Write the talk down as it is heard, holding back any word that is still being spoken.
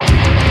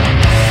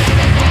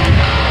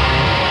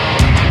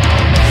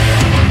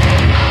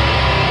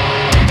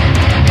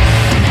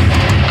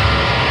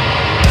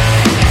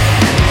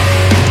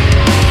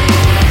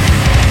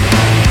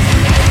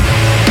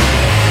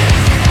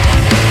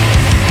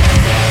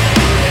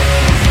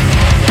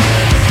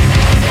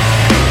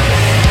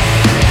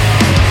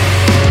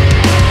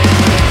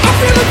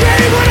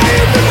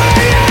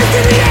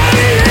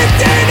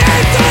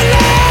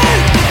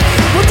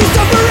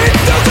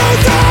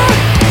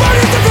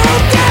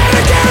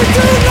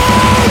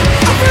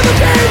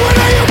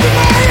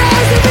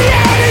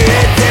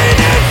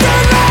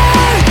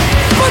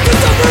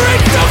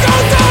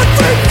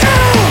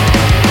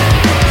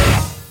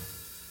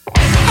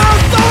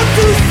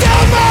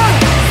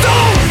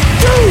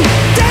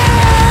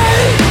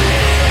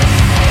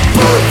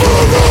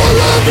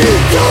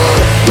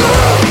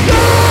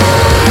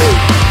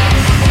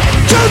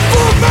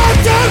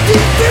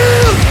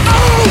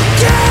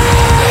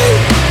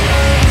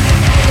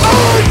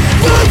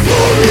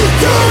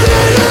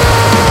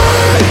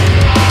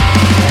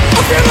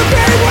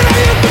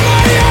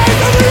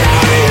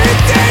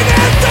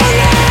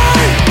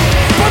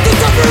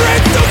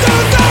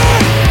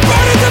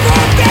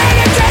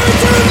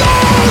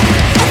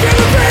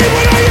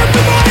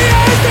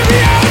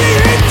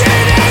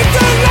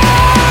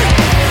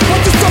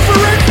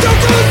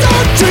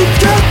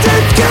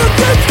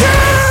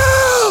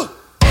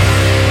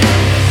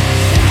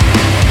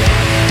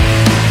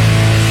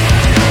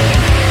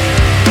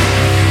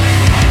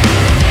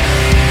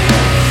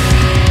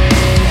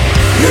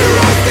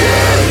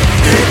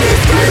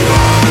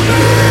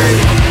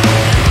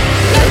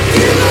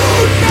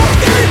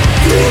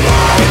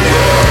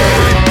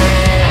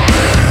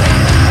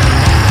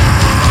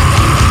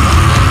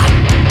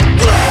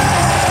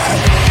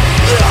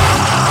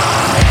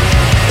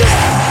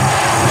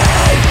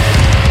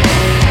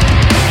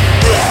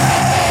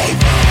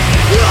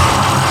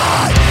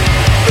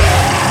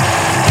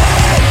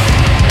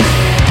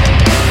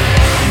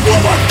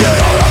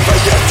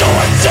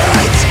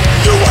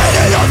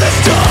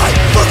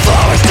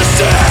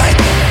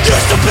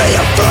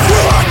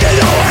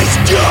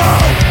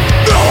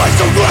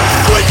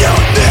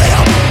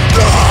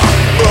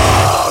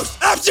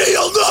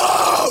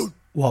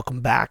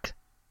Welcome back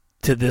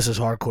to This Is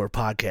Hardcore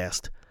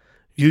podcast.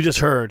 You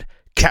just heard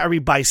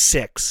Carried by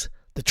Six.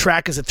 The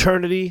track is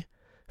Eternity,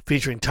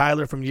 featuring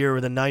Tyler from Year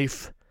of the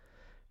Knife.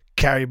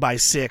 Carried by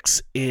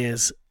Six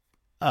is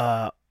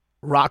a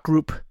rock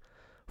group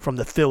from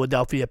the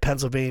Philadelphia,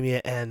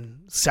 Pennsylvania, and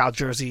South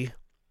Jersey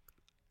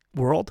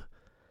world,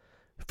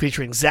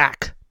 featuring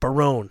Zach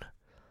Barone,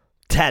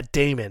 Tat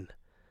Damon,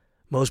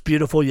 most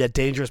beautiful yet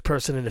dangerous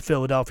person in the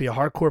Philadelphia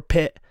hardcore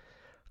pit,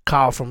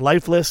 Kyle from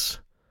Lifeless,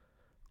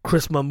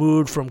 Chris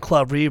Mahmood from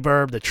Club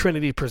Reverb, The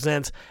Trinity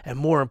Presents, and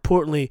more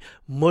importantly,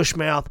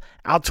 Mushmouth,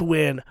 Out to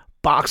Win,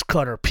 Box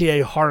Cutter,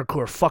 PA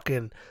Hardcore,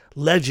 fucking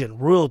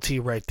legend, royalty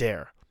right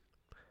there.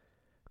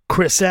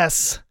 Chris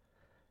S.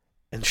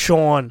 and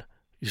Sean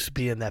used to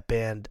be in that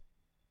band,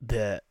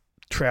 The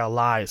Trail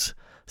Lies.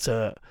 It's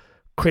a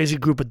crazy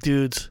group of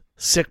dudes,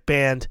 sick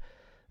band.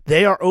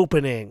 They are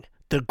opening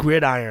the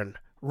Gridiron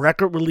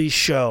record release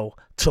show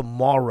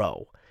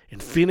tomorrow in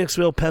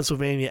Phoenixville,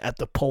 Pennsylvania at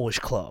the Polish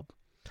Club.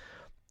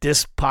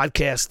 This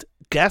podcast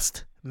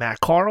guest,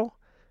 Matt Carl,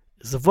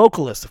 is the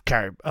vocalist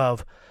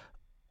of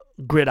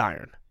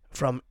Gridiron,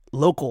 from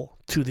local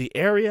to the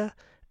area.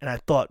 And I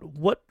thought,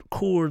 what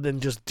cooler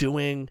than just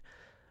doing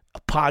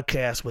a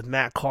podcast with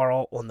Matt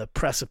Carl on the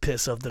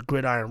precipice of the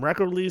Gridiron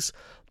record release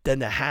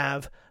than to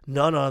have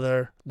none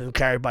other than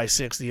Carried by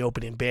Six, the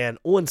opening band,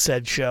 on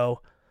said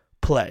show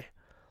play.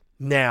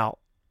 Now,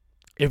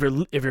 if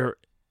you're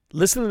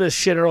listening to this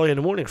shit early in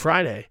the morning,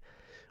 Friday,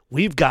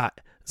 we've got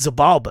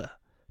Zabalba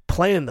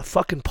playing the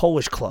fucking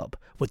Polish Club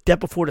with Death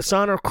Before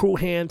Dishonor, Cruel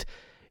Hand,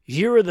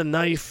 Year of the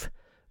Knife,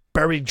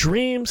 Buried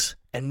Dreams,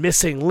 and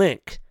Missing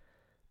Link.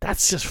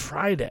 That's just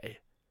Friday.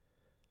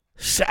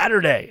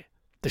 Saturday,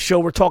 the show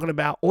we're talking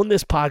about on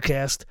this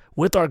podcast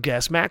with our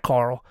guest, Matt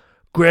Carl,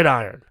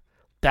 Gridiron.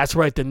 That's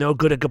right, the No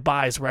Good at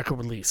Goodbyes record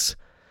release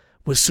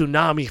with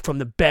Tsunami from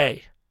the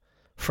Bay,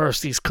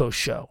 first East Coast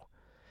show.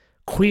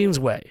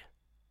 Queensway,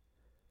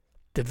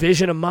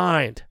 Division of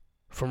Mind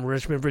from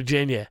Richmond,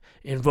 Virginia,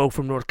 Invoke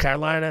from North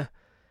Carolina,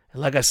 and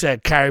like I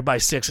said, Carried by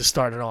Six is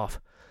starting off.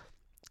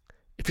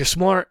 If you're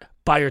smart,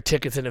 buy your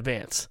tickets in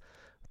advance.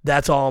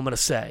 That's all I'm going to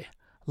say.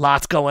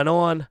 Lots going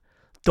on.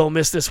 Don't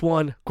miss this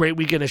one. Great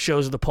weekend of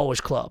shows at the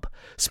Polish Club.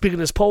 Speaking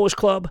of this Polish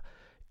Club,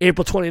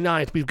 April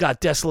 29th, we've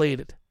got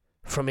Desolated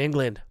from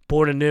England,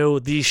 Born Anew,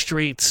 These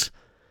Streets,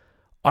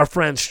 our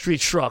friend Street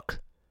Struck,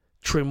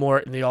 Trey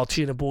Mort and the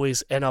Altina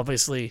Boys, and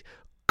obviously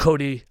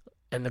Cody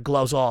and the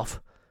Gloves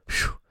Off.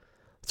 Whew.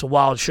 It's a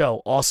wild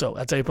show. Also,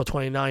 that's April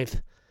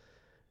 29th.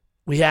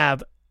 We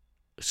have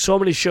so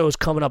many shows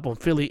coming up on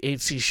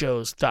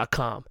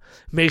PhillyHCShows.com.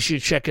 Make sure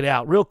you check it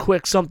out. Real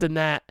quick, something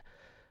that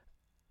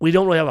we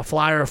don't really have a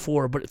flyer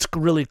for, but it's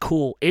really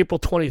cool. April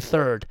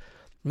 23rd,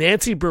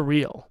 Nancy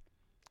Burrell.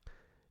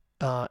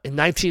 In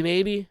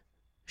 1980,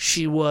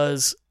 she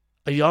was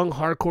a young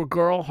hardcore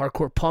girl,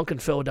 hardcore punk in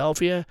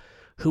Philadelphia,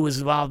 who was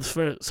involved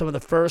in some of the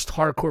first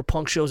hardcore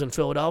punk shows in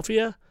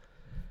Philadelphia.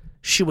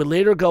 She would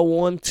later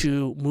go on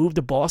to move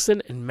to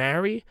Boston and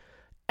marry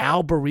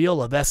Al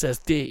Burrell of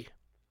SSD.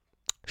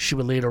 She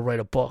would later write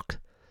a book.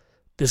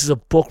 This is a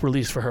book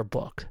release for her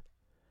book.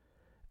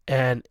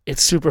 And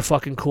it's super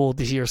fucking cool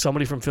to hear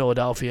somebody from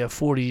Philadelphia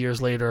 40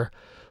 years later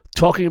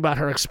talking about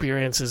her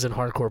experiences in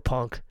hardcore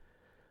punk.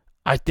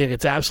 I think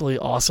it's absolutely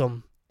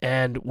awesome.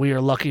 And we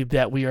are lucky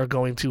that we are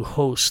going to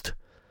host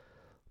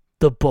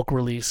the book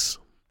release.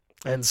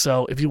 And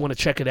so if you want to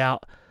check it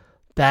out,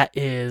 that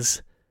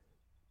is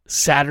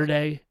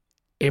Saturday,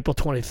 April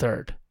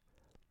 23rd.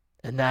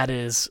 And that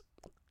is,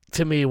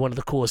 to me, one of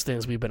the coolest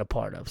things we've been a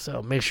part of.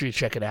 So make sure you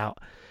check it out.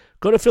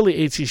 Go to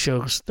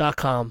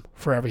PhillyHCShows.com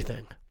for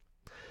everything.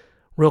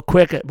 Real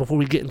quick, before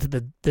we get into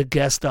the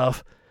guest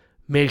stuff,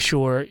 make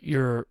sure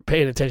you're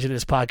paying attention to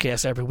this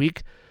podcast every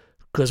week,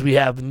 because we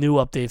have new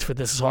updates for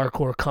This Is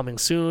Hardcore coming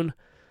soon.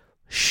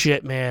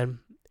 Shit, man.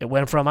 It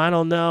went from, I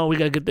don't know, we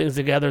got to get things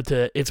together,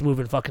 to it's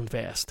moving fucking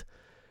fast.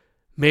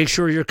 Make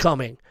sure you're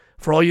coming.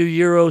 For all you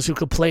Euros who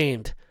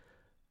complained,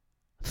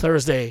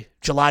 Thursday,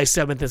 July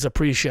 7th is a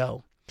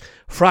pre-show.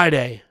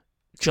 Friday,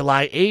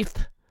 July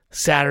 8th.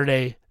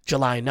 Saturday,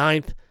 July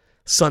 9th.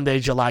 Sunday,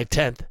 July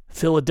 10th.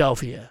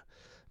 Philadelphia.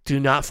 Do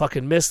not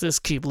fucking miss this.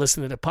 Keep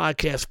listening to the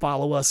podcast.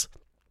 Follow us.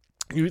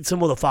 You need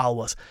someone to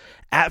follow us.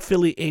 At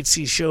Philly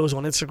HC Shows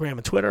on Instagram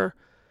and Twitter.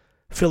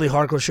 Philly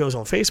Hardcore Shows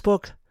on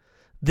Facebook.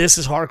 This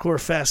is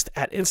Hardcore Fest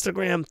at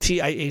Instagram.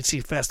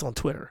 TIHC Fest on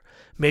Twitter.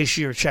 Make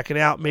sure you're checking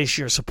out. Make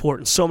sure you're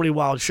supporting so many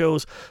wild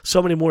shows.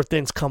 So many more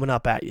things coming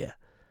up at you.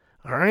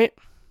 All right?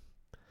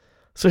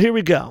 So here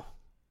we go.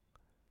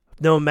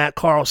 I've known Matt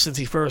Carl since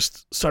he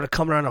first started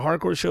coming around to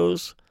hardcore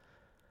shows.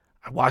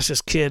 I watched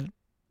this kid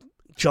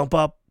jump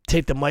up,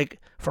 take the mic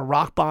for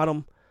Rock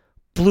Bottom.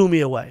 Blew me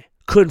away.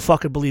 Couldn't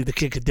fucking believe the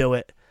kid could do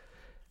it.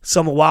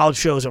 Some wild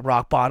shows at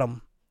Rock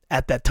Bottom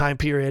at that time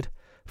period.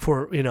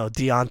 For,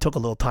 Dion took a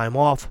little time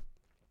off.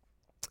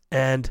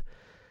 And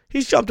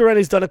he's jumped around.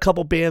 He's done a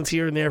couple bands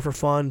here and there for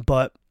fun.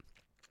 But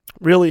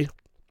really,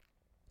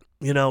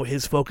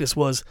 his focus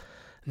was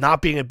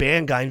not being a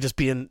band guy and just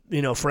being,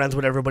 friends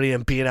with everybody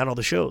and being at all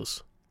the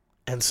shows.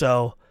 And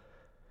so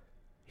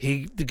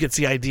he gets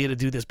the idea to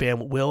do this band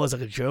with Will as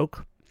like a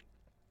joke,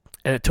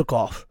 and it took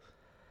off.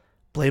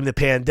 Blame the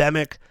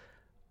pandemic,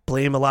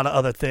 blame a lot of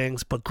other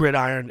things, but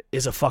Gridiron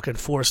is a fucking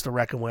force to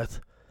reckon with.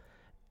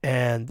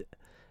 And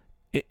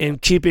in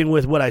keeping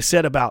with what I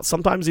said about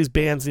sometimes these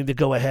bands need to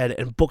go ahead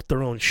and book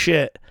their own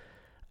shit,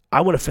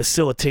 I want to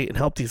facilitate and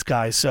help these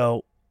guys.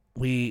 So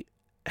we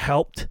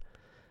helped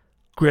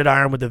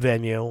Gridiron with the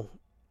venue,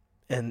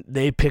 and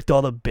they picked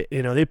all the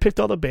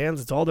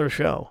bands. It's all their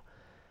show,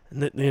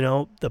 and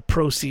the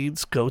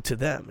proceeds go to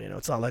them.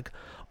 It's not like,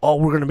 oh,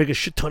 we're gonna make a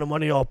shit ton of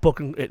money off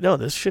booking it. No,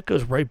 this shit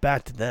goes right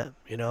back to them.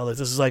 This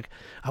is like,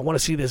 I want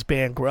to see this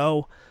band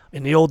grow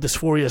in the old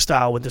Dysphoria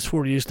style when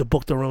Dysphoria used to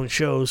book their own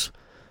shows.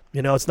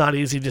 It's not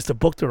easy just to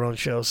book their own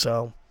shows.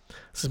 So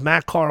this is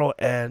Matt Carl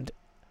and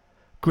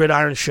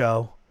Gridiron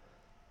Show.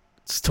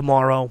 It's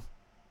tomorrow.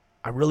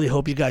 I really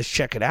hope you guys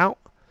check it out.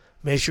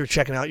 Make sure you're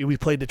checking out. We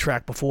played the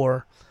track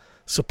before.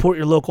 Support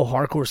your local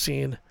hardcore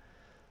scene.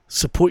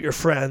 Support your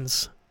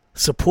friends.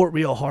 Support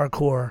real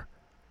hardcore.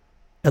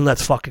 And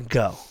let's fucking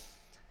go.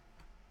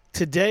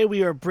 Today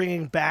we are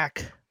bringing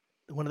back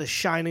one of the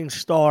shining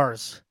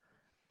stars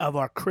of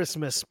our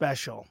Christmas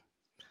special.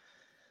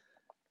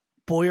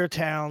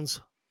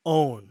 Boyertown's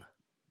own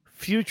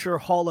future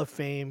Hall of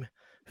Fame,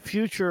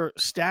 future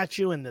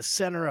statue in the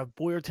center of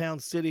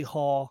Boyertown City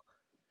Hall,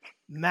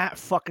 Matt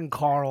fucking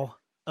Carl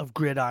of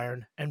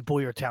Gridiron and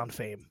Boyertown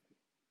fame.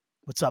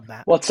 What's up,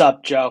 Matt? What's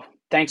up, Joe?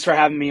 Thanks for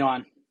having me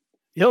on.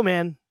 Yo,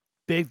 man,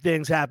 big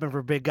things happen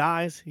for big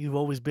guys. You've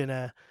always been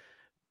a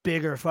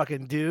bigger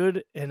fucking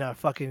dude and a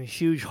fucking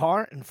huge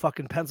heart and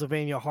fucking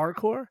Pennsylvania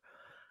hardcore.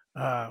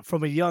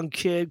 From a young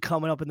kid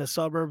coming up in the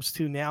suburbs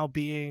to now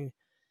being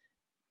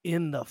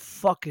in the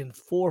fucking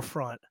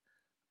forefront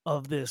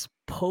of this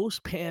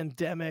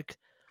post-pandemic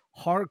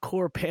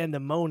hardcore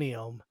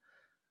pandemonium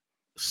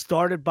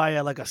started by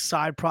a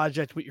side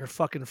project with your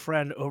fucking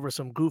friend over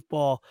some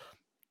goofball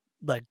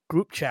like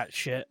group chat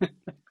shit.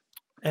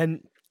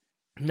 And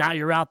now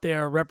you're out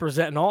there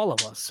representing all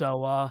of us.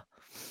 So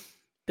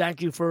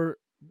thank you for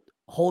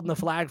holding the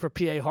flag for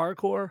PA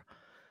hardcore,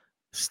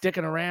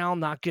 sticking around,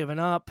 not giving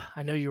up.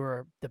 I know you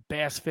were the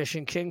bass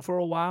fishing king for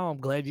a while. I'm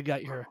glad you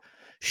got your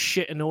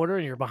shit in order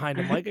and you're behind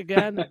the mic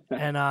again.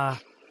 And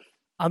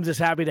I'm just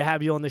happy to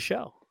have you on the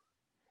show.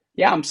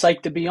 Yeah, I'm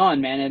psyched to be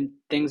on, man. And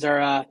things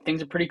are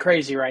pretty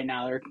crazy right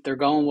now. They're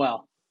going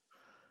well.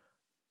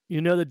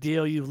 You know the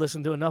deal. You've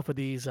listened to enough of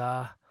these.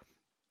 I'd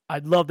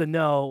love to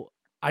know.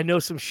 I know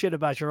some shit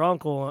about your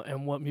uncle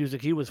and what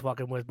music he was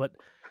fucking with, but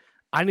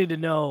I need to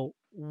know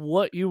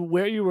where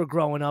you were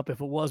growing up,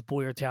 if it was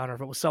Boyertown or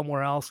if it was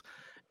somewhere else,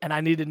 and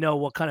I need to know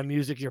what kind of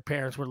music your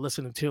parents were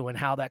listening to and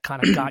how that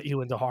kind of got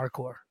you into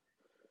hardcore.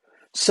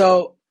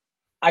 So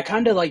I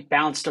kind of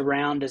bounced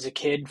around as a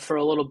kid for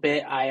a little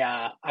bit.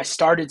 I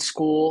started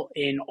school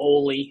in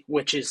Ole,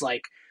 which is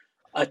like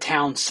a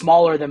town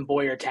smaller than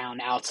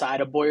Boyertown,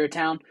 outside of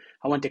Boyertown.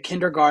 I went to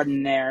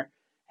kindergarten there,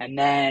 and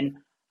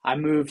then I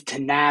moved to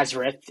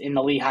Nazareth in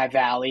the Lehigh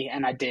Valley,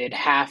 and I did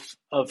half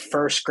of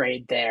first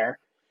grade there.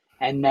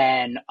 And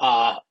then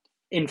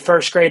in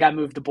first grade, I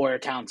moved to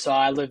Boyertown. So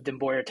I lived in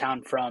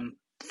Boyertown from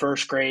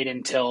first grade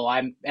until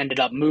I ended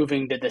up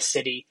moving to the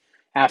city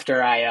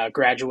after I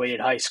graduated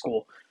high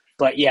school.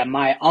 But yeah,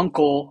 my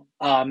uncle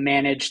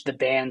managed the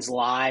bands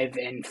Live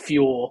and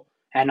Fuel,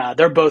 and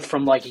they're both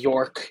from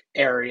York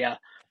area.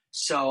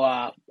 So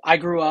I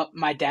grew up,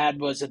 my dad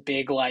was a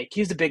big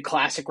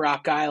classic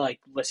rock guy,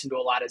 listened to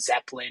a lot of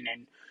Zeppelin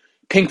and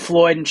Pink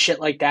Floyd and shit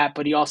like that,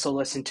 but he also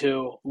listened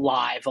to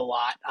Live a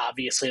lot,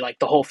 obviously.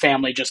 The whole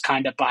family just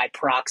kind of by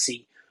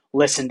proxy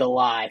listened to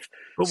Live.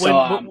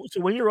 But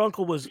when your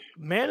uncle was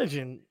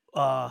managing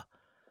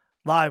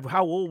Live,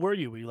 how old were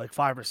you? Were you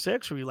 5 or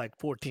 6, or were you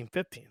 14,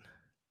 15?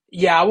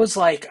 Yeah, I was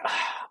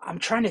I'm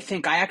trying to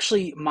think.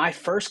 My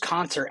first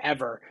concert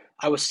ever,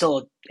 I was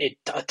still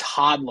a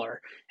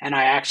toddler, and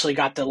I actually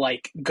got to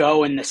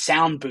go in the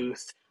sound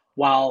booth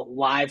while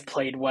Live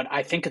played what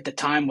I think at the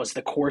time was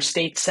the Core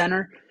State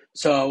Center.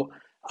 So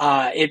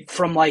it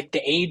from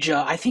the age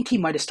of, I think he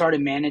might have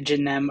started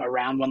managing them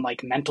around when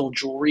Mental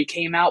Jewelry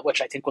came out, which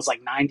I think was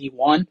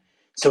 91.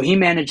 So he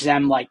managed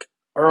them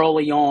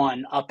early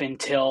on up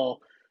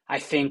until I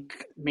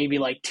think maybe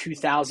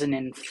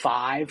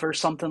 2005 or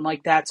something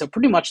like that. So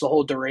pretty much the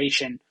whole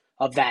duration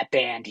of that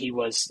band, he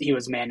was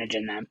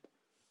managing them.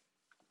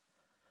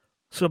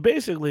 So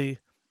basically,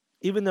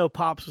 even though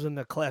Pops was in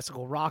the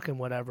classical rock and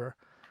whatever,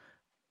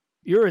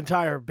 your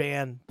entire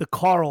band, the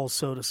Carls,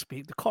 so to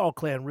speak, the Carl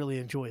clan really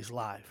enjoys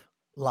live.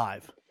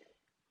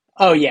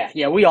 Oh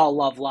yeah, we all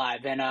love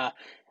Live, and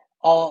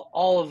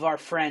all of our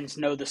friends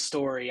know the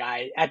story.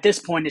 At this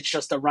point, it's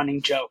just a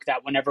running joke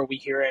that whenever we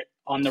hear it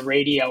on the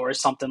radio or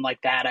something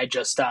like that, I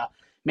just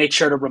make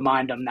sure to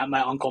remind them that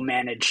my uncle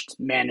managed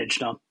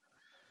them.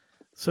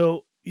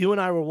 So you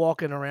and I were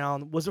walking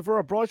around. Was it for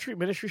a Broad Street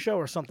Ministry show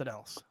or something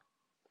else?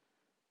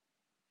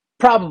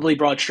 Probably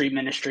Broad Street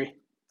Ministry.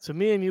 So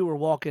me and you were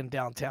walking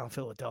downtown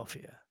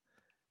Philadelphia,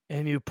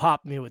 and you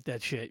popped me with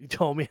that shit. You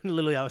told me, and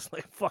literally, I was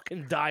like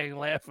fucking dying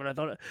laughing. I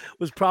thought it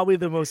was probably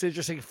the most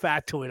interesting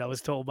factoid I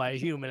was told by a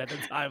human at the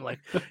time. Like,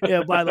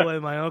 yeah, by the way,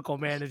 my uncle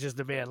manages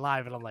the band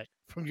live, and I'm like,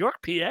 from York,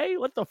 PA?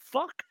 What the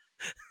fuck?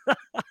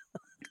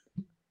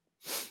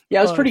 Yeah,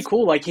 it was pretty It's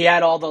cool. Like he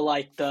had all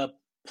the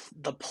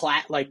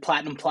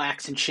platinum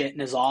plaques and shit in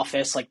his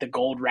office, like the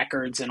gold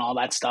records and all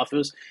that stuff.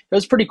 It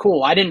was pretty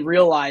cool. I didn't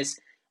realize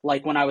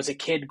like when I was a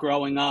kid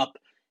growing up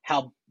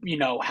how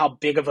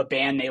big of a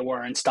band they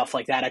were and stuff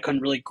like that. I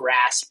couldn't really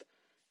grasp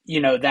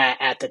that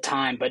at the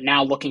time, but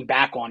now looking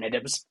back on it,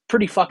 it was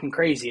pretty fucking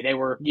crazy. They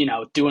were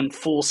doing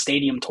full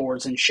stadium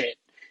tours and shit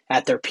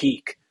at their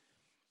peak.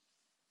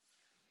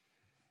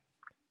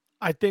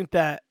 I think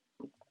that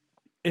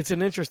it's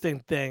an interesting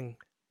thing,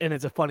 and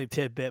it's a funny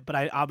tidbit. But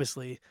I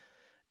obviously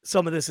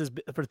some of this is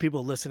for the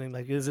people listening.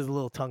 Like this is a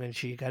little tongue in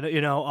cheek. I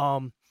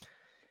know,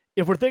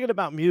 if we're thinking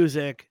about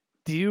music,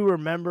 do you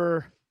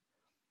remember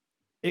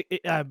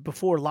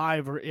before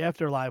live or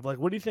after live? Like,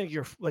 what do you think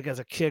your like as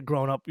a kid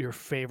growing up, your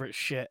favorite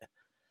shit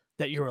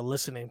that you were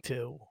listening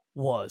to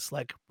was?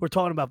 Like, we're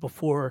talking about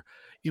before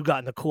you got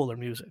into cooler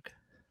music.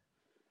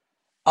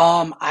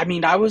 I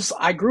mean,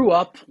 I grew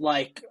up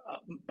like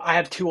I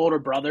have two older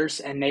brothers,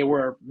 and they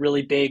were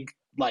really big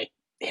like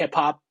hip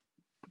hop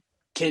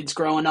kids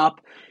growing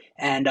up,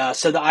 and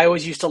I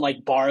always used to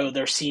like borrow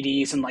their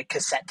CDs and like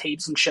cassette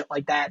tapes and shit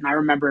like that. And I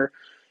remember,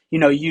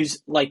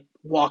 use like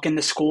walking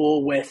to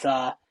school with,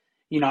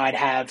 I'd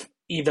have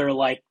either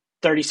like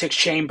 36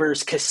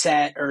 Chambers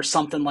cassette or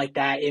something like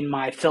that in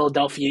my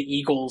Philadelphia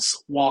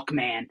Eagles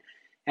Walkman.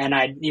 And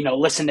I'd,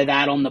 listen to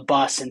that on the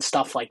bus and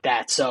stuff like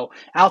that. So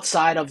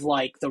outside of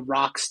like the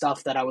rock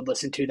stuff that I would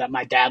listen to that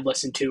my dad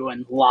listened to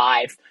and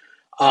live,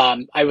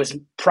 I was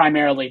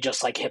primarily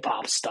just like hip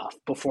hop stuff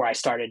before I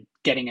started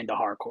getting into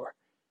hardcore.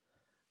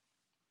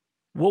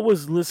 What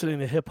was listening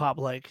to hip hop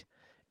like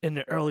in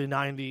the early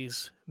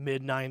 '90s,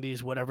 mid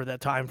 '90s, whatever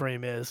that time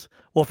frame is?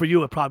 Well, for you,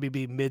 it'd probably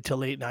be mid to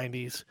late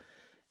 '90s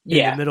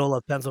in the Yeah, middle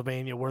of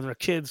Pennsylvania. Were there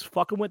kids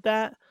fucking with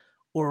that,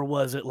 or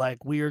was it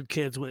like weird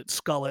kids with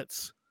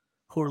skullets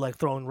who were like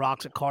throwing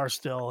rocks at cars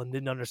still and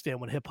didn't understand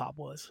what hip hop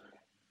was?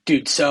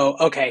 dude.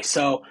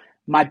 So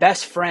my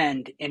best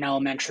friend in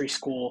elementary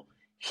school,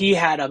 he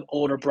had an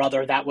older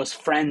brother that was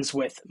friends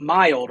with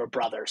my older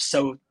brother.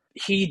 So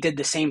he did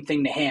the same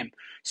thing to him.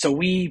 So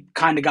we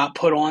kind of got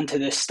put on to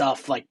this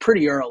stuff like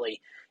pretty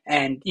early.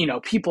 And,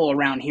 people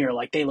around here,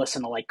 like they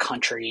listen to like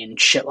country and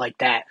shit like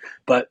that.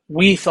 But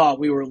we thought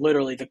we were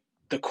literally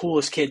the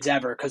coolest kids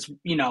ever because,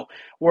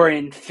 we're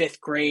in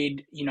fifth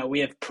grade. We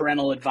have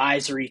parental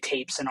advisory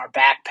tapes in our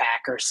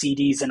backpack or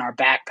CDs in our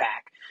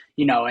backpack,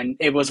 and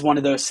it was one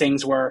of those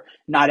things where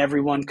not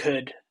everyone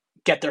could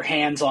get their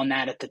hands on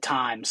that at the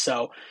time.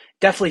 So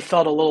definitely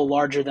felt a little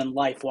larger than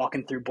life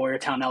walking through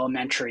Boyertown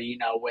Elementary,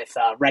 with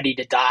Ready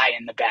to Die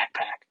in the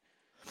backpack.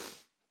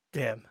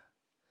 Damn,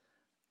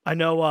 I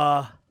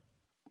know.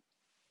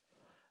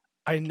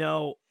 I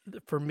know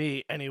for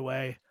me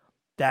anyway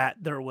that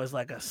there was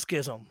like a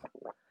schism,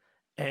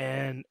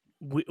 and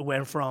we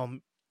went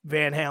from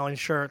Van Halen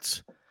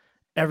shirts.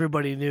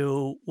 Everybody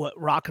knew what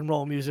rock and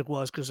roll music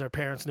was because their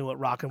parents knew what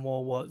rock and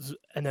roll was,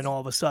 and then all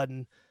of a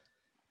sudden,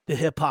 the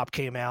hip hop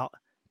came out.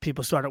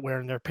 People started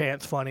wearing their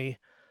pants funny,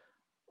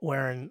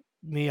 wearing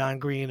neon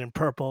green and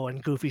purple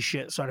and goofy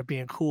shit started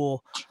being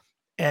cool.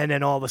 And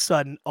then all of a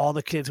sudden, all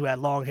the kids who had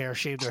long hair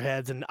shaved their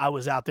heads, and I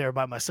was out there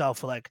by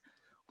myself, like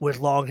with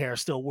long hair,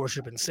 still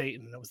worshiping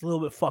Satan. It was a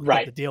little bit fucked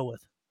up Right. to deal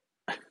with.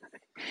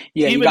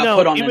 Yeah, you Even got though,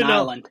 put on an even though,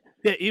 island.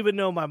 yeah, even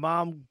though my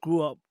mom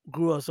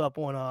grew us up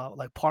on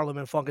like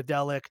Parliament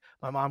Funkadelic.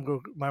 My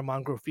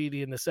mom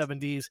graffiti in the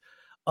 '70s.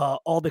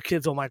 All the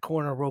kids on my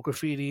corner wrote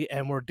graffiti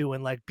and were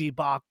doing like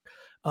bebop,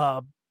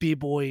 uh,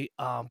 b-boy,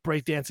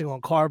 breakdancing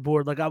on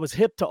cardboard. Like I was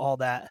hip to all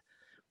that,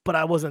 but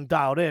I wasn't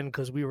dialed in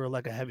because we were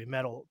like a heavy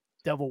metal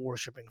devil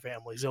worshiping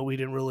family, so we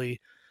didn't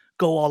really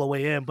go all the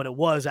way in. But it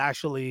was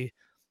actually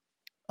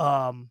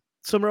some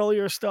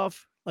earlier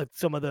stuff, like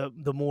some of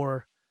the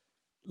more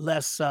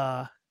less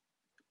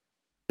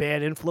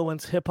bad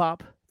influence hip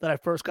hop that I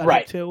first got hip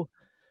Right. to.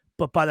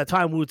 But by the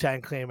time Wu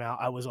Tang came out,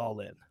 I was all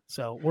in.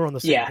 So we're on the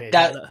same Yeah, page.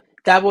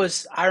 that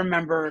was I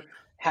remember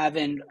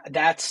having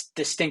that's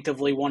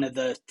distinctively one of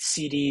the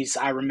CDs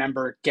I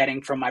remember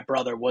getting from my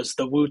brother was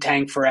the Wu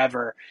Tang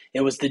Forever.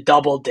 It was the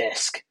double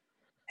disc.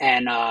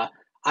 And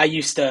I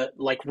used to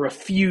like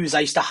refuse.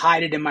 I used to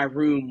hide it in my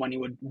room when he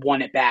would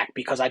want it back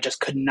because I just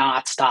could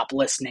not stop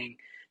listening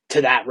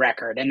to that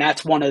record. And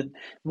that's one of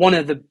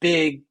the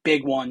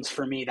big ones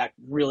for me that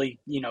really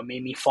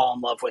made me fall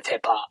in love with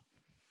hip hop.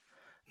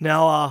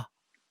 Now,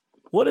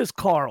 what is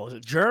Carl? Is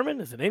it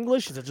German? Is it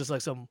English? Is it just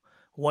like some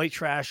white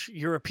trash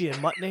European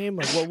mutt name?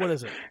 Like what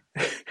is it?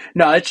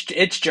 No,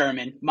 it's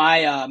German.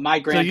 My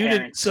So you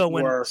didn't. grandparents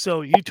were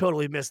So you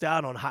totally missed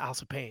out on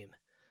House of Pain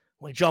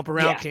when Jump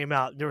Around yeah, came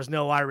out. There was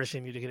no Irish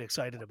in you to get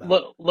excited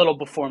about. little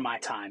before my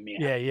time. Yeah.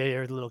 Yeah,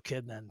 you're a little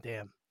kid then.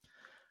 Damn.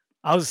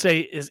 I would say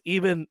is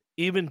even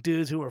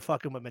dudes who were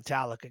fucking with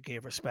Metallica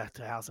gave respect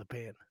to House of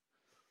Pain.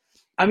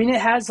 I mean,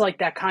 it has like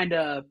that kind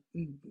of,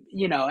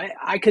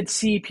 I could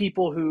see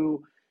people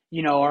who,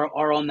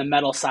 are on the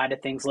metal side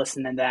of things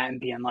listening to that and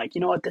being like,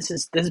 you know what, this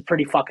is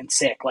pretty fucking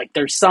sick. Like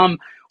there's some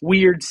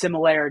weird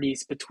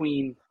similarities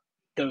between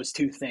those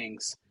two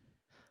things.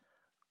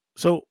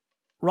 So,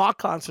 rock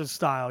concert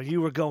style,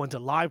 you were going to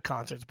live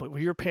concerts, but were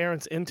your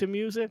parents into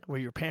music? Were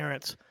your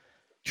parents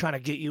trying to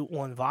get you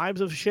on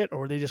vibes of shit, or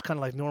were they just kind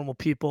of like normal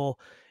people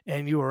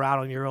and you were out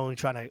on your own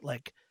trying to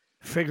like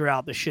figure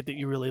out the shit that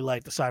you really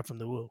liked aside from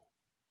the woo?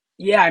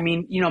 Yeah, I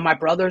mean, my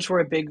brothers were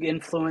a big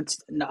influence,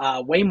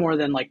 way more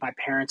than like my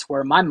parents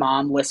were. My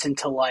mom listened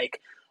to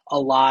like a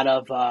lot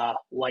of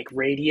like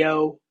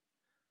radio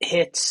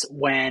hits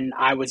when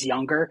I was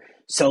younger.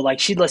 So like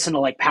she'd listen to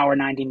like Power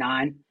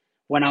 99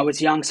 when I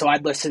was young. So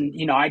I'd listen,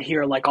 I'd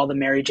hear like all the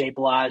Mary J.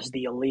 Blige,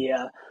 the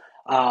Aaliyah,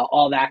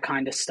 all that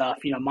kind of stuff,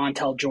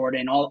 Montel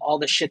Jordan, all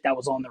the shit that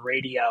was on the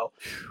radio.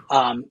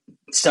 Um,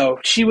 so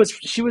she was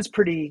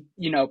pretty,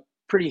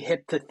 pretty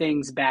hip to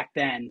things back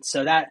then.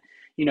 So that,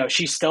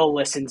 she still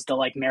listens to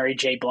like Mary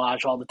J.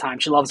 Blige all the time.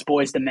 She loves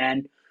Boys to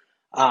Men.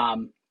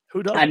 Um,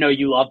 Who I doesn't? know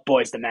you love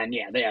Boys to Men.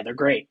 Yeah, they're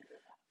great.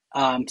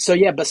 So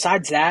yeah,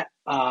 besides that,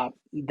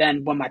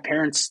 then when my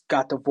parents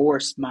got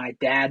divorced, my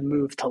dad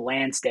moved to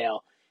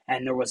Lansdale,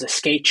 and there was a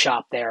skate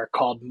shop there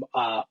called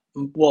it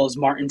was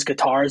Martin's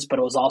Guitars, but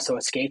it was also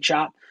a skate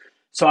shop.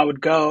 So I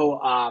would go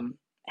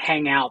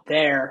hang out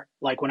there,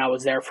 like when I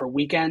was there for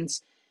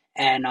weekends,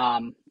 and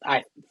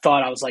I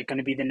thought I was like going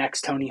to be the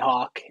next Tony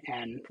Hawk,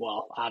 and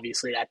well,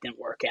 obviously that didn't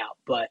work out,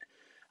 but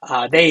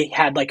they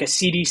had like a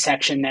CD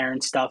section there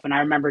and stuff, and I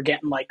remember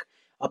getting like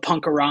a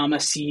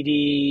Punkorama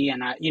CD,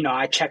 and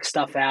I checked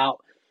stuff out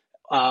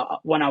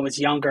when I was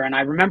younger, and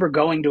I remember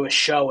going to a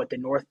show at the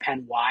North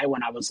Penn Y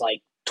when I was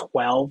like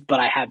 12, but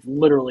I have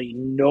literally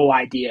no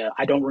idea.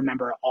 I don't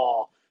remember at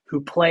all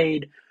who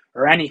played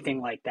or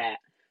anything like that.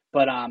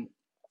 But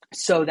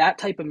so that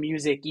type of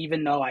music,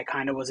 even though I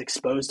kind of was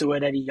exposed to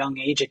it at a young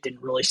age, it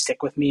didn't really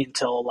stick with me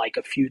until like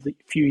a few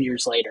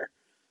years later.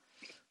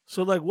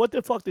 So like what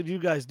the fuck did you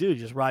guys do?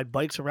 Just ride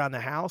bikes around the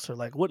house or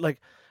like what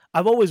like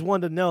I've always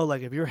wanted to know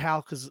like if your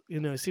house cuz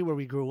see where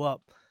we grew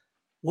up.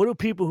 What do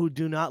people who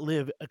do not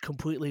live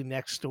completely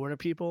next door to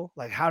people?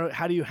 Like how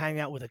do you hang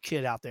out with a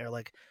kid out there?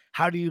 Like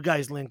how do you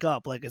guys link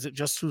up? Like is it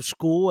just through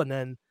school and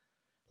then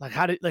like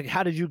how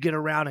did you get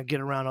around and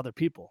get around other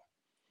people?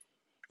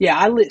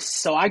 Yeah,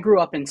 so I grew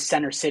up in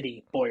Center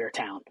City,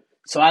 Boyertown.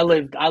 So I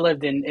lived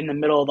in the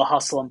middle of the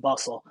hustle and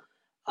bustle.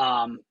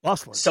 Um,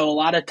 Bustling. so a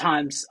lot of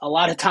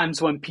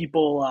times when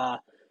people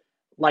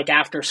like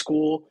after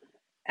school,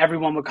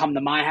 everyone would come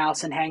to my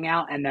house and hang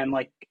out, and then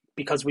like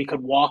because we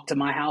could walk to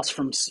my house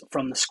from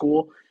the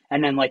school,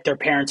 and then like their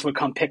parents would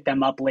come pick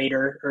them up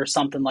later or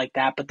something like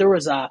that. But there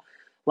was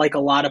like a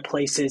lot of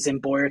places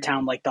in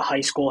Boyertown, like the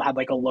high school had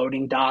like a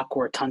loading dock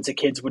where tons of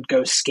kids would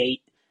go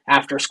skate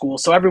after school.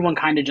 So everyone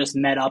kind of just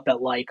met up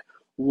at like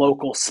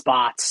local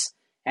spots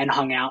and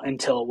hung out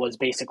until it was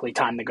basically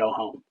time to go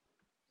home.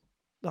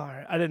 All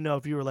right. I didn't know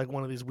if you were like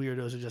one of these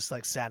weirdos who just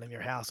like sat in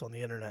your house on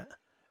the internet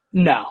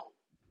No,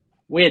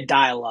 we had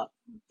dial up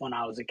when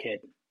I was a kid,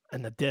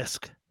 and the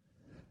disc.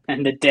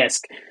 and the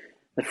disc,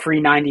 the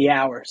free 90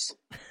 hours.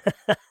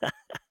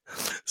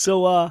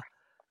 So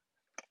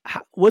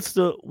what's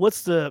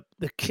the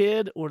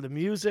kid or the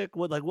music?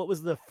 What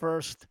was the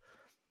first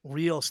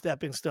real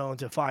stepping stone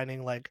to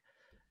finding like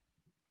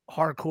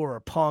hardcore or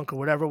punk or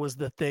whatever was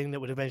the thing that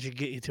would eventually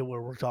get you to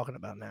where we're talking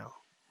about now?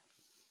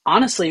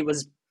 Honestly, it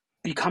was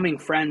becoming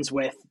friends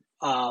with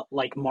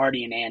like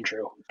Marty and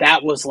Andrew.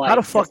 That was How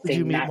the like the fuck did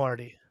you thing meet that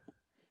Marty?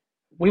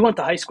 we went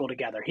to high school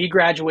together. He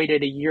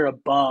graduated a year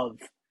above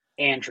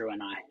Andrew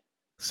and I.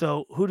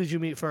 So who did you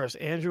meet first,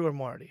 Andrew or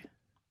Marty?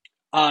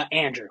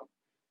 Andrew.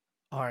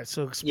 All right,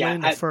 so Yeah. explain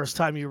the first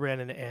time you ran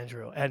into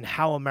Andrew and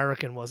how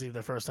American was he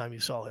the first time you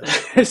saw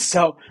him?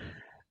 so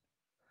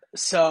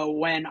so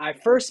when I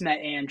first met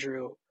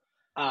Andrew,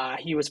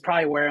 he was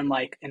probably wearing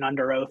like an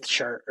Under Oath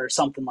shirt or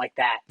something like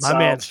that. My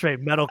man,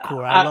 straight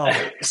metalcore. I love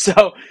it.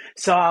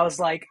 So I was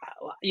like,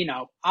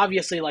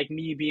 obviously, like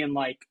me being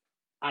like,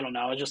 I don't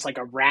know, just like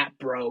a rap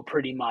bro,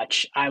 pretty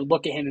much. I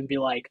look at him and be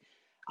like,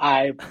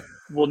 I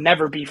will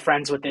never be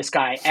friends with this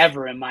guy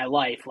ever in my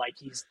life. Like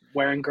he's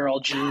wearing girl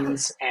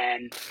jeans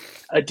and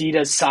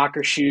Adidas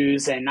soccer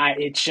shoes, and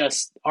it's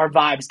just our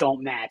vibes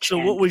don't match. So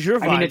what And was your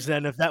I mean, vibes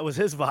then if that was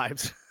his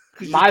vibes?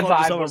 Because you just my called vibe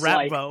yourself a was rap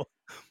like bro.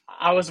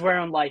 I was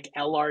wearing like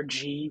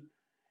LRG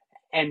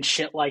and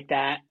shit like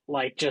that,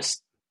 like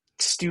just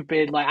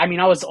stupid. Like, I mean,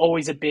 I was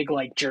always a big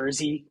like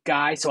jersey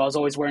guy, so I was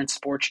always wearing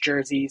sports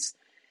jerseys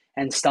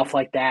and stuff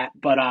like that.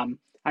 But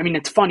I mean,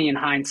 it's funny in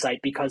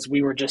hindsight because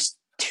we were just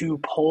two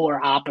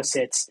polar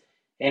opposites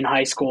in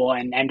high school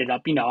and ended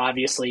up,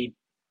 obviously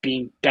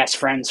being best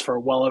friends for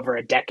well over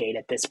a decade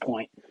at this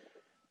point.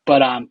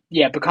 But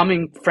yeah,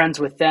 becoming friends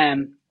with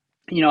them,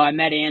 I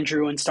met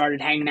Andrew and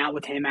started hanging out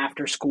with him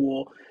after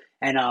school,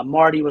 and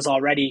Marty was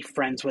already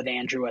friends with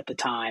Andrew at the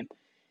time,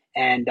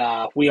 and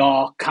we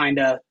all kind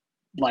of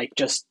like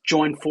just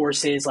joined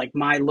forces. Like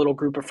my little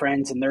group of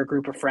friends and their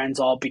group of friends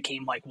all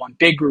became like one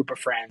big group of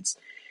friends,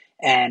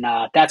 And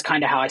that's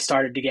kind of how I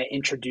started to get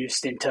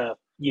introduced into,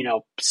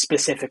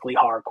 specifically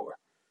hardcore.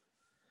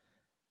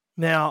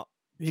 Now,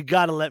 you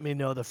got to let me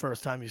know the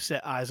first time you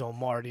set eyes on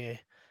Marty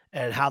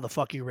and how the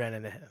fuck you ran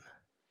into him.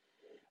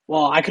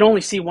 Well, I could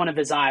only see one of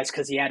his eyes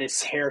because he had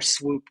his hair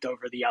swooped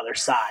over the other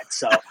side.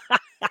 So,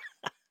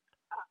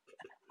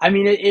 I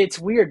mean, it's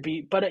weird,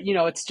 but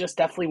it's just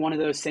definitely one of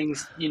those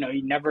things. You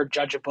never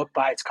judge a book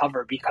by its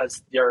cover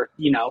because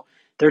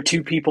they're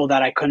two people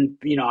that I couldn't.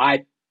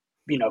 I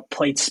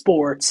played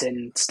sports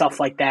and stuff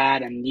like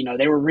that, and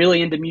they were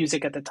really into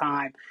music at the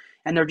time,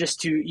 and they're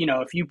just two.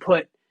 If you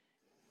put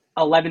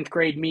 11th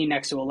grade me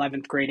next to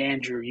 11th grade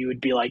Andrew, you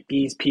would be like,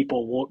 these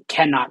people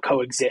cannot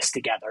coexist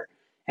together.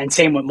 And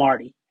same with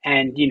Marty.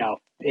 And,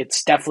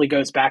 it's definitely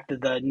goes back to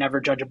the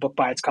never judge a book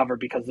by its cover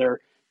because they're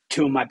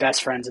two of my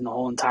best friends in the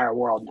whole entire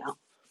world now.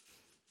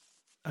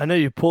 I know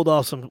you pulled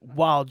off some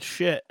wild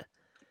shit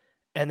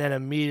and then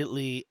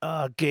immediately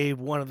gave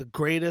one of the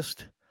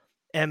greatest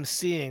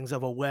MCings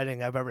of a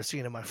wedding I've ever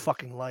seen in my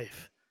fucking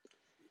life.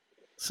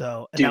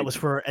 So, and that was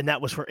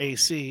for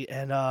AC.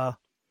 And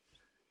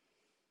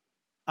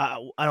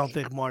I don't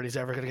think Marty's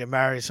ever going to get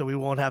married, so we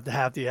won't have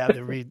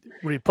to read.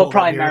 He'll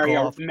probably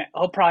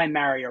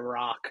marry a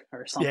rock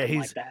or something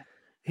like that.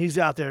 He's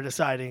out there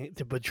deciding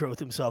to betroth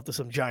himself to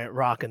some giant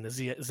rock in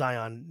the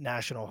Zion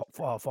National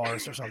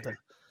Forest or something.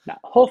 No,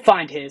 he'll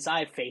find his. I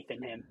have faith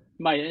in him.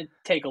 Might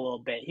take a little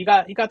bit. He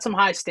got some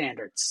high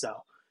standards, so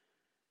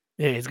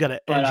yeah, he's got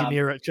to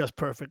engineer it just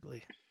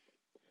perfectly.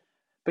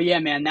 But yeah,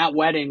 man, that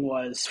wedding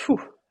was.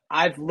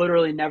 I've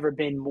literally never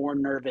been more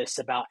nervous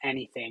about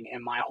anything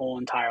in my whole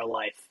entire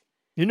life.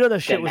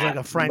 That shit was like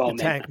a Frank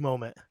the Tank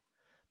moment.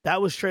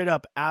 That was straight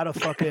up out of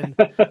fucking.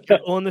 You're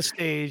on the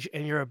stage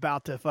and you're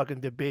about to fucking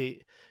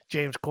debate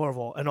James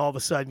Corville, and all of a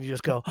sudden you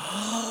just go,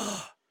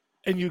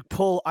 and you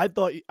pull.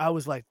 I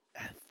was like,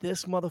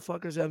 this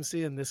motherfucker's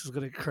MC, and this is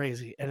gonna be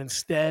crazy. And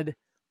instead,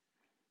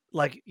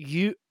 like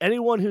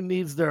anyone who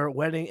needs their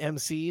wedding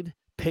MC'd,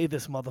 pay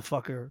this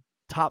motherfucker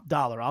top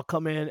dollar. I'll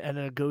come in at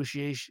a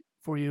negotiation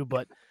for you,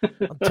 but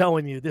I'm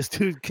telling you, this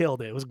dude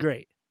killed it. It was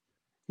great.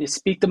 You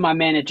speak to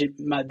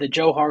the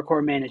Joe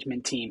Hardcore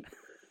management team.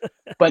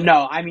 But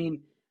no, I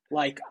mean,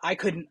 like I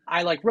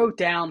wrote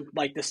down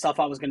like the stuff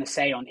I was going to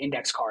say on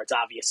index cards,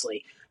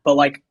 obviously, but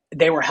like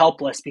they were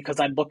helpless because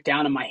I looked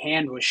down and my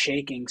hand was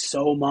shaking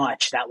so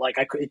much that like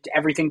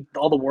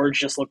all the words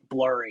just looked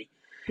blurry.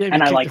 Yeah,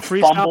 and I like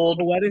fumbled.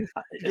 The wedding?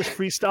 Just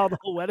freestyle the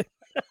whole wedding.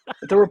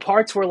 There were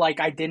parts where like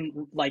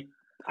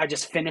I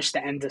just finished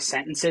the end of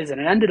sentences and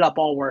it ended up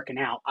all working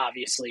out.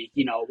 Obviously,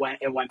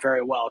 it went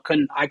very well.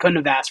 I couldn't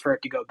have asked for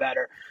it to go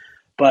better,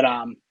 but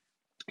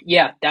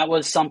yeah, that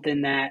was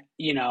something that,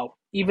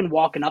 even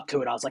walking up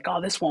to it, I was like,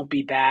 oh, this won't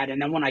be bad.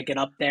 And then when I get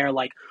up there,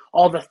 like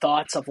all the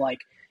thoughts of like,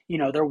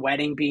 their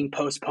wedding being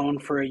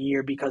postponed for a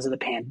year because of the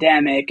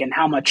pandemic and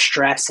how much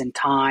stress and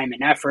time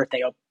and effort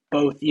they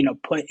both,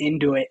 put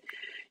into it,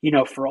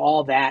 for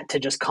all that to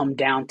just come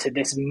down to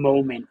this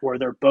moment where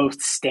they're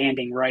both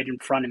standing right in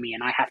front of me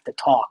and I have to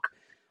talk.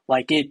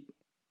 Like it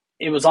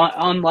was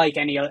unlike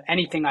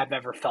anything I've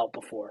ever felt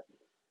before.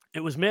 It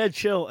was mad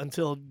chill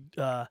until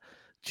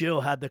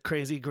Jill had the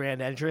crazy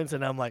grand entrance,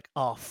 and I'm like,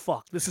 oh,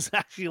 fuck, this is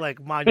actually like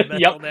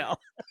monumental now.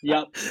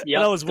 Yep. And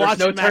I was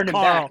watching no Matt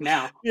Carl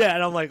now. Yeah,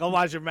 and I'm like, I'm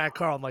watching Matt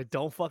Carl. I'm like,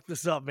 don't fuck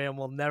this up, man.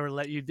 We'll never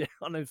let you down.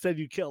 And instead,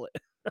 you kill it.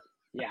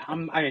 Yeah,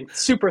 I'm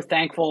super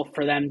thankful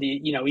for them to,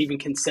 even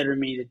consider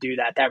me to do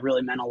that. That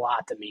really meant a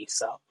lot to me.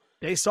 So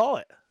they saw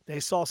it. They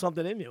saw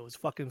something in you. It was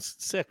fucking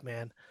sick,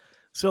 man.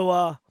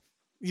 So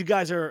you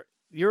guys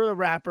you're a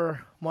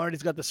rapper.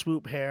 Marty's got the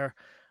swoop hair.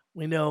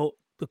 We know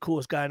the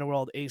coolest guy in the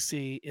world,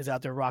 AC, is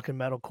out there rocking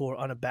metalcore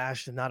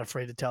unabashed and not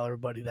afraid to tell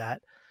everybody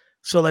that.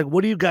 So, like,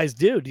 what do you guys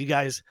do? Do you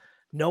guys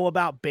know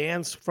about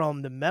bands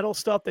from the metal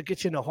stuff that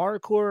get you into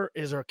hardcore?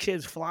 Is there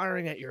kids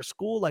flying at your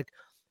school? Like,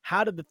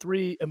 how did the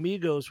three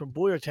amigos from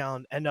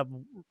Boyertown end up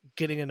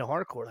getting into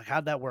hardcore? Like,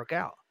 how'd that work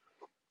out?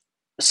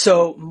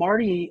 So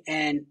Marty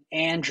and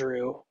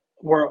Andrew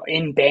were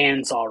in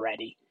bands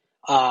already,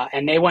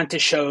 and they went to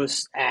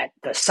shows at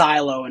the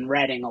Silo in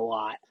Reading a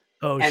lot.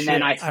 Oh, and shit.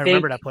 Then I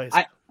remember that place.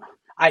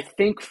 I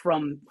think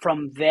from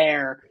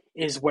there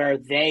is where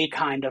they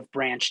kind of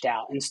branched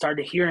out and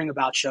started hearing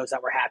about shows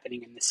that were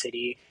happening in the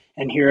city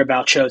and hear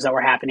about shows that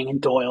were happening in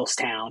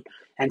Doylestown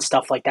and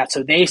stuff like that.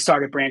 So they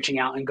started branching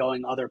out and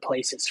going other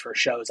places for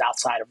shows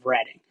outside of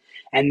Reading.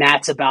 And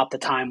that's about the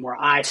time where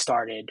I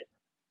started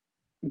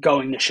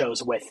going to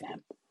shows with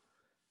them.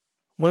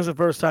 When's the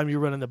first time you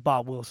ran into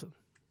Bob Wilson?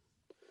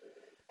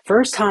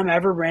 First time I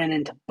ever ran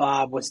into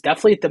Bob was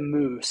definitely at the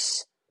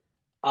Moose.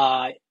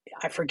 I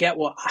forget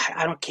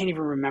can't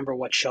even remember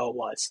what show it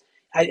was.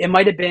 It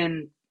might have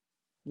been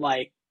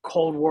like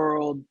Cold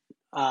World,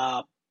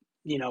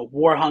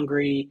 War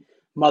Hungry,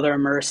 Mother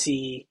of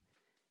Mercy,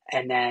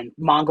 and then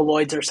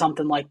Mongoloids or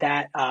something like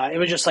that. It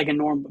was just like a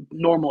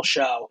normal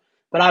show.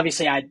 But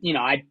obviously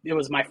it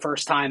was my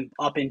first time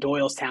up in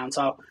Doylestown,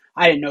 so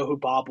I didn't know who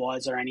Bob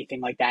was or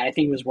anything like that. I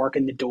think he was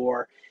working the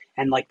door.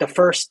 And like the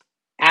first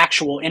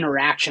actual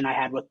interaction I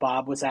had with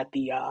Bob was at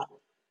the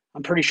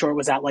I'm pretty sure it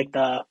was at like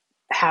the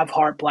Have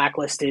Heart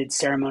Blacklisted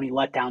Ceremony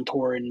Letdown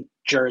tour in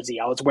Jersey.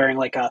 I was wearing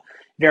like a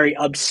very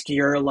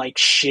obscure, like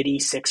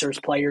shitty Sixers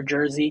player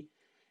jersey,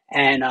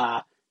 and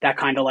that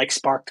kind of like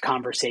sparked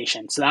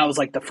conversation. So that was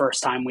like the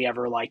first time we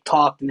ever like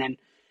talked, and then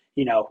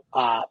you know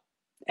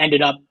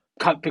ended up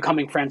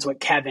becoming friends with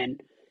Kevin.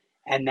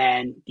 And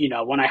then,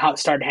 when I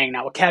started hanging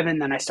out with Kevin,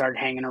 then I started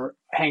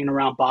hanging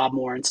around Bob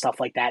more and stuff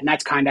like that. And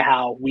that's kind of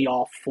how we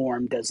all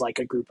formed as like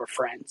a group of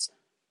friends.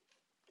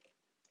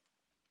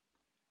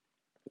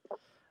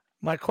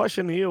 My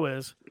question to you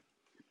is,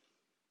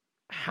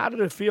 how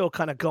did it feel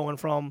kind of going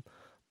from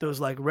those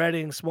like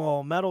Reading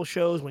small metal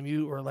shows when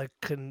you were like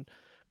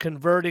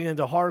converting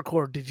into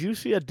hardcore? Did you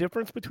see a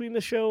difference between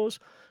the shows,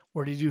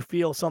 or did you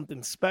feel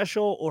something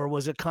special, or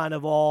was it kind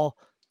of all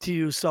to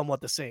you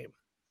somewhat the same?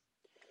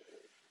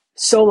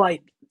 So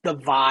like the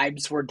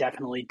vibes were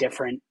definitely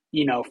different,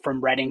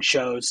 from Reading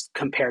shows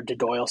compared to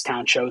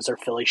Doylestown shows or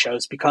Philly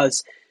shows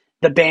because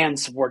the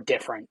bands were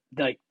different.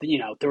 Like,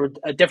 there were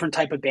a different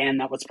type of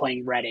band that was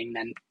playing Reading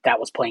than that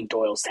was playing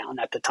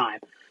Doylestown at the time.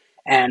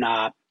 And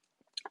I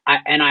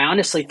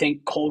honestly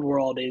think Cold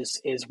World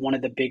is one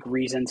of the big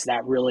reasons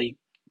that really,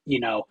 you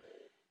know,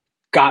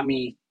 got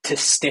me to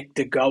stick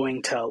to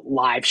going to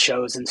live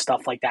shows and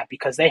stuff like that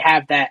because they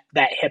have that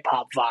hip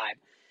hop vibe.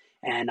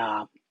 And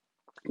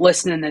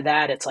listening to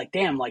that, it's like,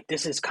 damn, like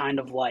this is kind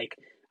of like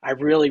I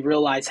really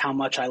realize how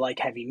much I like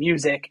heavy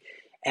music,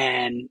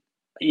 and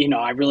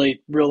I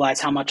really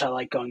realize how much I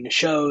like going to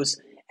shows,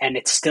 and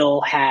it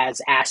still has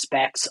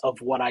aspects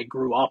of what I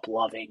grew up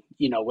loving,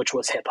 which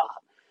was hip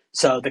hop.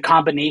 So the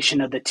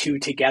combination of the two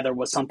together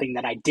was something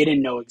that I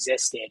didn't know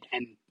existed,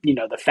 and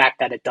the fact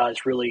that it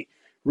does really,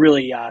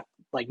 really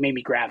like made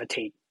me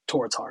gravitate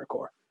towards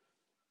hardcore.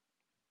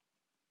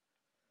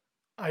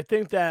 I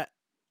think that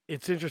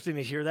it's interesting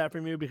to hear that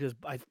from you because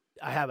I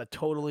have a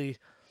totally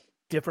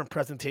different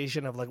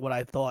presentation of like what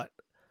I thought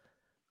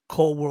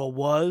Cold World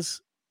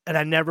was, and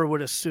I never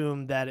would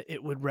assume that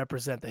it would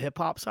represent the hip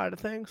hop side of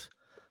things.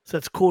 So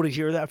it's cool to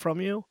hear that from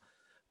you.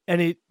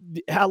 And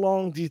how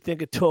long do you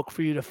think it took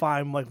for you to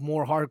find like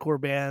more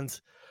hardcore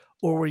bands,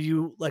 or were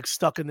you like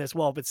stuck in this?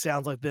 Well, if it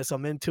sounds like this,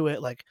 I'm into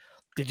it. Like,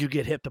 did you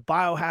get hip to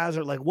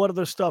Biohazard? Like, what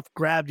other stuff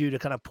grabbed you to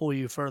kind of pull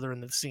you further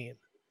in the scene?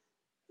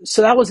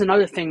 So that was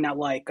another thing that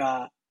like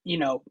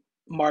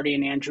Marty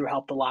and Andrew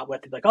helped a lot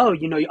with. Like, oh,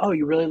 oh,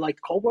 you really liked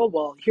Cold World?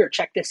 Well, here,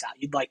 check this out.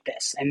 You'd like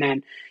this. And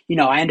then,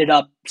 I ended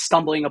up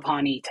stumbling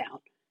upon E Town.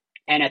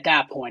 And at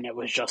that point it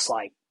was just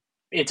like,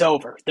 it's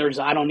over.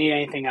 I don't need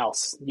anything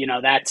else.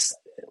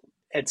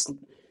 It's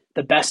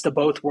the best of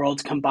both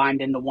worlds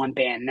combined into one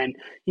band. And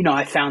then,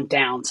 I found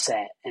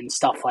Downset and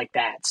stuff like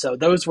that. So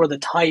that was the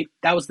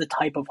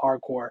type of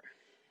hardcore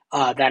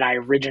that I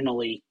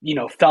originally,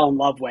 fell in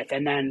love with.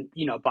 And then,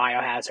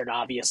 Biohazard,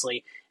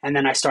 obviously. And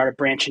then I started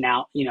branching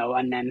out,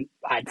 and then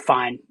I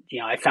found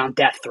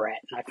Death Threat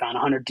and I found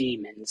 100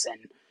 Demons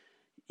and,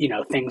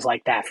 things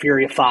like that.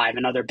 Fury of Five,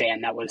 another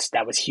band that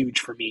was huge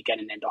for me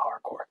getting into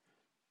hardcore.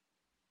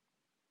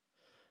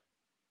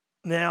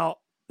 Now,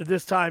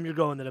 this time you're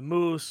going to the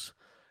Moose.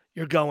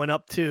 You're going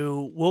up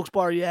to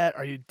Wilkes-Barre yet?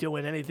 Are you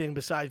doing anything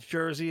besides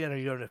Jersey? And are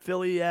you going to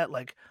Philly yet?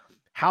 Like,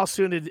 how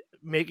soon did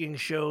making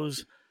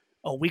shows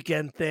a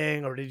weekend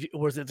thing, or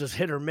was it just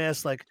hit or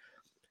miss? Like,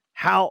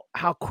 how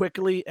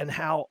quickly and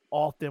how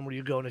often were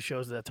you going to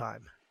shows at a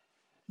time?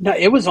 No,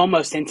 it was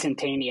almost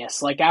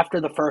instantaneous. Like after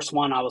the first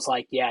one, I was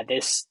like, yeah,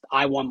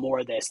 I want more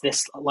of this.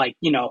 This, like,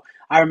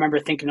 I remember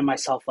thinking to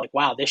myself, like,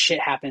 wow, this shit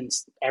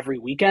happens every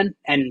weekend.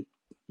 And,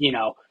 you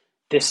know,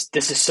 this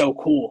is so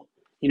cool.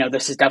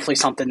 This is definitely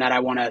something that I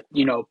want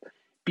to,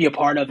 be a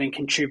part of and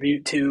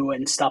contribute to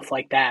and stuff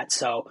like that.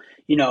 So,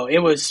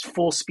 it was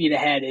full speed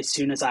ahead as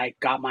soon as I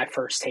got my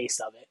first taste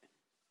of it.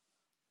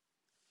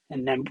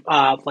 And then,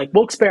 like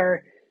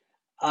Wilkes-Barre,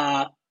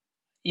 uh,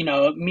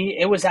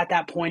 it was at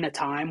that point of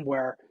time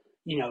where,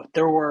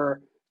 there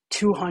were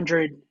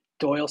 200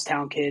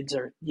 Doylestown kids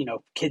or,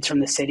 kids from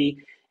the city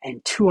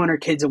and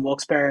 200 kids in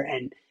Wilkes-Barre,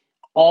 and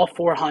all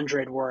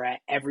 400 were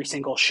at every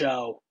single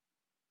show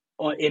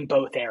in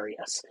both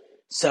areas.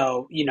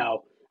 So,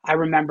 I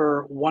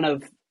remember one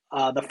of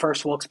the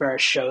first Wilkes-Barre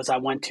shows I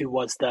went to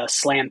was the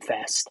Slam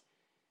Fest,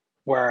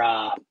 where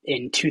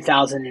in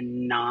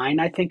 2009,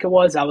 I think it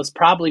was, that was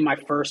probably my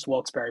first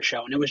Wilkes-Barre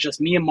show. And it was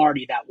just me and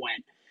Marty that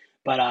went.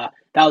 But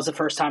that was the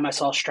first time I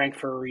saw Strength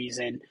for a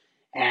Reason.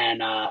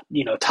 And,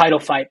 Title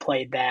Fight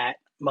played that.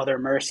 Mother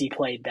Mercy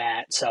played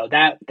that. So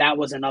that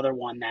was another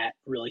one that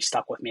really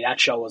stuck with me.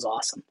 That show was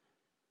awesome.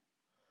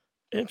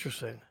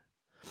 Interesting.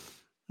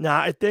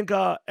 Now, I think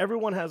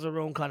everyone has their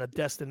own kind of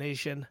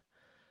destination,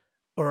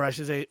 or I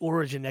should say,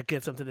 origin that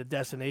gets them to the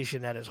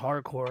destination that is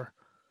hardcore.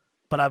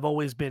 But I've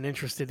always been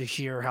interested to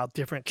hear how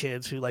different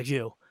kids who, like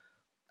you,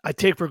 I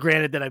take for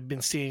granted that I've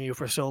been seeing you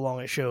for so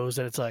long at shows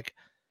that it's like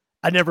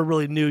I never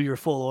really knew your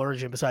full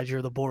origin besides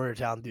you're the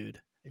Boyertown dude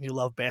and you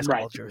love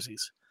basketball Right.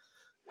 jerseys.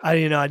 I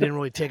didn't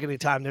really take any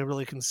time to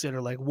really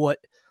consider like what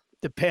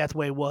the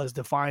pathway was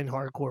to find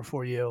hardcore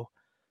for you.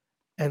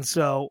 And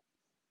so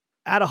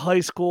out of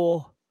high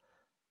school,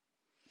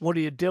 What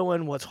are you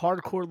doing? What's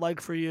hardcore like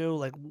for you?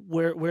 Like,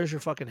 where's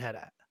your fucking head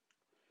at?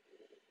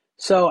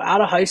 So out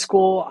of high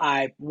school,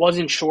 I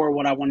wasn't sure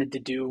what I wanted to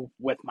do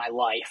with my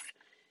life.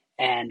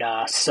 And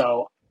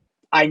so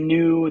I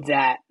knew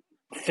that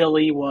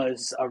Philly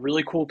was a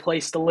really cool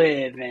place to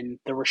live, and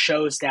there were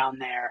shows down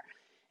there.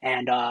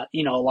 And, a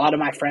lot of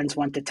my friends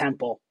went to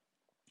Temple.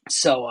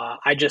 So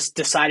I just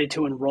decided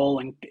to enroll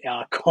in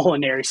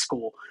culinary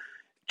school,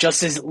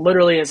 just as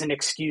literally as an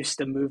excuse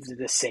to move to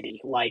the city.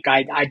 Like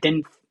I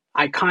didn't,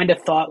 I kind of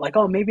thought like,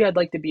 oh, maybe I'd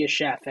like to be a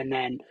chef. And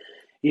then,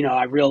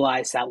 I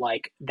realized that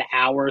like the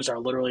hours are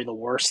literally the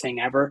worst thing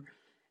ever,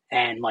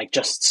 and like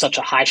just such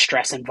a high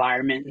stress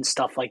environment and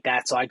stuff like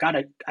that. So I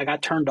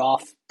got turned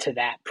off to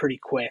that pretty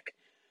quick.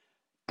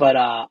 But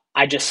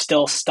I just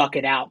still stuck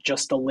it out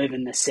just to live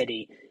in the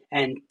city,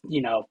 and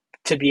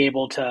to be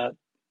able to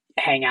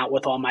hang out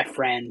with all my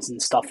friends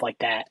and stuff like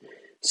that.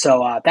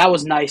 So that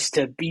was nice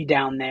to be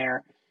down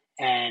there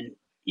and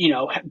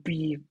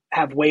be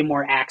have way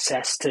more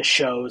access to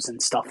shows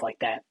and stuff like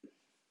that.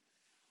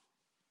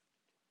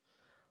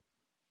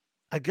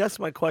 I guess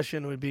my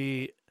question would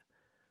be,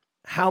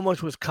 how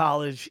much was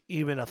college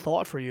even a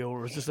thought for you,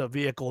 or was this a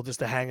vehicle just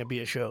to hang and be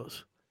at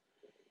shows?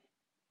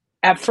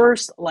 At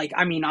first, like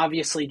I mean,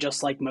 obviously,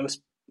 just like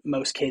most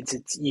kids,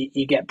 it's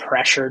you get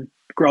pressured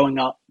growing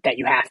up that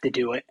you have to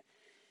do it,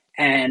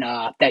 and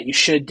that you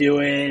should do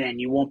it,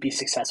 and you won't be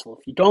successful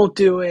if you don't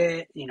do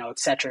it, et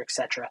cetera, et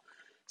cetera.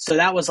 So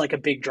that was like a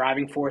big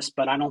driving force,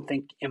 but I don't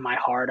think in my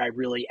heart I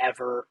really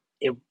ever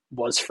it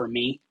was for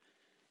me.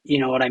 You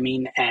know what I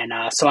mean? And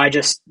so I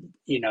just,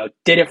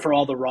 did it for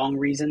all the wrong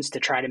reasons to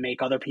try to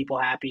make other people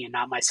happy and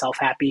not myself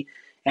happy.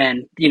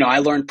 And, I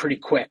learned pretty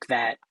quick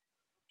that,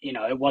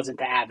 it wasn't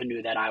the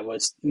avenue that I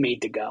was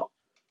made to go.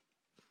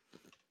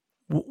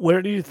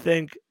 Where do you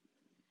think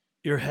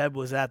your head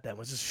was at then?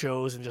 Was it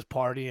shows and just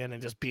partying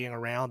and just being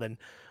around? And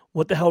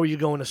what the hell were you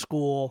going to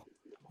school?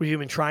 Were you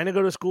even trying to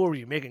go to school? Were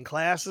you making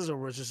classes, or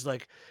was it just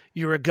like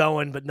you were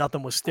going, but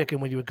nothing was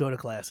sticking when you would go to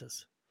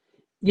classes?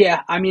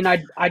 Yeah, I mean,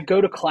 I'd go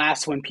to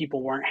class when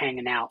people weren't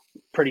hanging out.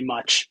 Pretty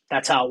much,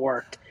 that's how it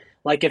worked.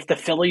 Like if the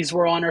Phillies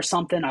were on or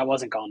something, I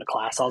wasn't going to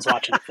class. I was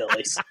watching the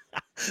Phillies.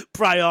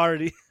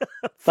 Priority,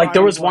 Like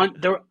there priority was one.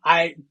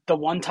 the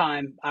one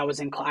time I was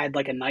I had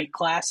like a night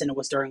class and it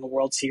was during a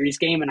World Series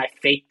game, and I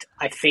faked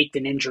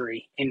an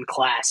injury in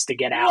class to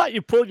get out What,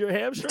 you pulled your to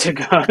hamstring?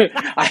 go.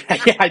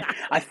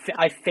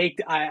 I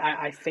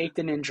faked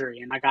an injury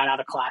and I got out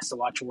of class to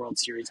watch a World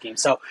Series game.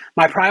 So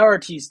my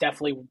priorities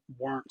definitely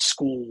weren't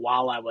school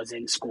while I was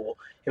in school.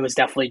 It was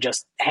definitely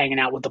just hanging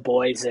out with the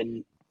boys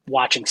and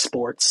watching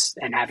sports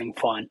and having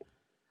fun.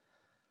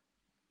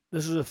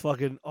 This is a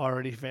fucking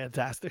already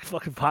fantastic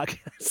fucking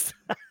podcast.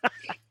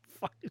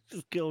 Fucking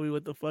just kill me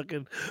with the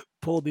fucking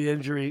pulled the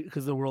injury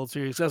because of the World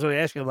Series. That's what I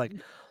asked you. I'm like,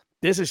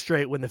 this is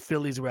straight when the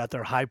Phillies were at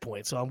their high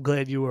point. So I'm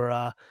glad you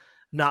were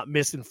not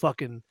missing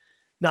fucking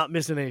not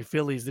missing any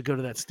Phillies to go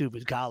to that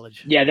stupid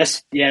college.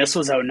 This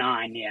was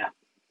 '09. Yeah.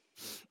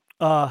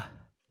 Uh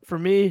for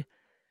me,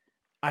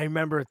 I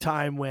remember a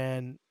time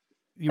when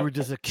you were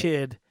just a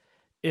kid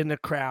in the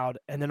crowd,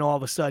 and then all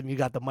of a sudden you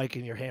got the mic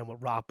in your hand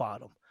with Rock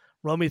Bottom.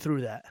 Run me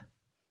through that.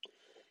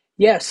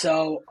 Yeah,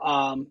 so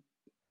I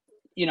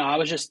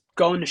was just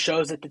going to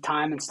shows at the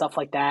time and stuff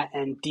like that,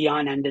 and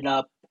Dion ended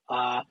up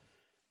uh,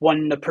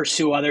 wanting to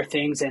pursue other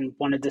things and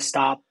wanted to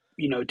stop,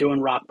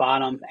 doing rock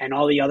bottom, and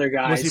all the other Was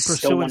guys he still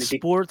pursuing wanted to.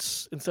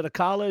 sports instead of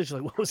college?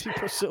 Like, what was he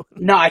pursuing?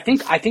 No, I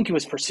think he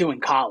was pursuing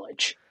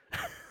college.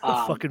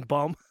 Um, Fucking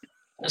bum.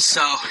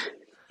 so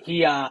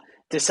he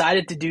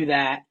decided to do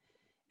that,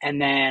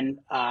 and then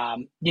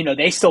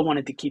they still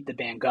wanted to keep the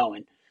band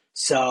going.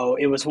 So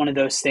it was one of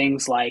those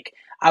things like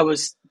I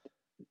was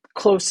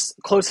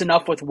close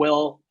enough with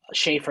Will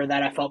Schaefer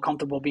that I felt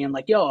comfortable being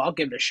like, "Yo, I'll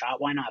give it a shot.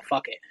 Why not?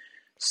 Fuck it."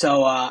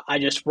 So I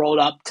just rolled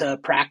up to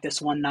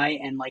practice one night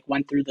and like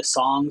went through the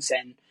songs,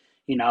 and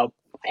you know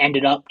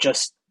ended up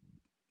just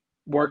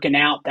working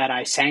out that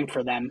I sang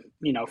for them,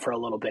 for a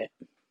little bit.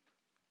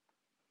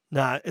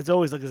 Nah, it's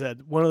always like I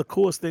said, one of the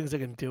coolest things I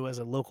can do as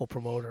a local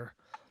promoter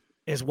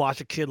is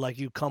watch a kid like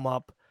you come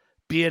up,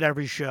 be at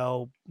every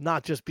show,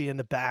 not just be in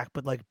the back,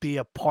 but like be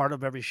a part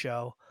of every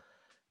show,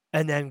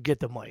 and then get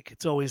the mic.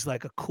 It's always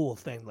like a cool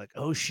thing, like,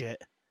 oh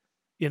shit,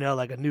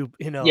 like a new,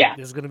 Yeah,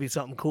 there's gonna be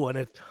something cool. And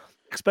it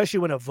especially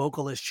when a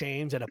vocalist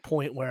changed at a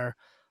point where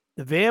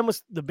the band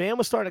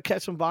was starting to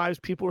catch some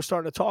vibes, people were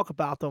starting to talk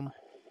about them,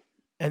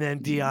 and then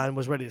Dion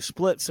was ready to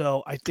split.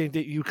 So I think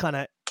that you kind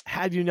of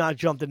had you not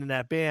jumped into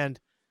that band,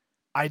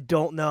 I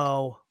don't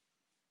know.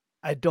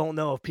 I don't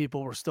know if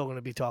people were still going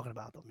to be talking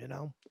about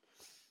them.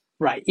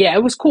 right. Yeah,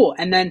 it was cool.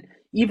 And then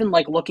even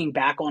like looking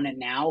back on it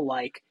now,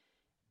 like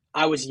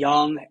I was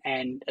young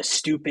and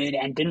stupid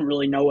and didn't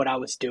really know what I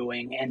was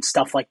doing and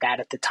stuff like that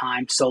at the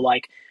time. So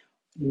like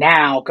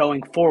now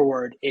going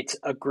forward, it's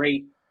a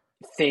great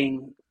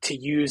thing to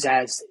use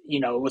as,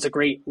 it was a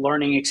great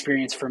learning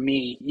experience for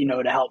me,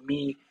 to help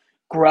me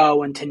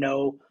grow and to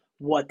know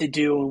what to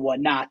do and what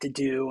not to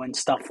do and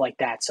stuff like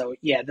that. So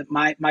yeah,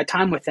 my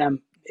time with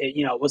them,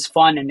 it was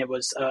fun and it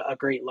was a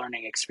great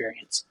learning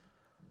experience.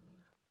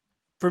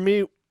 for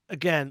me,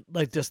 again,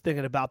 like just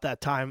thinking about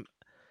that time,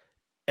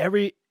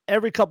 every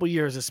couple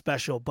years is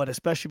special, but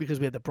especially because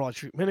we had the Broad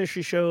Street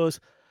Ministry shows,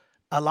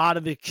 a lot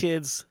of the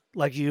kids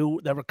like you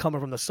that were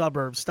coming from the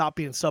suburbs stopped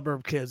being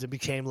suburb kids and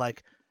became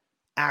like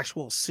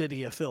actual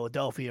city of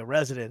Philadelphia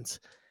residents.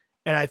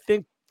 And I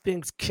think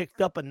things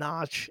kicked up a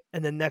notch.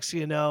 And then next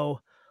thing you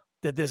know,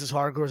 that This Is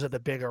Hardcore's at the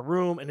bigger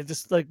room. And it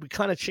just like we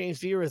kind of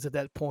changed eras at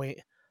that point.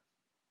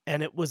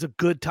 And it was a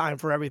good time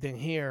for everything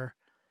here.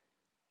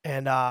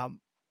 And I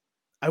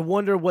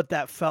wonder what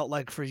that felt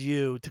like for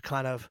you to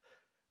kind of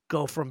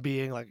go from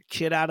being like a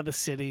kid out of the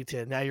city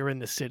to now you're in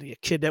the city, a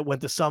kid that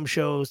went to some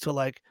shows to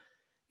like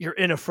you're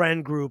in a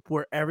friend group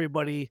where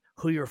everybody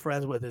who you're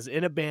friends with is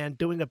in a band,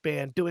 doing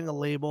a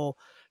label,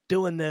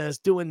 doing this,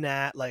 doing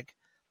that. Like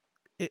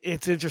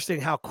it's interesting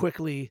how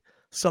quickly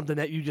something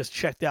that you just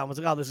checked out and was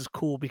like, oh, this is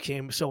cool,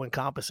 became so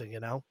encompassing, you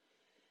know?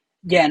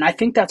 Yeah, and I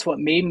think that's what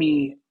made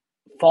me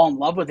fall in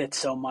love with it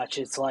so much.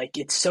 It's like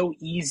it's so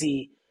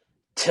easy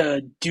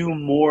to do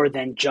more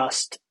than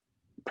just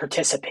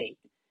participate.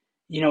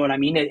 You know what I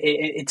mean?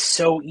 It's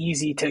so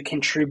easy to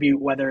contribute,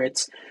 whether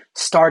it's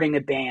starting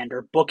a band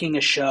or booking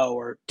a show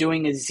or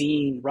doing a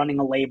zine, running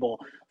a label.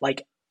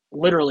 Like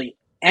literally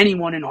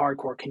anyone in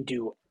hardcore can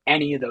do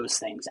any of those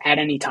things at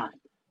any time.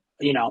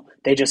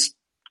 They just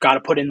got to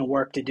put in the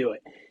work to do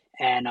it.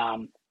 And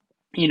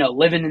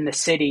living in the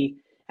city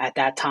at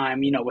that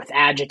time, with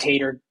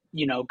Agitator,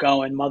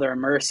 going, Mother of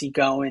Mercy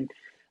going,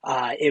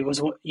 it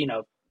was,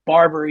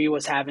 Barbary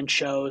was having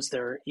shows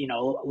there,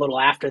 a little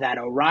after that,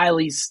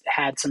 O'Reilly's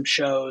had some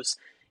shows,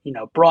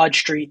 Broad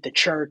Street, the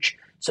church.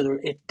 So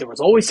there was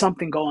always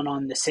something going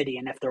on in the city.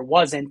 And if there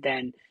wasn't,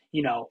 then,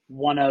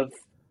 one of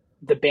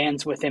the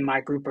bands within my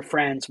group of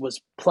friends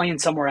was playing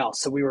somewhere else.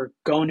 So we were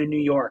going to New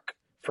York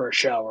for a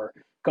show or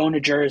going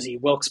to Jersey,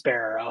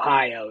 Wilkes-Barre,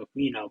 Ohio,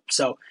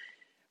 so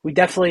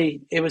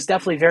it was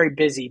definitely very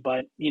busy,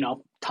 but,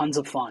 tons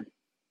of fun.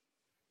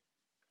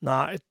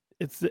 Nah,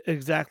 it's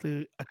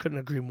exactly, I couldn't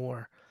agree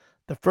more.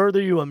 The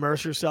further you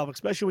immerse yourself,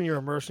 especially when you're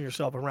immersing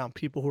yourself around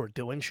people who are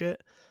doing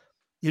shit,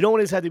 you don't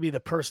always have to be the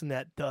person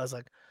that does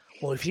like,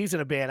 well, if he's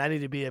in a band, I need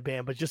to be a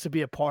band, but just to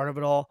be a part of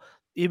it all,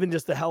 even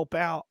just to help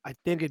out, I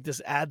think it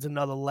just adds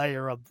another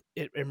layer of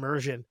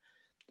immersion.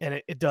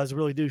 And it does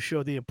really do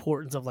show the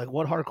importance of like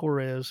what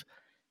hardcore is,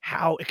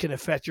 how it can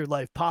affect your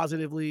life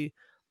positively.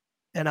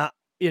 And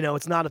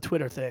it's not a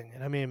Twitter thing.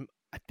 And I mean,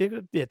 I think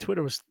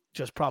Twitter was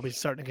just probably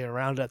starting to get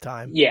around at that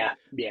time. Yeah,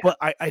 yeah. But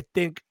I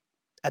think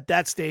at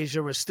that stage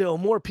there was still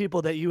more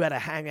people that you had to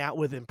hang out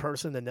with in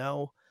person to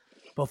know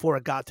before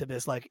it got to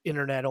this like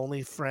internet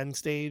only friend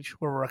stage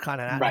where we're kind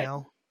of at Right,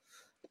 now.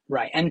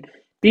 right. And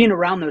being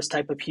around those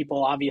type of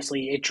people,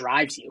 obviously, it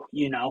drives you.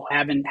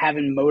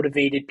 Having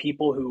motivated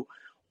people who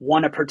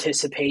want to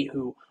participate,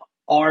 who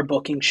are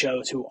booking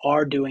shows, who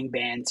are doing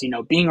bands.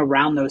 Being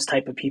around those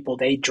type of people,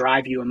 they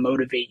drive you and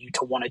motivate you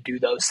to want to do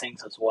those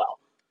things as well.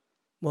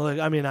 Well, like,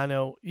 I mean, I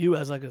know you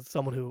as like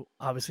someone who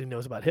obviously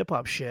knows about hip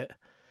hop shit.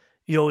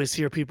 You always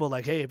hear people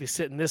like, "Hey, if you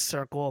sit in this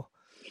circle,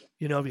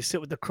 if you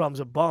sit with the crumbs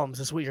of bums,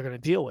 this is what you're going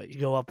to deal with. You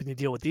go up and you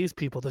deal with these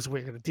people, this is what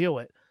you're going to deal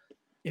with."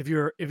 If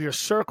your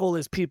circle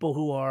is people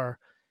who are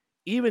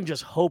even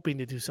just hoping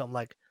to do something,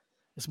 like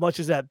as much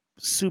as that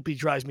Soupy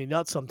drives me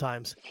nuts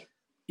sometimes,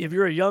 if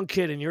you're a young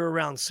kid and you're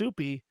around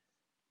Soupy,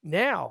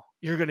 now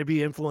you're going to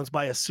be influenced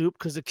by a Soup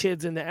because the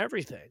kid's into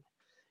everything,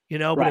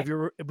 But Right.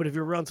 if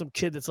you're around some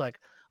kid that's like,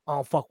 I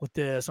don't fuck with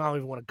this, I don't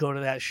even want to go to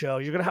that show,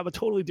 you're going to have a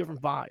totally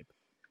different vibe.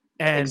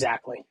 And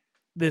Exactly.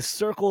 this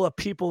circle of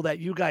people that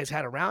you guys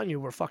had around you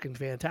were fucking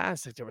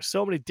fantastic. There were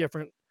so many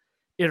different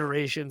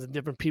iterations and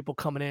different people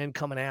coming in,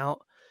 coming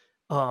out.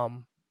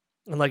 And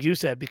like you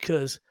said,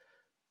 because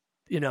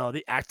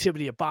the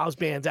activity of Bob's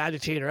Band's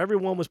Agitator,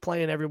 everyone was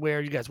playing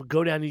everywhere. You guys would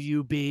go down to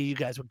UB, you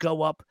guys would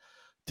go up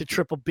to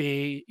Triple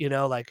B,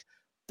 like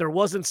there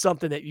wasn't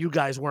something that you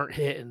guys weren't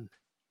hitting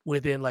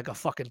within like a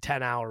fucking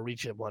 10-hour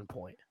reach at one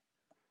point.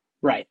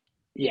 Right.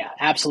 Yeah,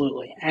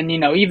 absolutely. And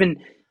even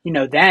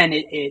then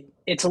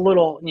it's a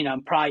little,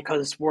 probably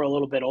because we're a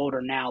little bit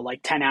older now.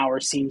 Like 10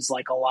 hours seems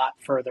like a lot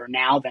further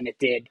now than it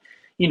did,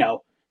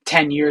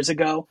 10 years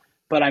ago.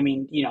 But I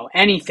mean,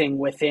 anything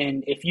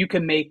within, if you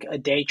can make a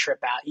day trip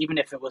out, even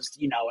if it was,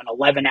 an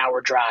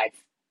 11-hour drive,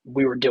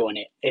 we were doing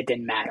it. It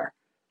didn't matter.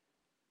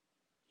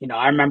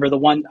 I remember the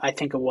one, I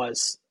think it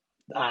was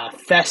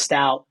Fest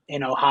out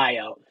in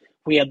Ohio.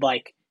 We had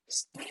like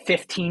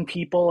 15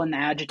 people in the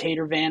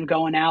Agitator van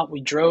going out.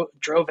 We drove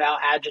out,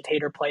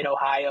 Agitator played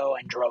Ohio,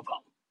 and drove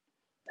home.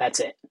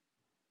 That's it.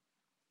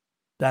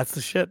 That's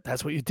the shit.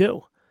 That's what you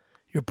do.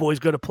 Your boys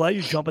go to play,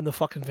 you jump in the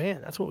fucking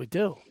van. That's what we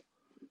do.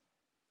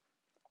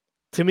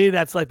 To me,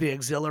 that's like the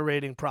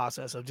exhilarating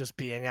process of just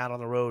being out on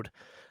the road.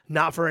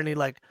 Not for any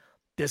like,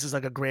 this is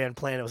like a grand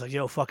plan. It was like,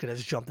 yo, fuck it, I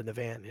just jumped in the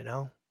van,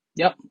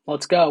 Yep,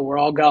 let's go. We're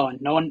all going.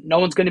 No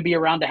one's going to be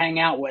around to hang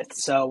out with,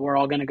 so we're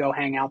all going to go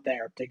hang out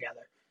there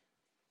together.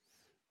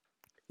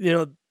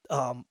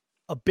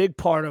 A big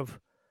part of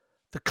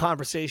the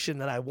conversation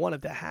that I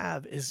wanted to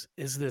have is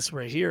this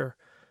right here,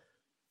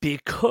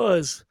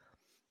 because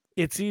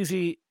it's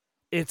easy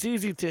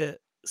to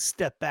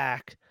step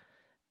back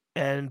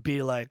and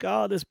be like,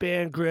 oh, this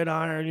band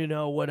Gridiron,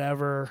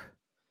 whatever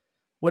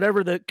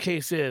the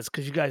case is,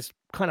 because you guys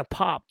kind of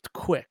popped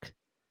quick.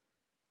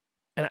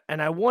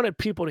 And I wanted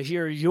people to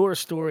hear your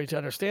story to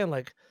understand,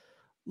 like,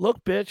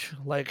 look, bitch,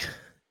 like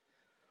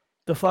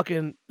the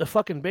fucking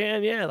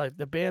band, yeah, like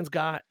the band's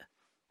got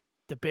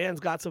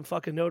some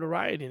fucking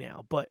notoriety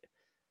now, but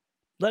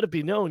let it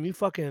be known you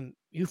fucking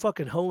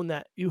hone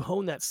that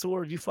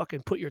sword, you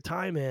fucking put your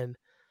time in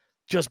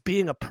just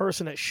being a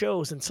person at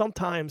shows. And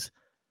sometimes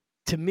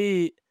to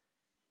me,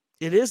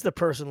 it is the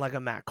person like a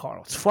Matt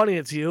Carl. It's funny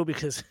it's you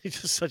because you're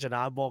just such an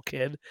oddball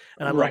kid,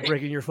 and I love Right.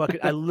 breaking your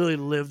fucking. I literally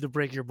live to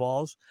break your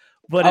balls,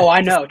 but Oh,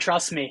 I know.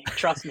 Trust me.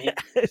 Trust me.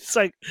 it's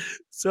like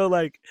so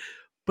like,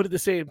 but at the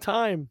same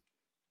time,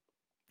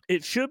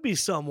 it should be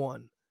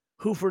someone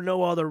who, for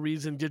no other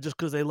reason, did just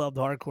because they loved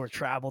hardcore,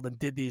 traveled and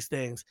did these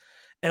things,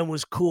 and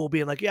was cool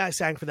being like, yeah, I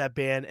sang for that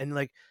band, and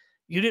like,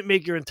 you didn't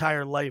make your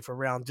entire life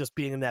around just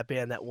being in that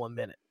band that 1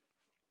 minute,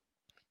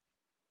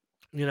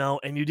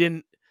 and you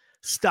didn't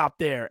stop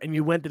there, and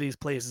you went to these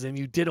places and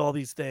you did all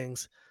these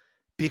things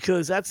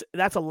because that's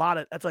a lot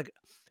of that's like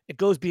it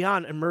goes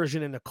beyond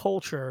immersion in the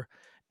culture,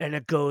 and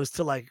it goes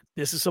to like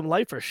this is some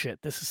lifer shit.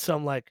 This is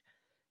some like,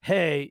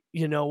 hey,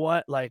 you know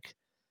what? Like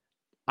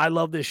I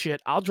love this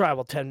shit. I'll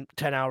travel 10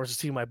 hours to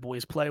see my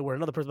boys play. Where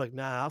another person's like,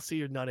 nah, I'll see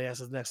your nut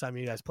asses next time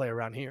you guys play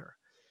around here.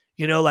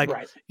 Like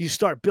Right. you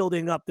start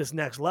building up this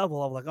next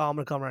level of like, oh, I'm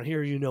gonna come around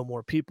here.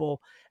 More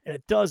people, and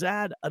it does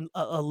add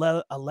a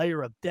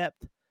layer of depth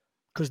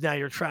because now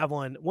you're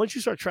traveling. Once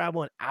you start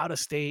traveling out of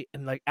state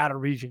and like out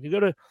of region,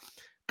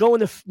 going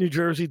to New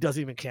Jersey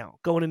doesn't even count.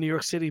 Going to New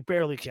York City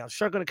barely counts.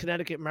 Start going to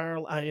Connecticut,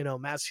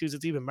 Maryland,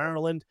 Massachusetts, even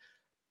Maryland.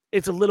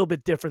 It's a little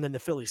bit different than the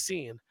Philly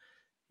scene.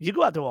 You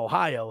go out to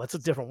Ohio, it's a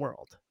different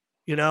world,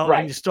 and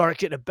Right. you start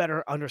getting a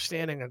better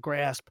understanding and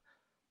grasp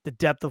the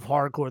depth of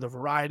hardcore, the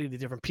variety, the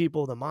different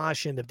people, the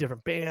moshing, the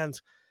different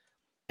bands.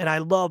 And I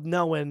love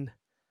knowing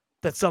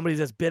that somebody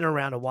that's been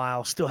around a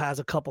while still has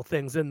a couple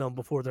things in them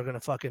before they're going to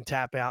fucking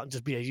tap out and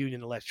just be a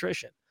union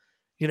electrician,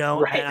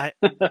 and Right.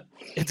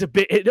 it's a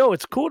bit, no,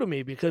 it's cool to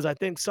me because I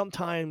think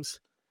sometimes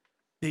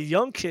the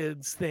young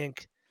kids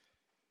think,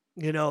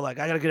 like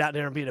I got to get out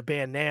there and be in a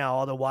band now.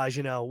 Otherwise,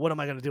 what am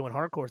I going to do in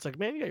hardcore? It's like,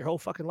 man, you got your whole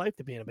fucking life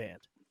to be in a band.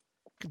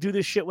 You can do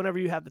this shit whenever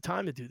you have the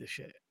time to do this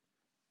shit.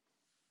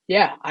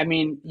 Yeah. I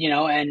mean,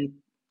 and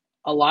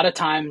a lot of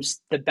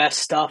times the best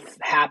stuff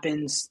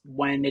happens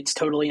when it's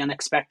totally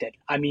unexpected.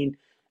 I mean,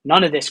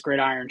 none of this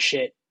Gridiron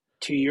shit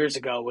 2 years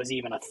ago was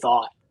even a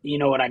thought. You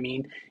know what I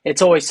mean?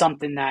 It's always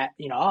something that,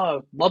 oh,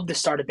 I'd love to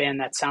start a band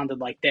that sounded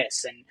like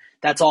this. And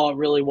that's all it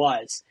really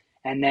was.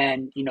 And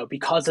then,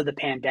 because of the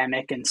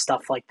pandemic and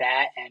stuff like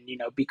that, and,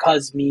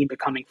 because me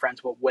becoming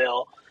friends with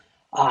Will,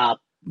 uh,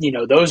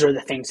 those are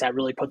the things that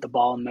really put the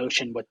ball in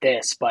motion with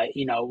this. But,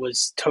 it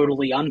was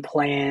totally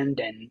unplanned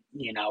and,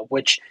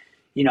 which,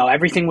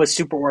 everything was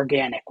super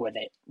organic with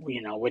it,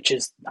 which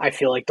is, I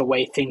feel like the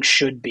way things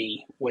should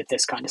be with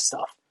this kind of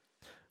stuff.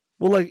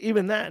 Well, like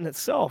even that in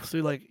itself. So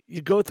like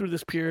you go through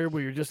this period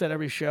where you're just at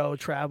every show,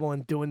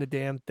 traveling, doing the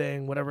damn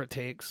thing, whatever it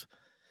takes.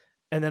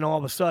 And then all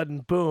of a sudden,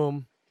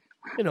 boom,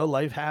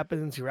 life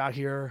happens. You're out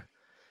here,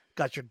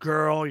 got your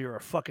girl, you're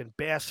a fucking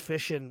bass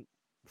fishing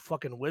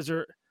fucking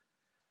wizard,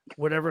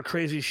 whatever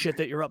crazy shit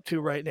that you're up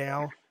to right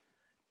now.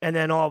 And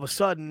then all of a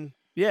sudden,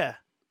 yeah,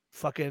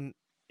 fucking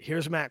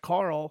here's Matt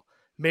Carl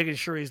making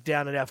sure he's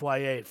down at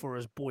FYA for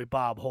his boy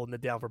Bob, holding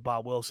it down for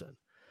Bob Wilson.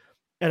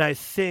 And I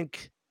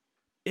think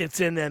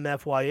it's in them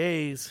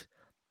FYAs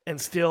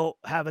and still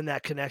having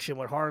that connection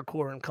with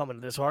hardcore and coming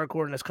to this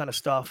hardcore and this kind of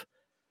stuff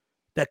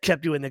that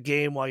kept you in the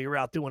game while you're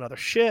out doing other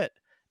shit.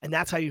 And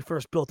that's how you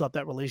first built up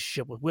that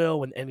relationship with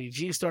Will when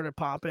NEG started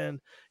popping.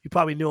 You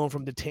probably knew him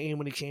from Detain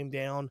when he came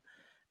down.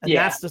 And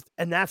Yeah.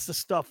 that's the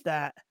stuff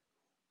that's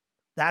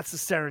the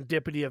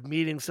serendipity of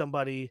meeting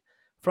somebody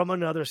from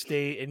another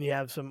state and you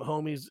have some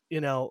homies,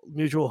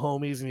 mutual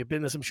homies, and you've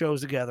been to some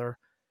shows together.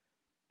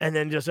 And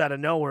then just out of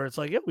nowhere, it's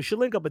like, yeah, we should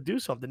link up and do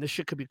something. This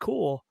shit could be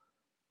cool.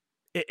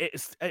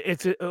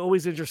 It's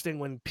always interesting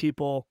when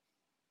people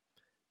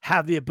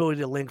have the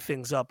ability to link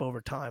things up over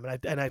time.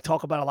 And I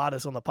talk about a lot of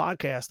this on the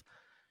podcast.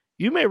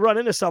 You may run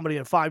into somebody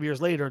and 5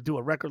 years later do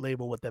a record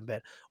label with them, Ben,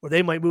 or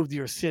they might move to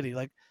your city.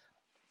 Like,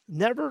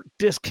 never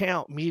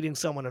discount meeting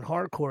someone in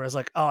hardcore as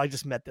like, oh, I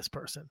just met this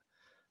person.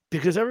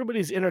 Because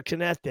everybody's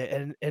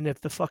interconnected. And if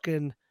the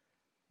fucking,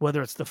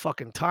 whether it's the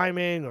fucking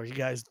timing or you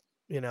guys,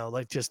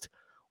 like just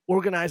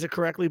organize it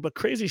correctly, but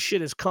crazy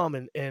shit has come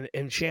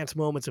in chance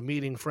moments of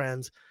meeting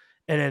friends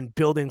and then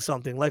building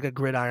something like a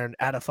Gridiron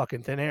out of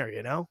fucking thin air,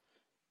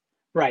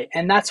 Right.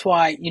 And that's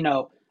why,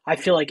 I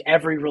feel like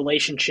every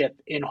relationship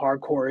in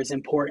hardcore is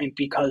important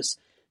because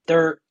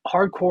they're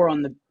hardcore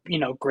on the,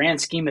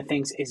 grand scheme of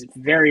things is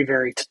very,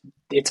 very,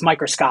 it's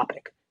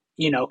microscopic,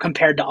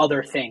 compared to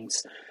other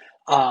things.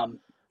 Um,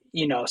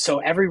 so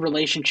every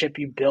relationship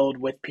you build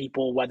with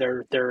people,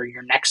 whether they're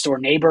your next door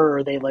neighbor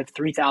or they live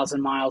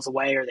 3,000 miles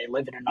away or they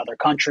live in another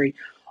country,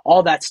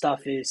 all that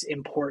stuff is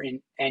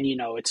important. And,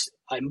 it's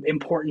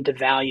important to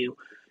value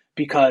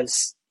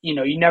because,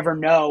 you never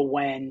know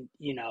when,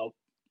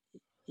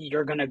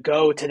 you're going to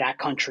go to that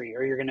country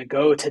or you're going to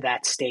go to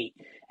that state.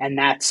 And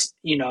that's,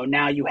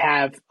 now you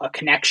have a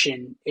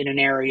connection in an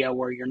area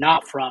where you're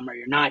not from or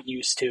you're not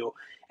used to.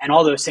 And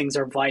all those things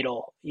are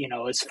vital,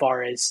 as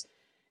far as,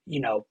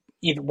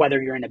 either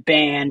whether you're in a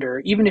band or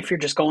even if you're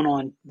just going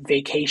on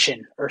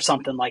vacation or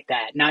something like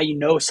that. Now you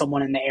know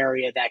someone in the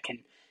area that can,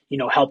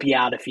 help you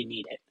out if you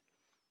need it.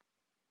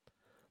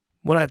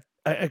 When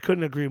I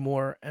couldn't agree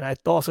more, and I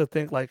also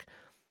think like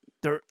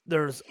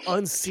there's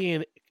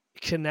unseen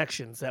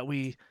connections that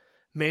we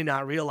may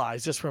not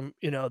realize just from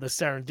the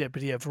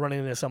serendipity of running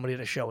into somebody at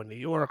a show in New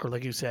York, or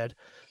like you said,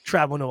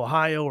 traveling to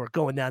Ohio or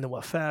going down to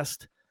a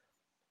fest.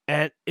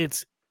 And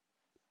it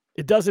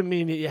doesn't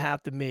mean that you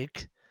have to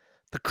make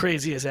the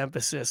craziest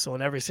emphasis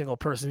on every single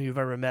person you've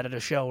ever met at a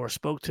show or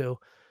spoke to,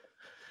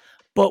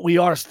 but we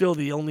are still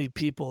the only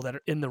people that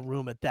are in the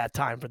room at that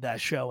time for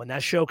that show. And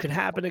that show can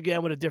happen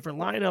again with a different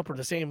lineup or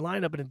the same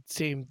lineup and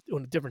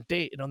on a different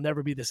date. It'll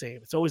never be the same.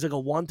 It's always like a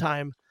one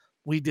time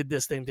we did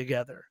this thing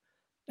together.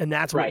 And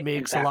that's what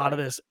makes a lot of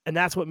this. And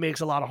that's what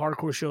makes a lot of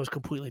hardcore shows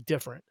completely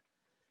different.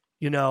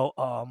 I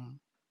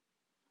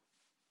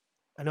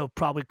know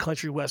probably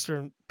country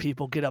western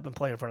people get up and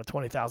play in front of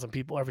 20,000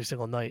 people every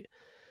single night.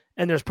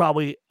 And there's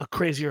probably a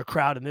crazier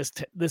crowd in this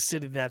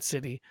city than that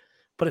city.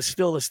 But it's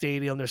still a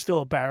stadium. There's still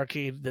a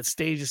barricade. The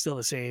stage is still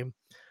the same.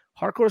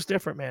 Hardcore is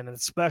different, man, and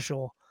it's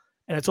special.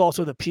 And it's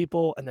also the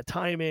people and the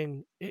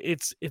timing.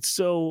 It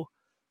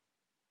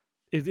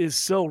is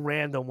so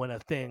random when a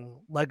thing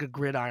like a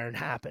gridiron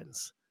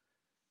happens,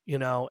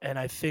 And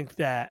I think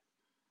that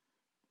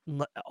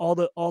all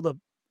the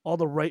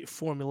right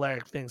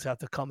formulaic things have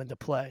to come into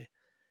play.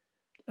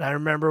 And I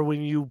remember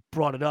when you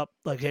brought it up,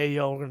 like, "Hey,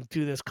 yo, we're gonna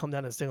do this. Come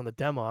down and sing on the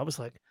demo." I was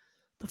like,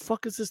 the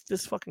fuck is this?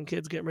 This fucking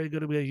kid's getting ready to go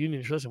to be a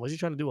union musician. What's he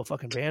trying to do a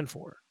fucking band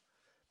for?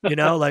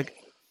 Like,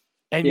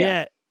 and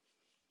yeah.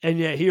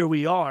 yet here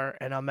we are,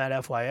 and I'm at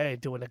FYA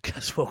doing the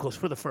guest vocals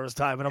for the first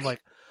time, and I'm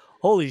like,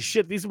 holy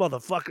shit, these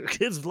motherfucker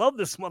kids love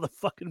this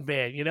motherfucking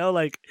band.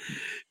 Like,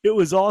 it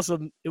was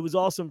awesome. It was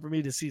awesome for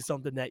me to see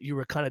something that you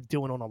were kind of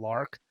doing on a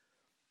lark,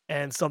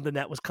 and something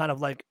that was kind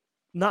of like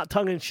not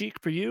tongue in cheek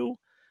for you.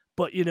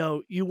 But,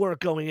 you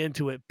weren't going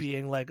into it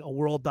being like a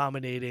world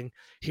dominating,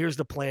 here's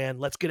the plan,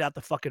 let's get out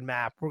the fucking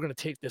map, we're going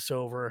to take this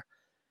over.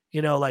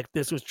 Like,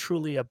 this was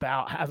truly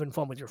about having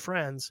fun with your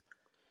friends.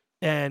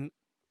 And,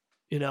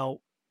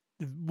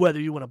 whether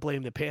you want to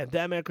blame the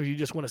pandemic or you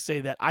just want to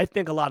say that, I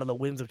think a lot of the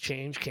winds of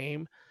change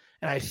came.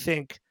 And I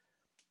think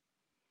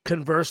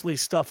conversely,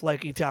 stuff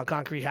like E-Town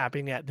Concrete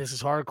happening at This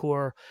Is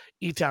Hardcore,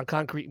 E-Town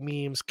Concrete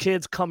memes,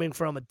 kids coming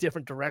from a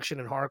different direction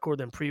in hardcore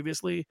than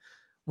previously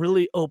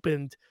really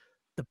opened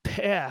the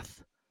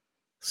path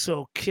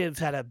so kids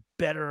had a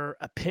better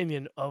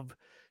opinion of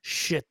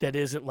shit that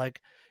isn't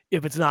like,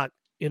 if it's not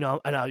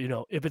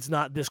if it's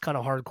not this kind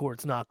of hardcore,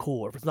 it's not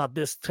cool, or if it's not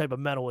this type of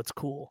metal, it's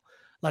cool.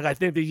 Like, I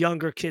think the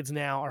younger kids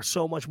now are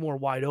so much more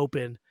wide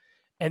open,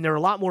 and they're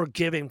a lot more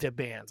giving to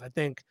bands. I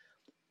think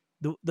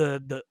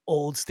the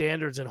old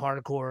standards in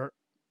hardcore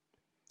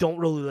don't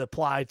really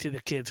apply to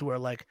the kids who are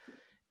like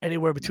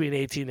anywhere between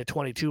 18 to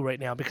 22 right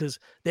now, because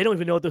they don't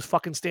even know what those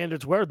fucking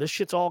standards were. This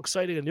shit's all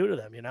exciting and new to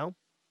them,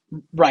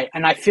 Right.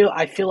 And I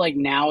feel like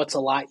now it's a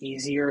lot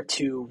easier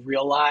to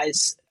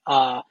realize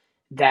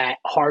that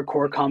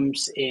hardcore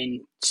comes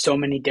in so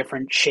many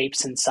different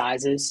shapes and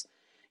sizes.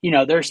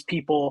 There's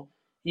people,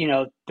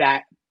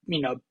 that,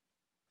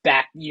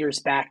 back years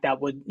back that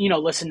would,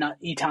 listen to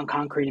E-Town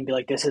Concrete and be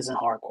like, this isn't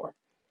hardcore.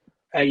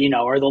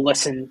 Or they'll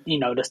listen,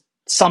 to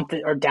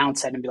something or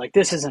Downset and be like,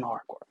 this isn't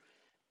hardcore.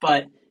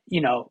 But,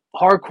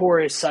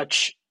 hardcore is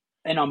such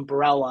an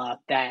umbrella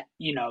that,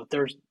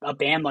 there's a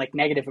band like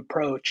Negative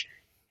Approach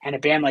and a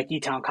band like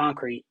E-Town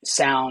Concrete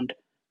sound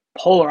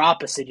polar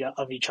opposite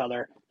of each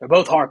other. They're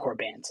both hardcore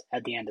bands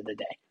at the end of the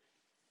day.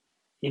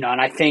 And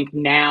I think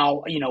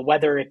now,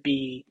 whether it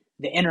be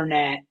the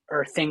internet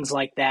or things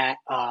like that,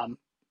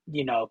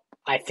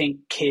 I think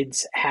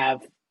kids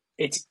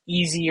it's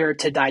easier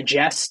to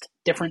digest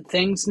different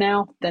things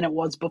now than it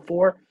was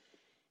before.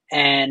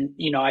 And,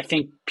 I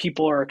think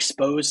people are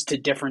exposed to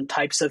different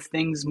types of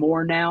things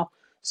more now.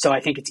 So I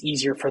think it's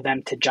easier for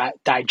them to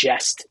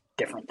digest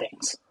different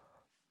things.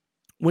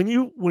 When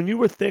you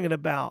were thinking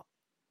about,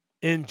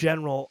 in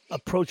general,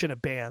 approaching a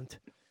band,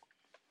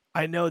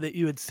 I know that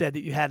you had said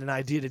that you had an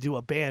idea to do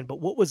a band,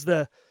 but what was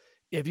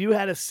if you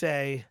had to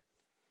say,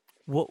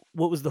 what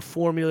was the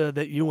formula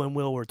that you and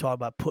Will were talking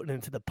about putting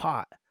into the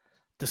pot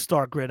to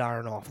start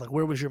Gridiron off? Like,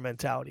 where was your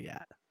mentality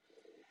at?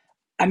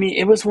 I mean,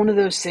 it was one of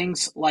those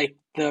things, like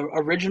the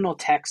original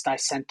text I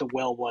sent to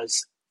Will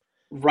was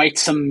write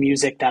some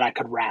music that I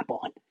could rap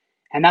on.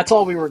 And that's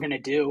all we were going to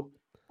do.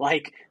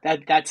 Like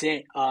that's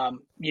it.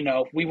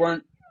 We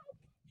weren't,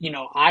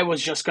 I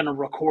was just going to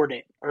record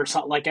it or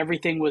something. Like,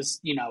 everything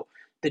was,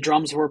 the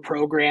drums were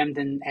programmed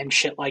and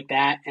shit like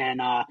that.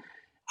 And,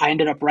 I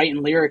ended up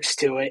writing lyrics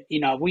to it.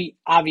 We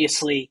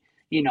obviously,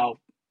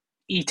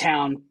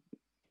 E-Town,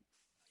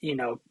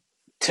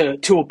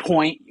 to a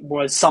point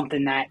was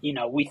something that,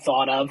 we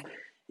thought of,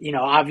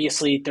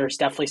 Obviously there's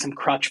definitely some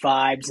Crutch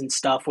vibes and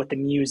stuff with the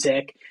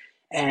music.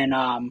 And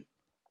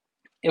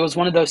it was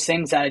one of those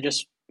things that I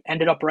just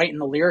ended up writing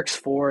the lyrics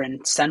for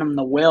and sent him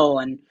the Will.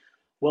 And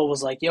Will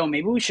was like, yo,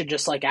 maybe we should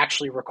just like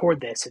actually record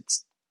this.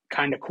 It's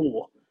kind of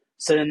cool.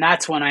 So then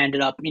that's when I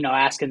ended up,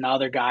 asking the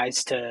other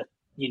guys to,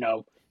 you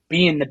know,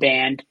 be in the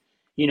band,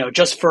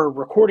 just for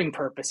recording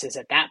purposes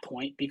at that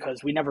point,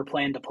 because we never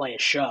planned to play a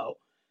show.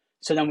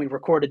 So then we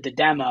recorded the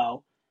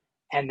demo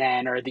and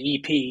then, or the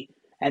EP,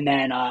 and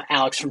then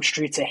Alex from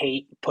Streets of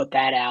Hate put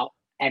that out.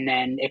 And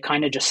then it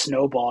kind of just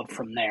snowballed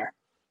from there.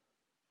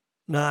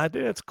 Nah, I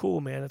think that's cool,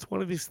 man. It's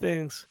one of these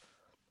things.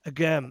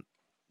 Again,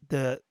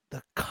 the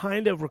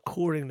kind of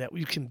recording that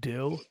we can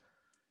do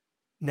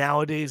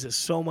nowadays is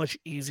so much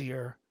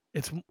easier.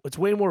 It's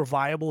way more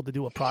viable to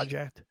do a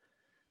project.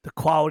 The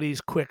quality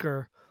is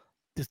quicker.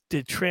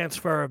 The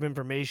transfer of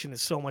information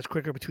is so much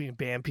quicker between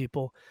band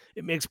people.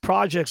 It makes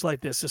projects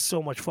like this just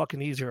so much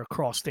fucking easier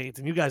across states.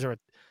 And you guys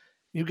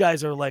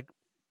are like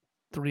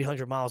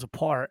 300 miles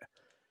apart.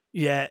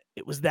 Yet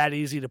it was that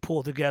easy to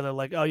pull together.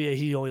 Like, oh yeah,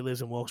 he only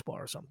lives in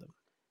Wilkes-Barre or something.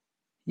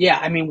 Yeah,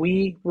 I mean,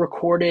 we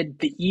recorded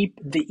the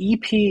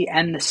EP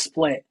and the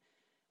split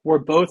were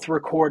both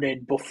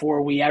recorded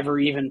before we ever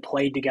even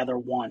played together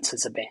once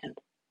as a band,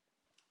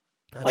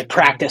 That's like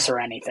practice incredible.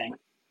 or anything.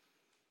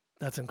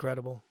 That's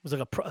incredible. It was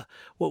like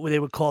what they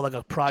would call like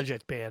a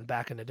project band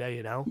back in the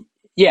day.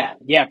 Yeah,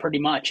 yeah, pretty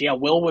much. Yeah,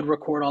 Will would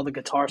record all the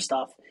guitar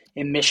stuff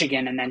in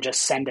Michigan and then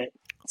just send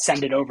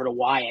it over to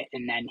Wyatt,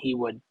 and then he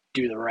would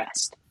do the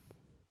rest.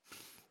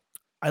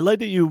 I like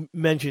that you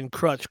mentioned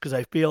Crutch because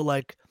I feel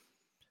like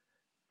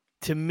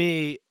to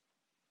me,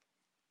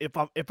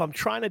 if I'm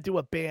trying to do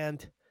a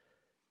band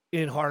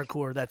in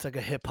hardcore that's like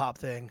a hip hop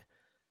thing,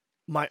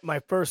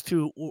 my first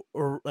two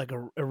or like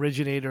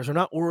originators or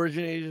not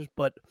originators,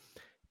 but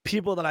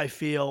people that I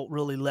feel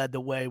really led the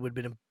way would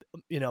be,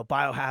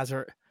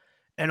 Biohazard.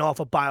 And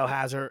off of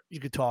Biohazard, you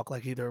could talk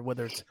like either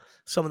whether it's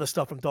some of the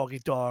stuff from Dog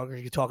Eat Dog, or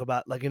you could talk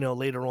about like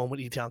later on with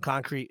E Town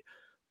Concrete.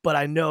 But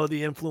I know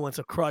the influence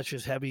of Crutch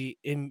is heavy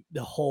in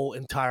the whole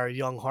entire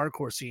young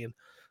hardcore scene.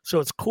 So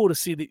it's cool to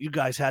see that you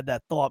guys had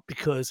that thought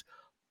because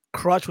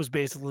Crutch was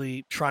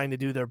basically trying to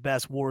do their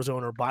best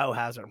Warzone or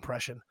Biohazard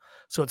impression.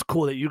 So it's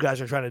cool that you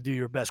guys are trying to do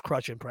your best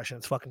Crutch impression.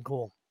 It's fucking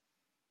cool.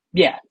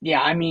 Yeah,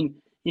 yeah. I mean,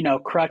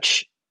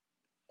 Crutch,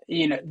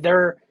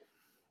 they're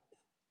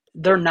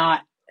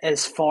not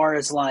as far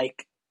as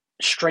like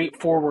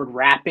straightforward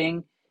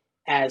rapping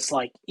as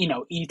like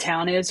E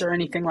Town is or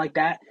anything like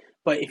that.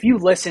 But if you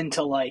listen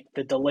to like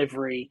the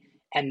delivery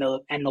and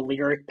the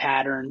lyric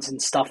patterns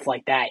and stuff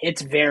like that,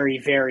 it's very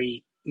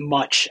very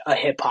much a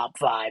hip hop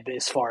vibe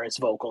as far as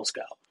vocals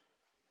go.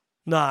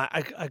 No,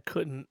 I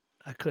couldn't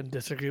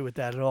disagree with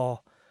that at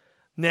all.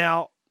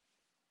 Now,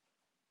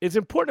 it's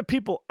important to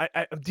people.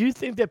 Do you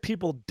think that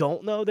people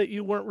don't know that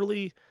you weren't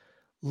really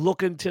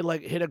looking to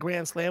like hit a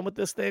grand slam with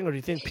this thing, or do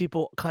you think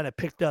people kind of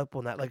picked up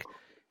on that? Like,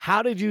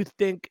 how did you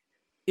think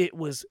it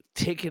was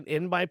taken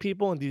in by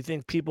people, and do you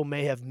think people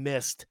may have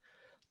missed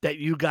that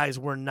you guys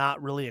were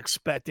not really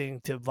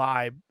expecting to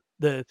vibe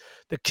the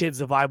kids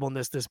to vibe on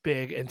this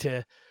big and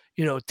to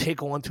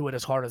take on to it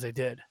as hard as they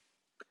did?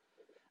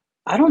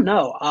 I don't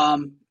know.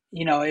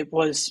 It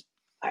was.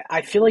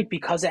 I feel like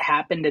because it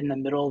happened in the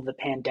middle of the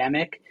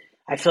pandemic,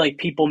 I feel like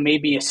people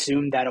maybe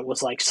assumed that it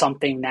was like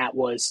something that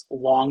was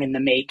long in the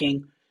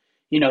making.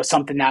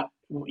 Something that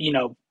you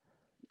know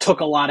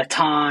took a lot of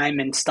time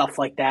and stuff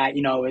like that.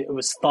 It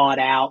was thought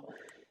out.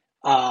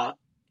 Uh,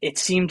 it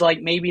seemed like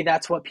maybe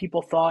that's what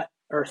people thought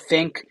or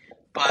think,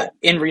 but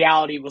in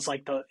reality, it was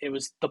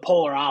the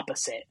polar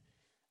opposite.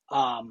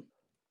 Um,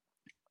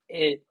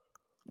 it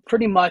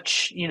pretty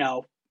much,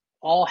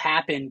 all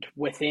happened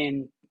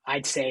within,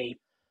 I'd say,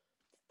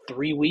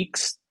 3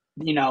 weeks.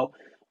 You know,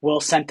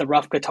 Will sent the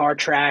rough guitar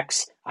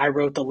tracks, I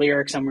wrote the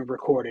lyrics, and we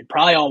recorded,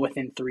 probably all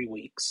within 3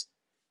 weeks.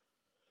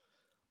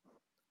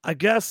 I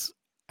guess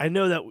I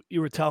know that you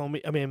were telling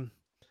me. I mean,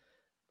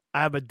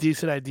 I have a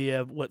decent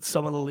idea of what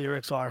some of the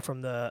lyrics are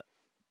from the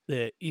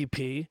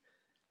EP,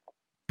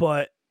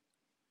 but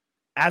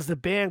as the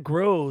band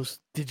grows,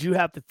 did you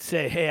have to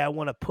say, "Hey, I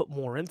want to put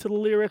more into the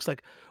lyrics"?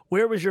 Like,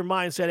 where was your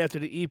mindset after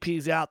the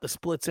EP's out, the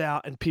splits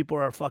out, and people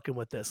are fucking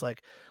with this?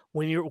 Like,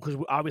 when you're because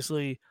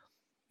obviously,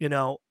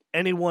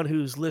 anyone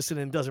who's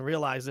listening doesn't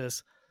realize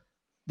this.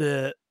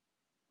 The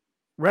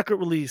record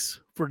release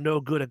for No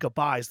Good at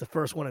Goodbyes, the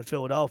first one in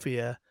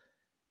Philadelphia,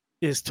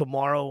 is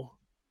tomorrow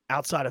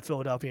outside of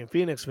Philadelphia and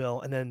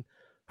Phoenixville, and then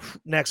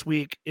next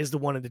week is the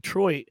one in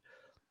Detroit.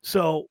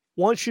 So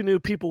once you knew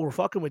people were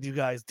fucking with you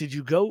guys, did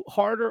you go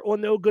harder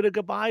on No Good at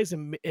Goodbyes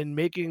and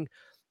making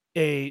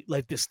a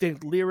like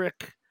distinct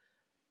lyric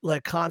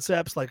like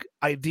concepts like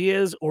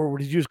ideas, or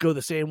did you just go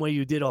the same way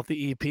you did off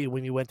the EP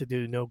when you went to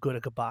do No Good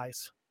at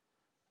Goodbyes?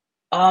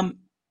 Um,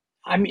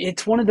 I mean,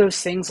 it's one of those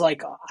things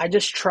like I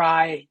just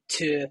try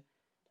to,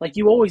 like,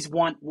 you always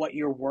want what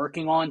you're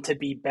working on to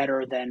be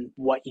better than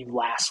what you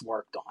last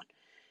worked on.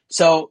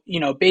 So,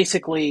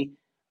 basically,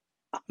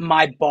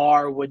 my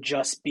bar would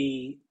just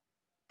be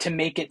to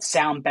make it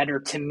sound better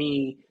to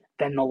me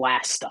than the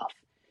last stuff.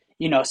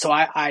 So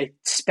I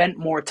spent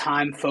more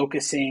time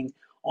focusing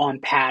on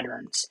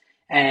patterns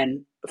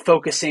and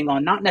focusing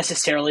on not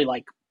necessarily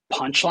like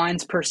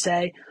punchlines per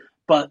se,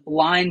 but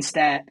lines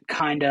that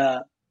kind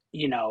of,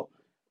 you know,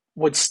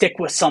 would stick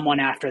with someone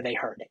after they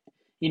heard it.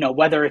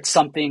 Whether it's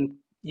something,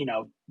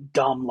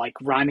 dumb like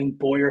rhyming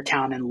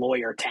Boyertown and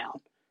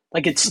Lawyertown.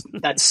 Like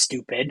that's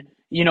stupid.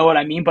 You know what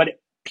I mean? But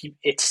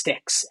it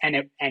sticks and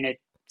it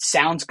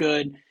sounds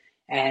good.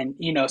 And,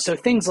 so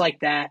things like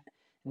that,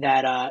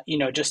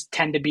 just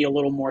tend to be a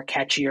little more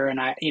catchier. And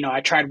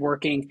I tried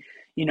working,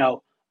 you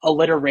know,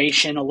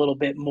 alliteration a little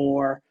bit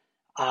more,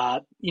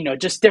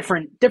 just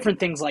different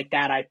things like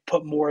that. I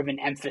put more of an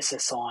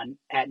emphasis on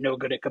at No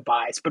Good at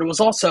Goodbyes, but it was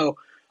also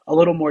a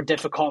little more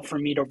difficult for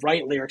me to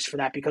write lyrics for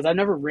that because I've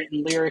never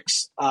written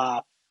lyrics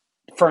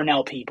for an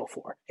LP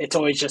before. It's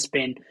always just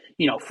been,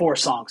 four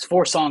songs,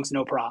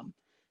 no problem.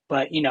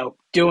 But,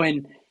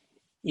 doing,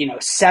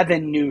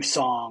 seven new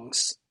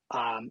songs,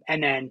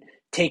 and then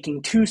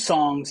taking two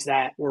songs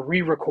that were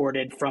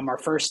re-recorded from our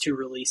first two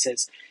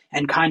releases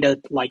and kind of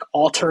like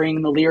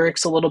altering the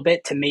lyrics a little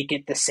bit to make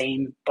it the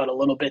same but a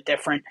little bit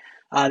different.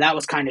 That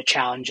was kind of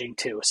challenging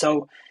too.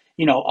 So,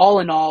 all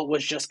in all, it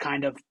was just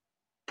kind of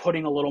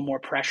putting a little more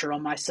pressure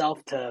on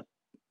myself to,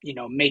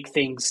 make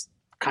things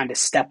kind of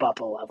step up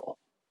a level.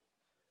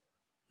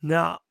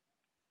 Now,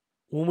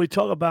 when we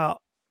talk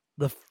about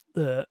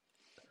the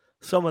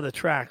some of the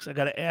tracks, I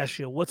got to ask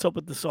you, what's up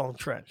with the song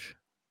Trench?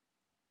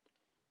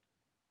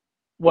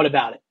 What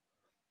about it?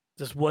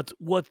 Just what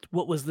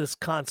was this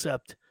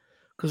concept?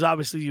 Because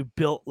obviously you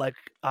built like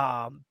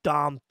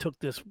Dom took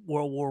this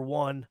World War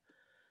One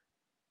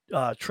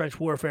trench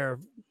warfare.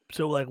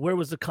 So like, where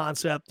was the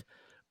concept?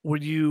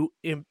 Did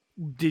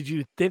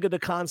you think of the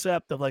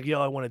concept of like,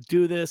 yo, I want to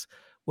do this?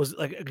 Was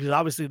like, because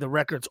obviously the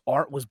record's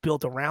art was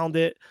built around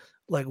it.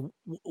 Like,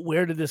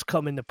 where did this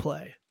come into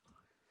play?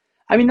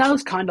 I mean, that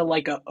was kind of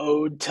like a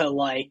ode to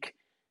like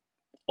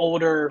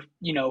older,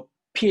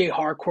 PA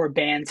hardcore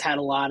bands had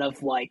a lot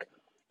of like,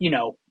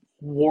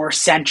 war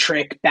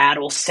centric,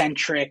 battle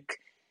centric,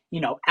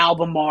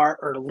 album art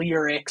or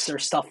lyrics or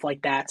stuff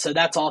like that. So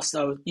that's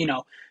also,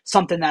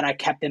 something that I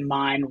kept in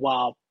mind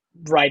while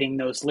writing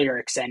those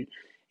lyrics. And,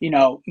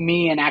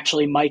 me and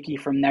actually Mikey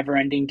from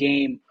Neverending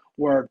Game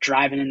were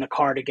driving in the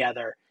car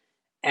together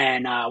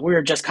and we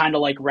were just kind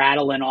of like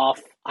rattling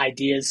off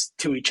ideas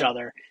to each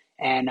other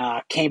and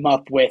came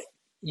up with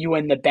you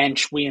in the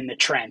bench, we in the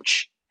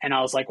trench. And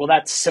I was like, well,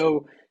 that's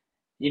so,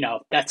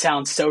 that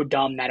sounds so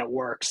dumb that it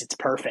works. It's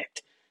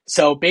perfect.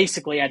 So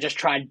basically, I just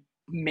tried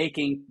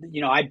making,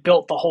 I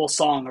built the whole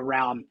song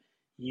around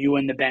you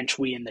in the bench,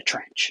 we in the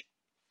trench.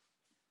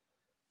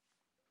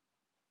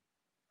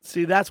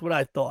 See, that's what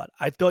I thought.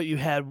 I thought you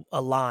had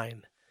a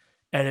line,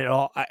 and it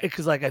all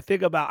because like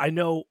I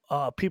know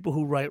people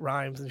who write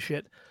rhymes and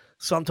shit.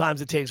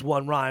 Sometimes it takes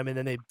one rhyme and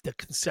then they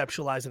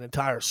conceptualize an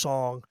entire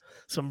song,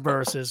 some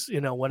verses,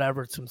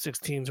 whatever, some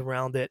 16s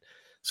around it.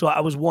 So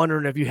I was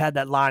wondering if you had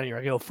that line and you're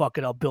like, yo, fuck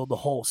it, I'll build the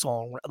whole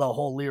song, the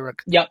whole lyric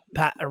Yep.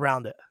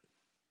 around it.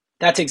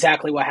 That's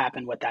exactly what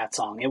happened with that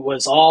song. It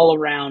was all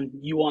around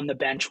you on the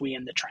bench, we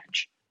in the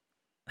trench.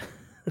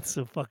 It's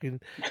so fucking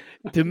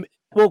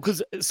well,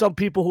 because some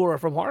people who are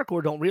from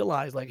hardcore don't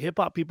realize like hip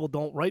hop people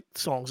don't write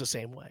songs the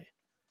same way.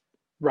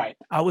 Right.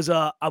 I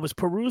was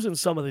perusing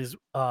some of these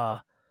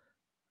I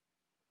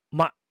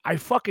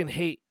fucking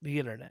hate the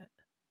internet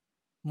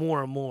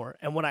more and more.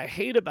 And what I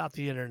hate about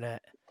the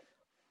internet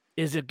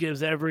is it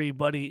gives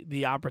everybody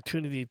the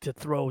opportunity to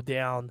throw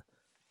down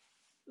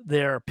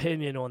their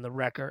opinion on the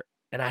record.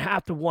 And I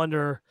have to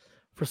wonder,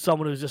 for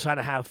someone who's just trying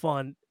to have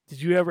fun,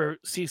 did you ever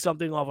see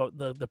something off of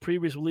the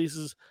previous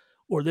releases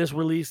or this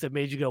release that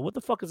made you go, what the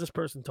fuck is this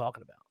person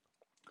talking about?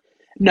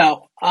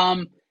 No.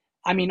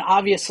 I mean,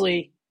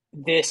 obviously,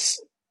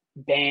 this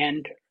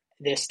band,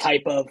 this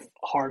type of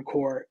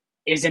hardcore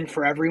isn't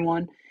for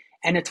everyone.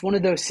 And it's one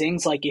of those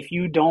things like if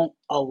you don't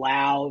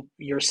allow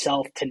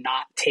yourself to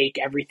not take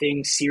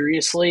everything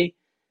seriously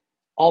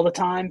all the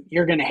time,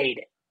 you're going to hate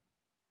it.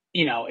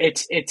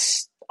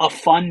 It's a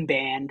fun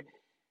band.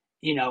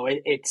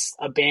 It's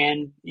a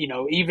band,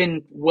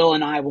 even Will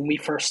and I, when we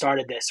first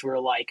started this, we were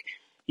like,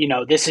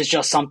 this is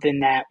just something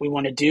that we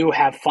want to do,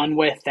 have fun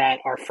with, that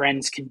our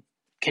friends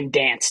can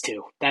dance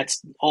to.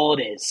 That's all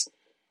it is.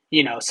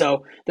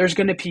 So there's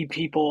going to be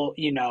people,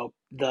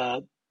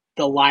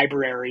 the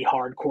library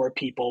hardcore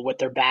people with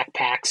their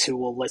backpacks who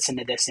will listen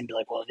to this and be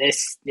like, well,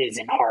 this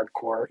isn't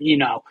hardcore,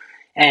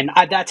 and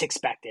that's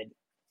expected.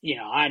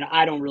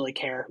 I don't really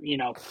care,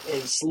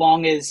 as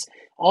long as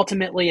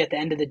ultimately at the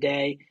end of the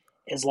day,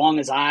 as long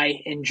as I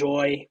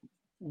enjoy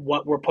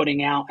what we're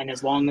putting out and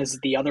as long as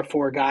the other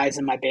four guys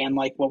in my band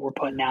like what we're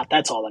putting out,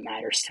 that's all that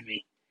matters to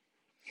me.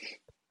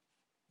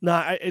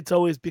 No, it's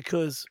always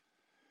because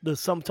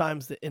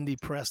sometimes the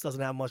indie press doesn't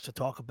have much to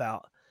talk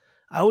about.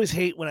 I always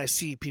hate when I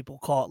see people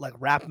call it like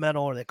rap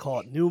metal or they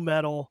call it new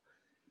metal.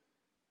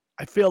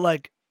 I feel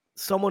like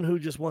someone who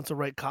just wants to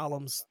write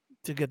columns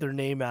to get their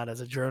name out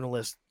as a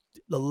journalist,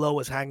 the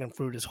lowest hanging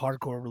fruit is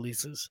hardcore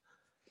releases.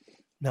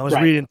 And I was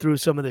Right. reading through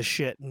some of this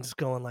shit and just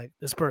going like,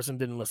 this person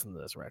didn't listen to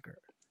this record.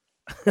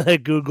 I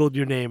Googled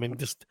your name and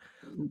just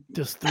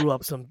threw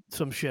up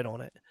some shit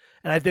on it.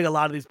 And I think a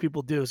lot of these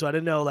people do. So I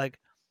didn't know, like,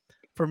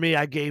 for me,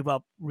 I gave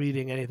up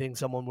reading anything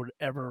someone would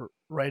ever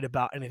write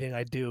about anything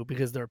I do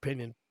because their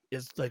opinion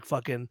is like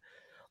fucking,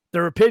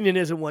 their opinion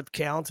isn't what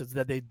counts. It's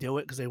that they do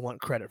it because they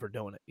want credit for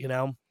doing it, you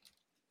know?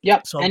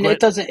 Yep. So I'm And glad.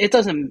 it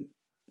doesn't,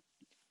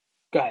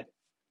 go ahead.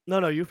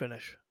 No, you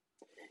finish.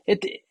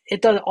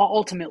 It does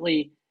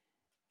ultimately,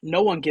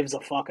 no one gives a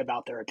fuck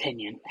about their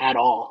opinion at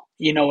all.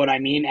 You know what I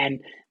mean? And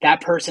that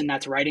person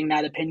that's writing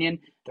that opinion,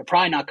 they're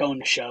probably not going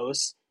to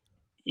shows,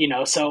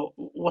 so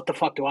what the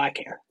fuck do I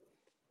care?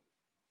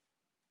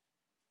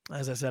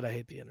 As I said, I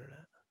hate the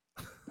internet.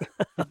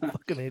 I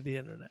fucking hate the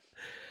internet.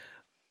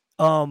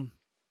 Um,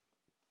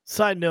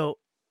 Side note,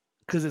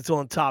 because it's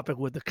on topic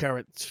with the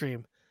current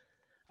stream,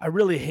 I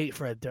really hate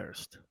Fred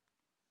Durst.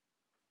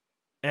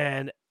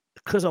 And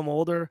because I'm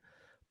older,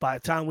 by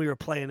the time we were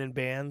playing in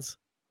bands,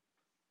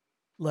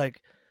 like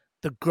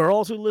the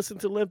girls who listened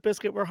to Limp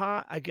Bizkit were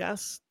hot, I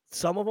guess,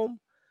 some of them,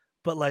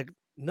 but like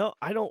no,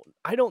 I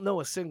don't know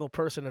a single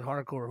person in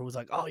hardcore who was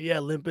like, "Oh yeah,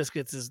 Limp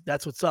Bizkit's is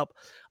that's what's up."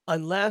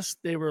 Unless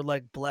they were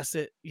like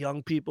blessed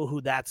young people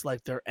who that's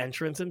like their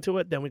entrance into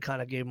it, then we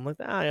kind of gave them like,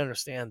 I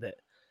understand it.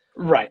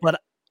 Right.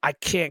 But I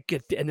can't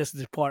get, and this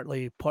is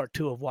partly part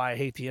 2 of why I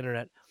hate the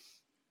internet.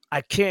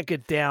 I can't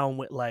get down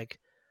with like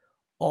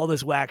all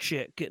this whack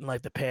shit getting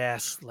like the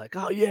pass, like,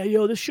 oh yeah,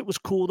 yo, this shit was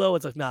cool though.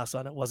 It's like, nah,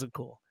 son, it wasn't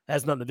cool. It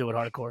has nothing to do with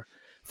hardcore.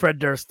 Fred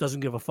Durst doesn't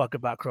give a fuck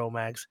about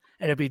Cro-Mags,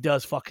 and if he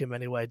does, fuck him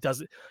anyway.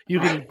 Doesn't,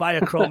 you can buy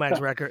a Cro-Mags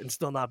record and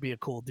still not be a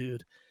cool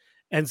dude.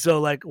 And so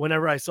like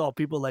whenever I saw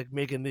people like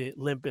making the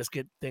Limp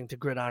Bizkit thing to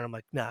Gridiron, I'm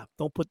like, nah,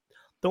 don't put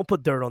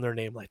dirt on their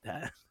name like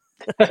that.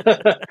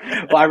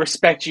 Well, I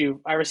respect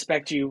you. I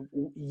respect you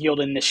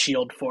yielding the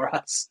shield for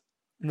us.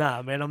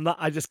 Nah, man, I'm not.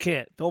 I just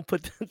can't. Don't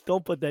put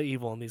don't put that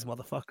evil in these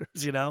motherfuckers.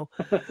 You know.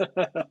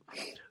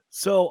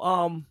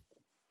 So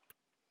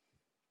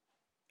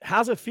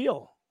how's it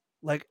feel?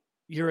 Like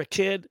you're a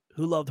kid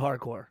who loved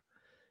hardcore.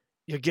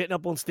 You're getting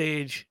up on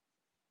stage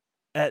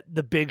at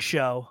the big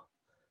show,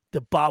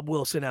 the Bob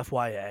Wilson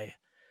FYA.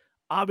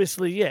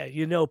 Obviously, yeah,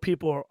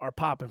 people are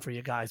popping for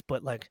you guys,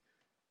 but like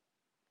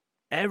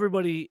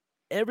everybody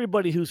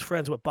who's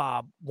friends with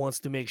Bob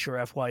wants to make sure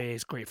FYA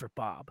is great for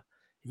Bob.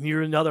 And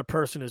you're another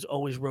person who's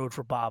always rode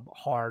for Bob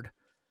hard.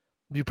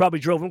 You probably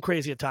drove him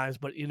crazy at times,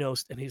 but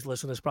and he's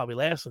listening to this probably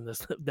laughs in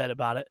this that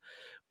about it.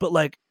 But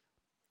like,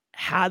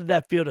 how did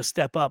that feel to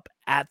step up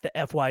at the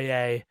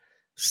FYA,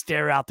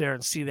 stare out there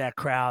and see that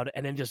crowd,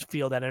 and then just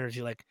feel that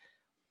energy? Like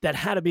that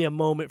had to be a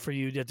moment for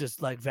you that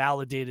just like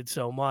validated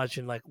so much.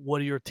 And like,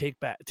 what are your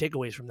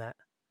takeaways from that?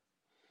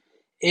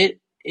 It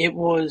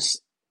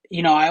was,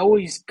 I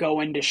always go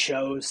into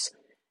shows,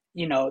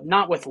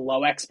 not with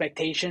low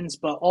expectations,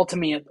 but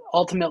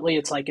ultimately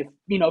it's like, if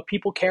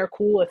people care,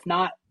 cool. If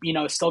not,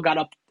 still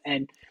got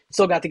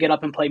to get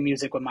up and play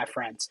music with my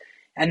friends.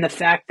 And the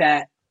fact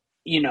that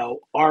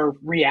our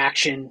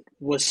reaction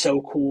was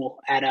so cool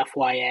at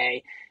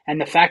FYA, and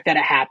the fact that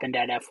it happened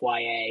at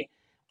FYA,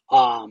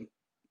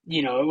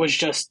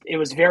 it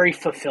was very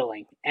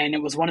fulfilling. And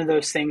it was one of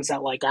those things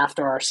that, like,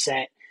 after our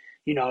set,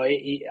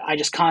 I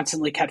just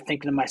constantly kept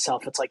thinking to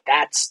myself, it's like,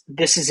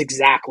 this is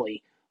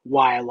exactly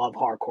why I love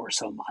hardcore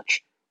so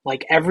much.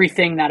 Like,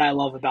 everything that I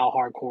love about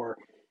hardcore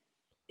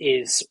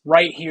is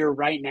right here,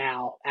 right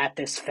now at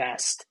this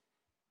fest.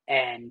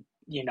 And,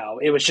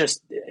 it was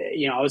just,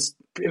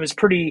 it was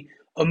pretty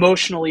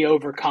emotionally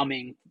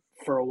overcoming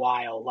for a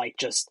while, like,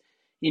 just,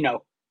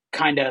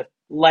 kind of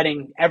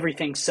letting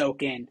everything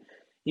soak in,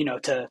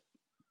 to,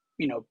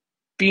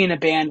 be in a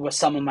band with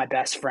some of my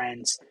best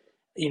friends,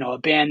 a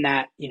band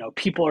that,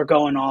 people are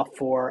going off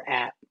for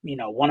at,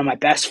 one of my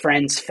best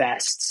friends'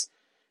 fests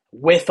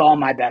with all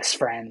my best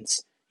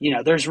friends.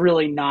 There's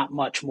really not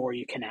much more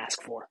you can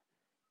ask for.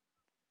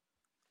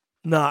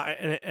 No,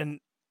 and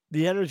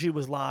the energy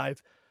was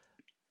live.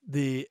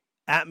 The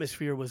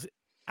atmosphere was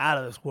out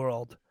of this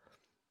world.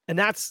 And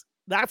that's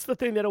the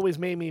thing that always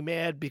made me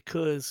mad,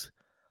 because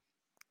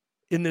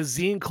in the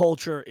zine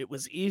culture, it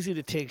was easy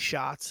to take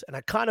shots. And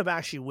I kind of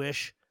actually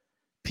wish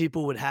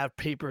people would have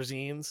paper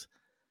zines,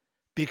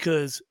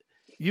 because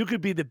you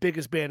could be the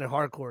biggest band in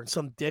hardcore and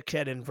some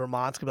dickhead in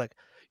Vermont could be like,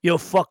 yo,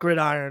 fuck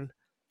Gridiron.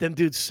 Them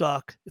dudes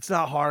suck. It's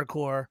not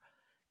hardcore.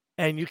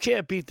 And you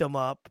can't beat them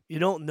up. You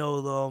don't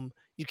know them.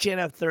 You can't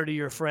have 30 of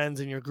your friends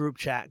in your group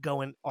chat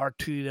go and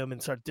R2 them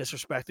and start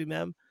disrespecting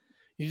them.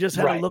 You just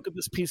had to look at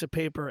this piece of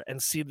paper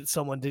and see that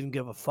someone didn't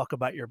give a fuck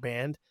about your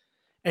band.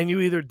 And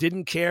you either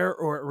didn't care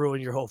or it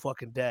ruined your whole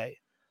fucking day.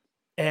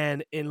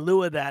 And in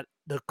lieu of that,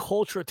 the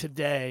culture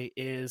today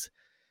is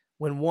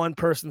when one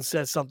person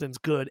says something's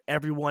good,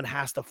 everyone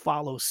has to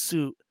follow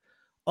suit.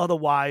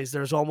 Otherwise,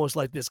 there's almost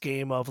like this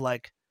game of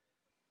like,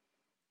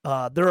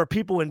 there are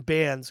people in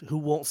bands who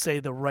won't say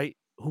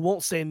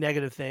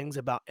negative things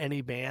about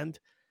any band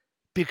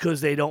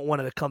because they don't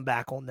want it to come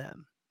back on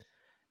them.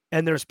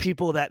 And there's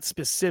people that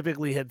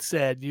specifically had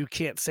said you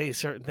can't say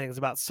certain things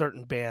about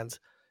certain bands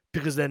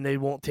because then they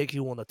won't take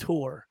you on the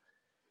tour.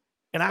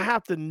 And I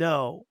have to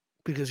know,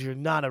 because you're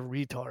not a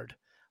retard,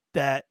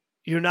 that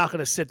you're not going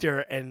to sit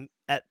there and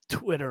at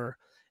Twitter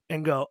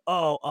and go,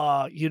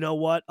 oh, you know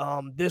what?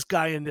 This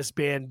guy in this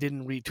band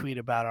didn't retweet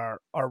about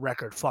our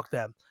record. Fuck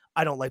them.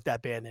 I don't like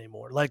that band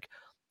anymore. Like,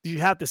 you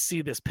have to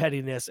see this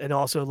pettiness and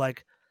also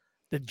like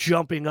the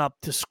jumping up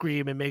to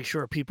scream and make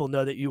sure people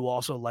know that you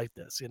also like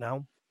this, you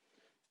know?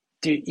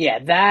 Dude, yeah,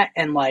 that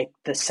and like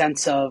the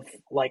sense of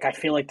like I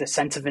feel like the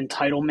sense of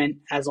entitlement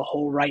as a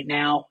whole right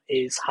now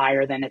is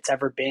higher than it's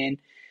ever been.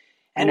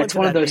 And Go it's into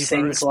one of that those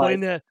deeper. things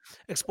like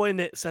Explain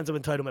the sense of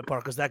entitlement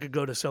part, because that could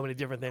go to so many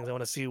different things. I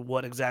want to see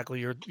what exactly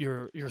you're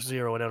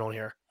zeroing in on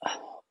here.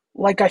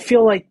 I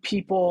feel like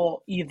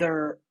people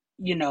either,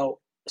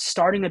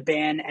 starting a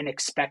band and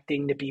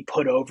expecting to be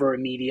put over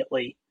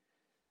immediately.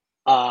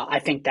 I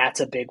think that's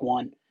a big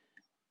one.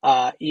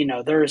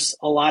 There's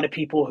a lot of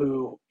people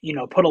who,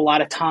 put a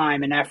lot of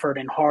time and effort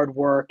and hard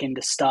work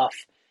into stuff.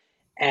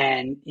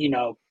 And,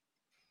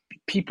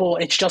 people,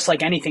 it's just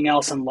like anything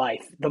else in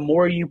life. The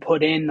more you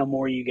put in, the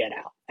more you get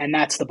out. And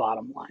that's the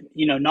bottom line.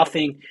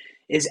 Nothing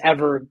is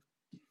ever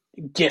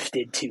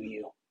gifted to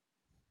you.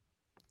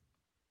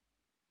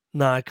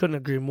 No, I couldn't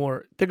agree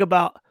more. Think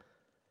about,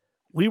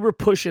 we were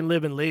pushing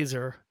Living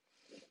Laser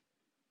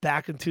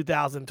back in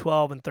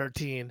 2012 and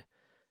 13,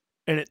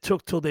 and it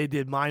took till they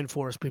did Mind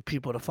Force for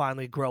people to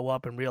finally grow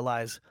up and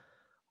realize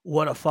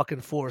what a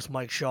fucking force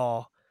Mike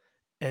Shaw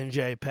and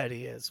Jay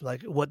Petty is.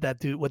 Like, what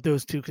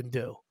those two can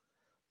do.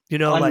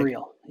 Like,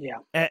 Unreal. Yeah.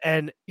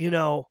 and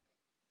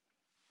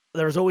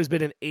there's always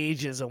been an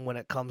ageism when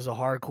it comes to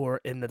hardcore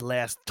in the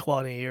last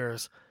 20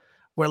 years,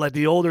 where like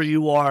the older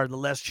you are, the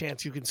less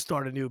chance you can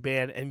start a new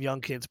band and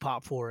young kids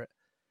pop for it.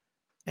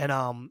 And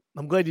I'm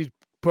glad you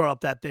brought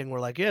up that thing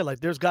where like, yeah, like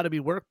there's got to be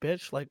work,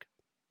 bitch. Like,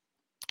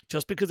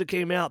 just because it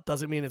came out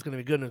doesn't mean it's going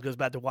to be good. And it goes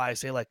back to why I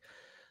say like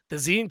the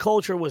zine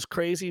culture was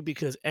crazy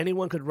because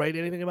anyone could write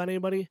anything about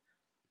anybody.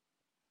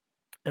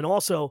 And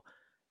also,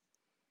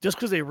 just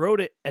because they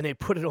wrote it and they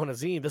put it on a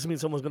zine doesn't mean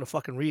someone's going to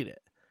fucking read it.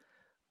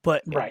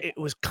 But Right. it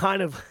was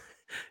kind of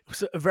it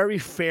was a very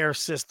fair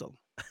system.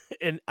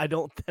 And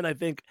I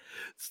think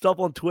stuff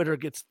on Twitter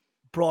gets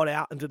brought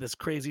out into this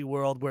crazy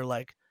world where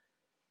like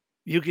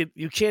you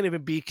can't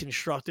even be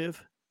constructive.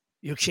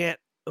 You can't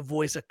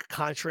voice a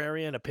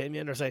contrarian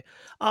opinion or say,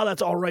 "Oh,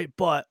 that's all right,"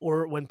 but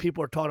or when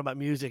people are talking about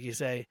music, you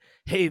say,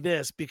 "Hey,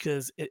 this,"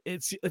 because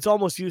it's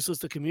almost useless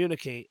to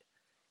communicate.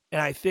 And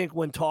I think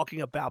when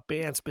talking about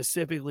bands,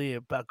 specifically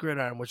about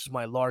Gridiron, which is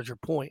my larger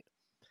point,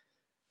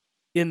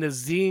 in the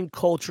zine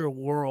culture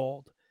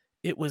world,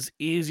 it was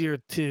easier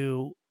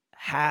to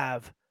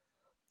have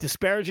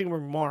disparaging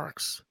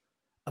remarks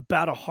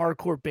about a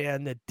hardcore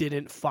band that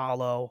didn't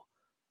follow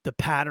the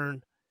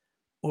pattern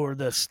or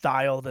the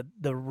style that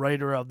the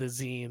writer of the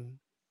zine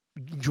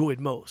enjoyed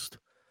most.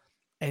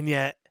 And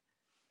yet,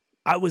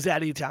 I was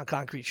at E-Town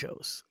Concrete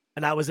shows.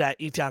 And I was at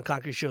E-Town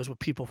Concrete shows with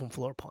people from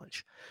Floor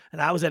Punch.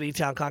 And I was at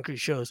E-Town Concrete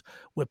shows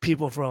with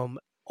people from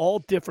all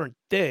different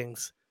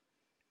things.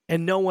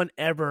 And no one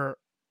ever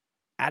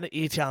at an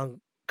E-Town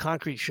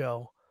Concrete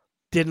show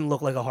didn't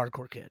look like a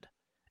hardcore kid.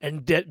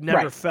 And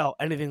never Right. felt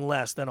anything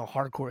less than a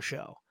hardcore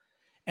show.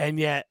 And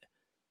yet,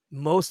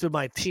 most of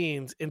my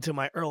teens into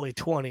my early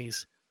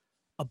 20s,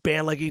 a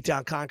band like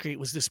E-Town Concrete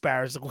was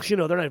disparaged. Like,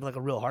 well, they're not even like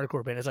a real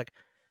hardcore band. It's like,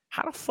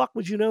 how the fuck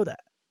would you know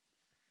that?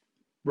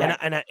 Right.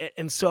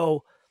 And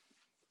so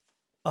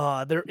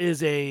there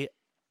is a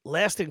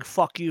lasting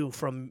fuck you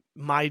from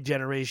my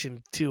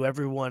generation to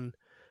everyone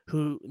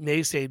who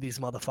naysay these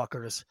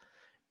motherfuckers.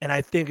 And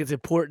I think it's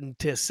important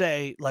to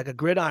say, like, a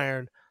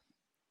Gridiron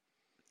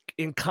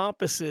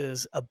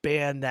encompasses a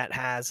band that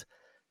has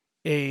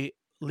a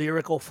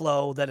lyrical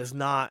flow that is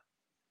not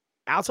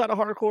outside of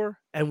hardcore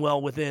and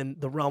well within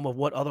the realm of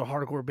what other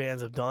hardcore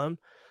bands have done,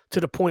 to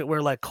the point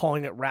where like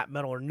calling it rap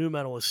metal or new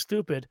metal is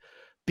stupid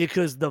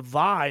because the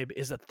vibe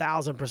is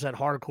 1,000%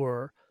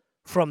 hardcore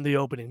from the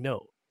opening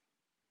note.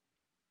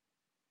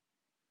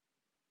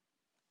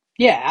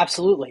 Yeah,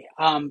 absolutely.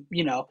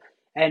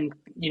 And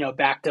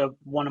back to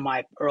one of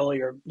my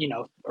earlier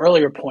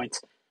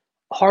points,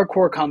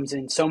 hardcore comes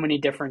in so many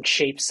different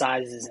shapes,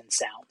 sizes, and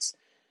sounds.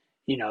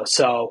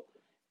 So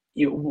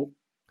you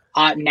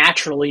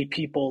naturally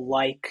people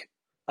like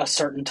a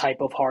certain type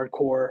of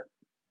hardcore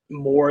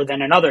more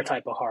than another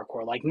type of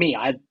hardcore. Like me,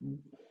 I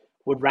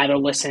would rather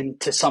listen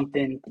to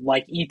something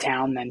like E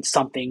Town than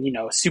something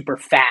super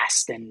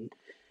fast and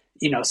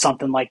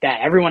something like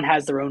that. Everyone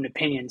has their own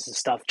opinions and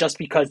stuff. Just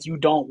because you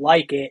don't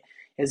like it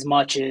as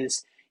much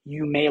as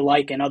you may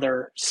like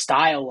another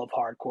style of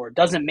hardcore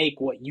doesn't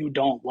make what you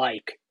don't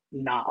like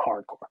not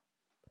hardcore.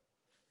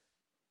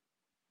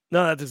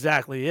 No, that's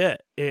exactly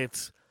it.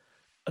 It's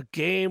a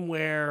game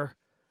where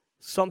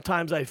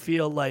sometimes I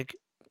feel like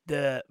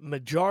the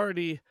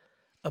majority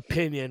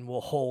opinion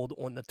will hold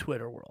on the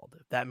Twitter world,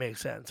 if that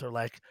makes sense. Or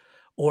like,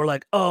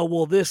 oh,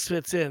 well, this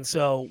fits in,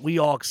 so we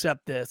all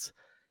accept this.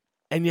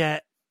 And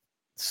yet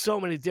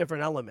so many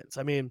different elements.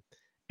 I mean,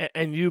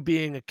 and you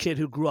being a kid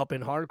who grew up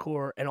in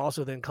hardcore and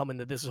also then coming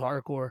to This Is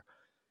Hardcore,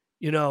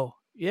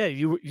 Yeah,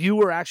 you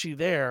were actually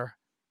there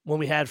when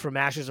we had From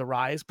Ashes to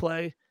Rise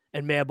play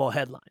and Madball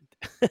headlined.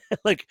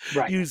 Like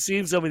Right. you've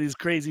seen some of these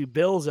crazy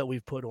bills that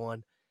we've put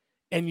on,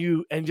 and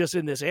just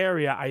in this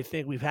area, I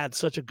think we've had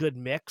such a good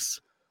mix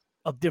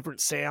of different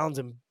sounds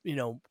and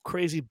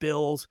crazy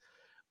bills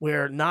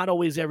where not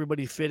always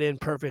everybody fit in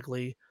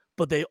perfectly,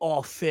 but they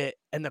all fit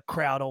and the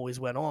crowd always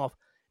went off.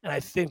 And I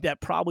think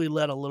that probably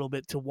led a little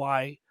bit to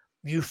why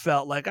you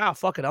felt like,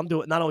 fuck it, I'm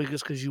doing it. Not only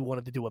just because you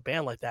wanted to do a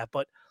band like that,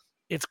 but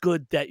it's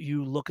good that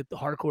you look at the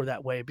hardcore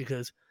that way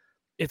because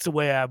it's the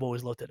way I've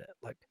always looked at it.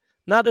 Like,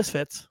 now this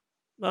fits.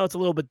 No, it's a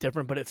little bit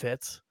different, but it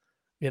fits,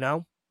 you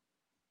know?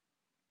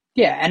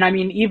 Yeah, and I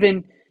mean,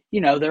 even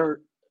they're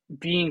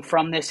being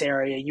from this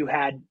area, you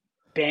had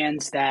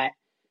bands that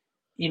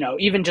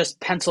even just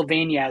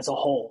Pennsylvania as a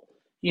whole.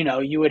 You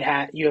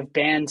have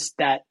bands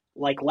that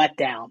like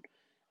Letdown,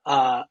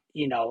 a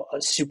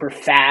super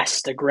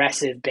fast,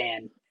 aggressive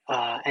band,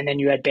 and then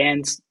you had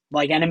bands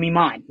like Enemy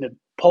Mine, the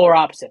polar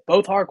opposite.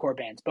 Both hardcore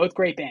bands, both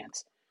great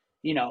bands.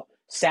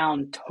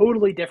 Sound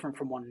totally different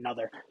from one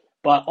another,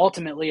 but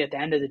ultimately, at the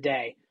end of the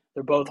day,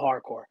 they're both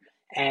hardcore.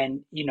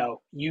 And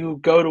you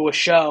go to a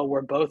show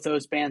where both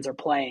those bands are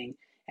playing,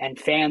 and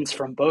fans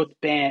from both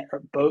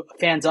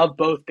fans of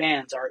both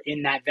bands are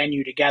in that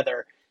venue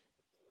together.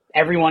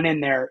 Everyone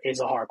in there is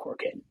a hardcore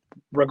kid,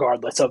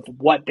 regardless of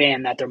what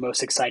band that they're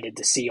most excited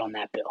to see on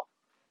that bill.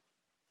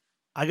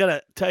 I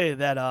gotta tell you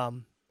that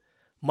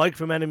Mike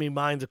from Enemy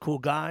Mine's a cool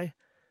guy,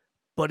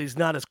 but he's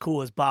not as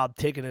cool as Bob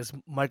taking his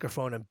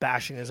microphone and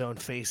bashing his own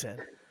face in.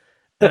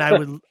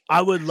 And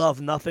I would love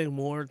nothing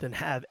more than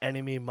have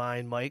Enemy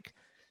Mine Mike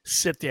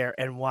sit there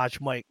and watch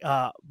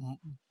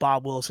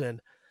Bob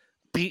Wilson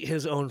beat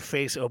his own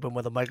face open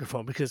with a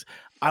microphone because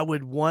I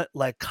would want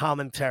like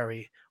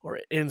commentary or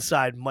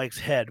inside Mike's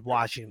head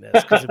watching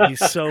this because it'd be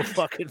so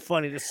fucking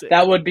funny to see.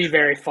 That would be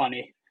very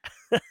funny.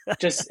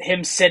 Just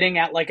him sitting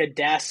at like a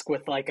desk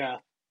with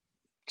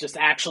just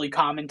actually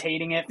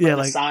commentating it from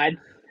the side.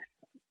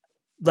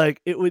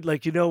 Like it would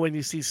when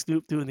you see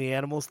Snoop doing the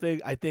animals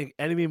thing, I think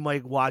Enemy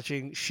Mike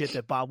watching shit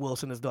that Bob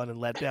Wilson has done and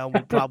let down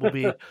would probably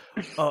be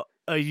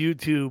a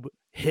YouTube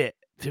hit,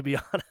 to be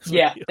honest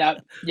with you.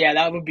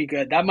 That would be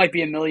good. That might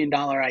be $1 million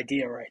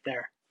idea right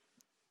there.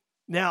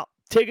 Now,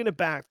 taking it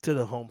back to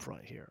the home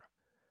front here.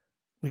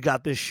 We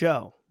got this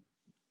show.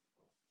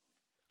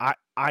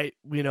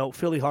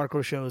 Philly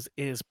Hardcore Shows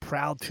is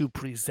proud to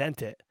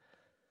present it.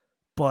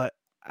 But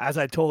as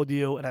I told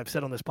you, and I've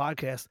said on this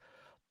podcast,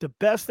 the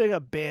best thing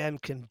a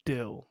band can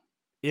do,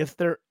 if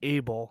they're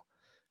able,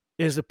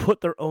 is to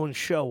put their own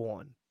show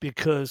on.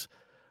 Because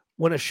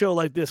when a show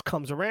like this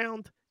comes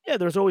around, yeah,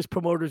 there's always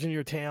promoters in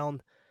your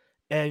town,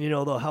 and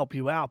they'll help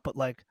you out. But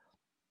like,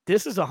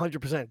 this is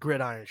 100%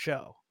 gridiron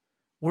show.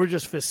 We're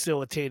just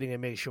facilitating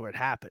and make sure it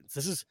happens.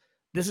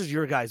 This is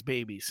your guys'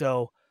 baby.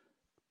 So,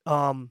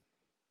 run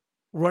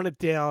it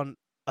down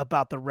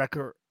about the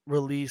record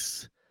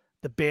release,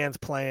 the band's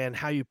playing,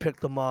 how you pick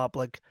them up.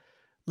 Like,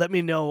 let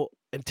me know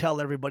and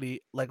tell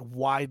everybody like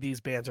why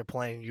these bands are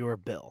playing your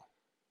bill.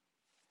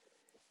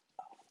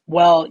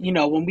 Well,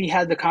 when we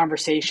had the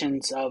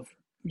conversations of,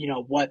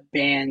 what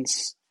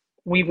bands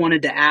we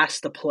wanted to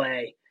ask to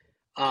play,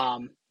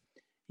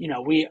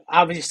 we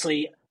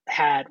obviously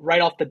had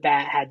right off the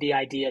bat had the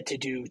idea to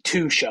do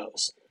 2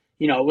 shows.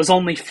 It was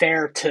only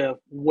fair to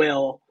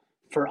Will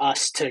for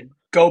us to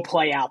go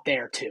play out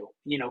there too,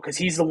 because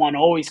he's the one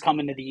always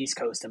coming to the East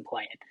Coast and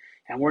playing,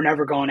 and we're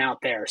never going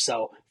out there.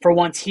 So for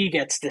once, he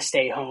gets to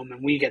stay home,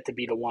 and we get to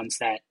be the ones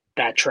that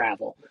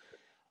travel.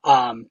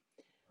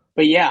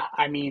 But yeah,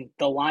 I mean,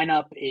 the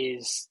lineup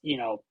is,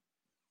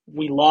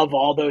 we love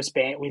all those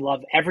band. We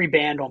love every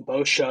band on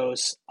both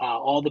shows,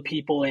 all the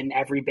people in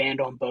every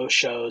band on both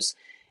shows.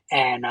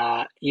 And,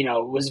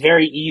 it was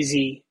very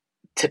easy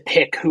to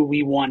pick who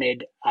we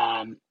wanted.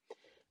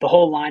 The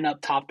whole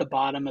lineup, top to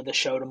bottom of the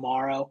show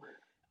tomorrow,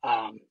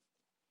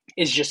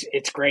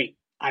 it's great.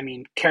 I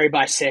mean, Carried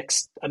by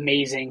Six,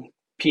 amazing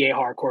PA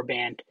hardcore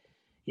band,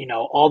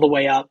 all the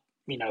way up,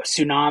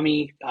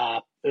 Tsunami.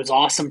 It was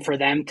awesome for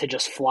them to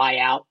just fly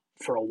out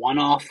for a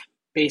one-off,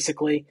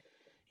 basically.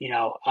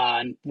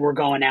 And we're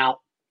going out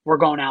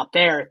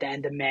there at the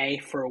end of May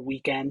for a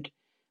weekend.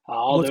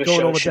 What's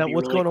going on with that?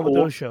 What's going on with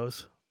those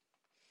shows?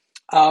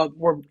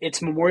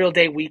 It's Memorial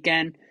Day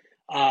weekend.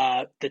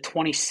 The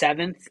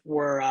 27th,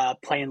 we're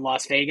playing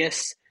Las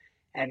Vegas,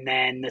 and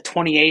then the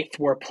 28th,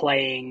 we're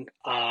playing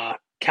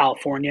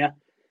California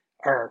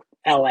or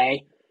LA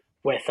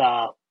with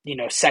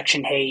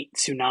Section Hate,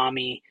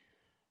 Tsunami,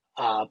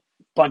 a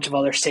bunch of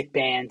other sick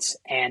bands,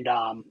 and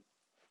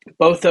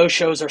both those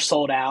shows are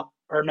sold out.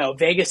 Or no,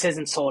 Vegas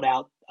isn't sold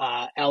out.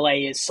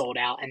 LA is sold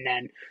out, and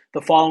then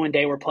the following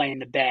day we're playing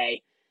the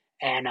Bay,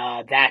 and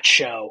that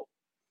show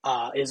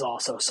is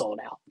also sold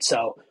out.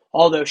 So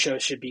all those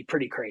shows should be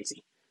pretty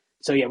crazy.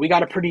 So yeah, we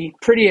got a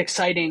pretty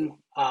exciting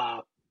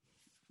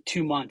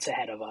 2 months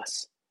ahead of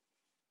us.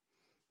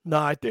 No,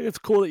 I think it's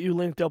cool that you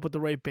linked up with the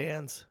right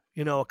bands.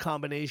 A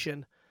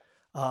combination.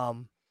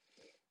 The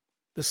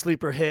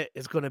sleeper hit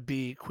is going to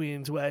be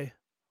Queensway,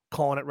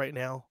 calling it right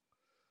now.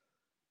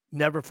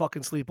 Never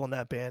fucking sleep on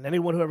that band.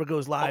 Anyone who ever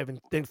goes live and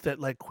thinks that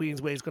like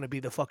Queensway is going to be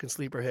the fucking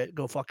sleeper hit,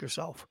 go fuck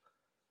yourself.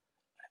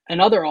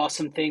 Another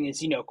awesome thing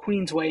is,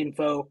 Queensway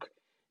Invoke,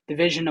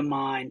 Division of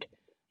Mind,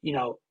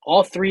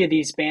 all three of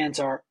these bands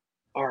are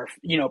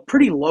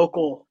pretty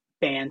local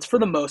bands for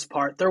the most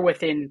part. They're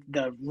within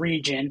the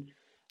region.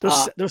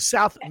 They're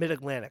South Mid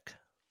Atlantic.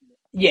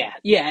 Yeah,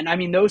 and I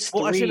mean those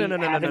Well, three. actually,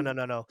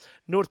 no.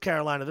 North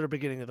Carolina, they're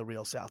beginning of the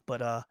real South,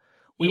 but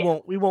we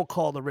won't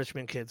call the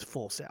Richmond kids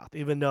full South,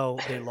 even though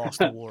they lost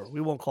the war.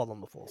 We won't call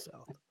them the full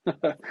South.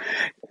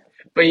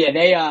 But yeah,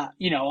 they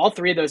all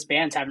three of those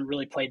bands haven't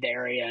really played the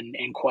area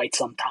in quite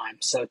some time.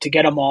 So to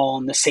get them all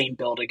in the same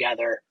bill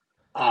together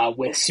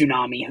with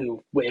Tsunami,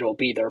 who it'll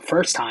be their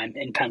first time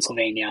in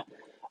Pennsylvania,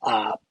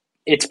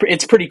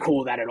 it's pretty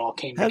cool that it all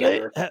came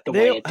together the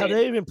way it did. Have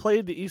they even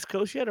played the East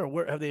Coast yet,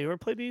 or have they ever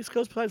played the East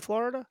Coast besides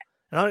Florida?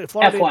 Florida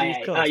FYI,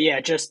 East Coast.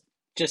 Yeah, just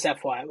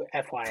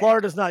FYI.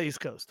 Florida's not East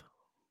Coast.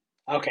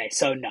 Okay,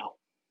 so no.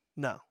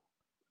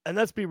 And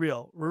let's be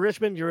real,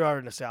 Richmond, you are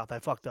in the South. I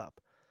fucked up.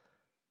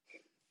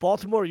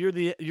 Baltimore, you're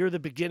the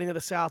beginning of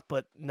the South,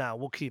 but no,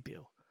 we'll keep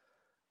you.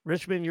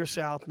 Richmond, you're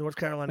South. North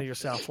Carolina, you're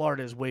South.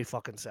 Florida is way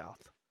fucking South.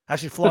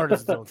 Actually,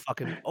 Florida's its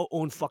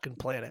own fucking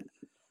planet.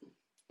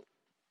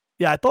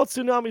 Yeah, I thought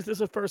Tsunami's this is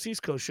the first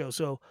East Coast show,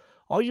 so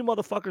all you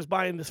motherfuckers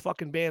buying this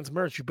fucking band's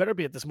merch, you better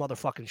be at this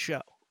motherfucking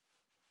show.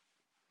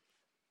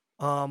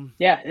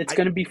 Yeah, it's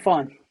gonna be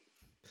fun.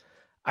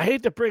 I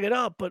hate to bring it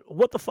up, but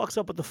what the fuck's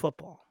up with the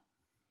football?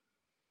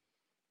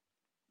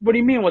 What do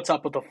you mean? What's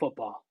up with the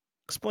football?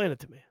 Explain it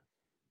to me.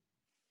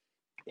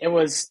 It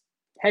was,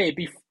 hey, it'd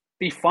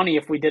be funny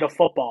if we did a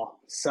football.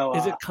 So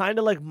is it kind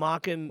of like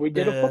mocking? We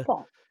did a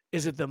football.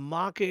 Is it the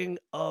mocking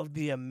of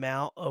the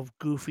amount of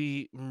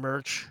goofy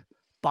merch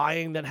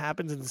buying that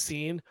happens in the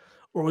scene,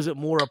 or was it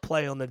more a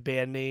play on the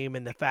band name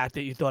and the fact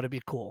that you thought it'd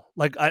be cool?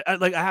 Like I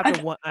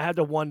have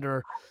to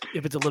wonder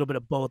if it's a little bit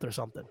of both or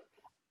something.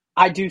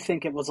 I do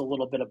think it was a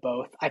little bit of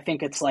both. I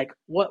think it's like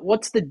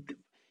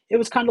it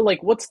was kind of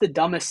like, what's the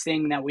dumbest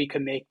thing that we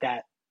could make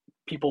that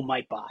people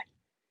might buy?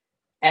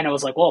 And it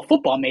was like, well,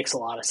 football makes a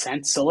lot of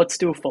sense, so let's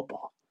do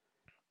football.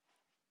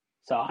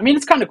 So, I mean,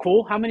 it's kind of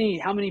cool. How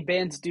many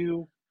bands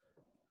do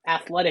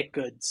athletic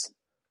goods?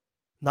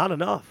 Not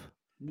enough.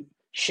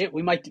 Shit,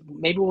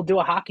 maybe we'll do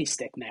a hockey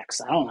stick next.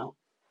 I don't know.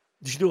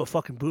 You should do a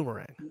fucking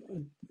boomerang.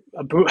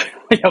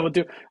 Yeah, we'll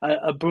do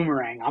a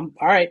boomerang.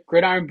 All right,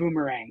 gridiron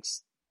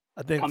boomerangs.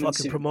 I think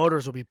fucking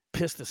promoters will be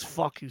pissed as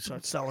fuck you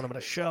start selling them at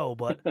a show,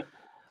 but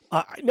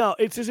no,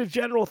 it's just a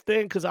general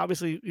thing because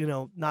obviously,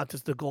 not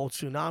just the Gold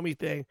Tsunami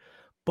thing,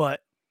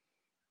 but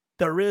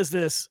there is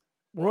this,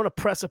 we're on a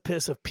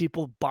precipice of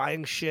people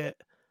buying shit,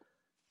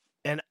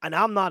 and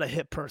I'm not a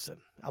hip person.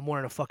 I'm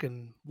wearing a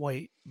fucking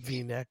white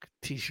V-neck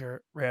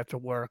t-shirt right after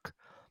work,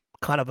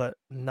 kind of a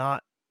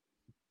not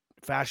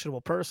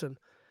fashionable person,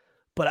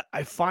 but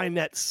I find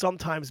that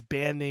sometimes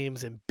band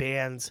names and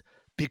bands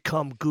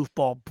become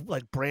goofball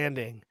like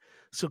branding,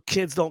 so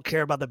kids don't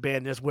care about the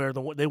band, just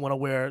they want to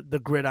wear the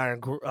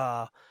gridiron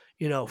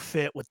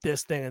fit with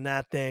this thing and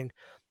that thing.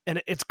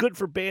 And it's good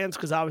for bands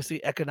because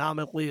obviously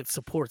economically it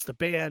supports the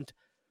band,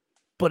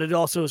 but it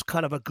also is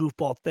kind of a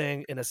goofball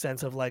thing in a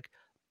sense of like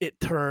it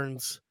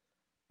turns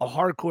a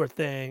hardcore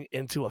thing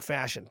into a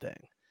fashion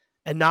thing,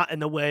 and not in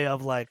the way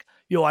of like,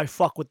 yo, I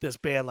fuck with this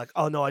band, like,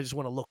 oh no, I just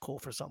want to look cool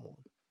for someone.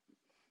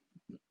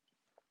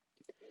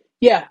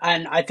 Yeah,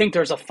 and I think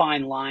there's a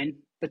fine line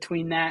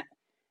between that.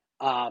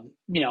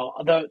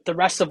 The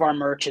rest of our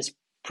merch is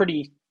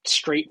pretty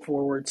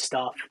straightforward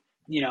stuff.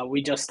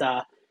 We just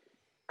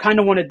kind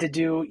of wanted to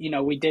do,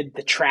 we did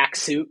the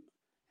tracksuit,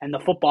 and the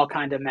football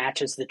kind of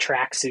matches the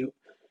tracksuit.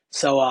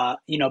 So,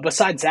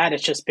 besides that,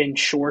 it's just been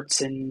shorts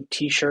and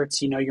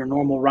t-shirts, your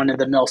normal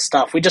run-of-the-mill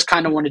stuff. We just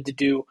kind of wanted to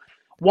do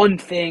one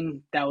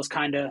thing that was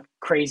kind of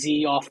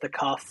crazy off the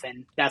cuff,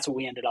 and that's what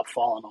we ended up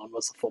falling on,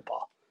 was the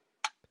football.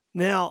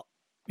 Now,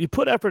 you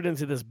put effort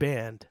into this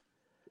band,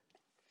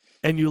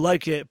 and you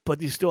like it,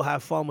 but you still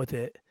have fun with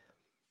it.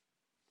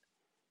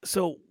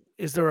 So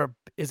is there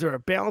a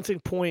balancing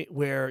point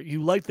where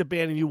you like the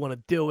band and you want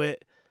to do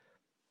it?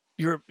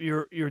 You're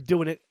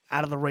doing it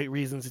out of the right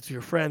reasons. It's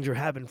your friends. You're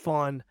having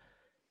fun,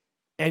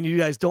 and you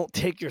guys don't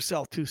take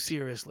yourself too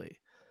seriously.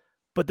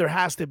 But there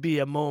has to be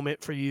a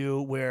moment for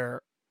you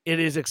where it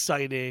is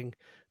exciting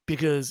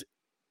because,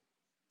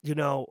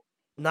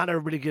 not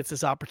everybody gets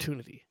this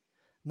opportunity.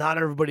 Not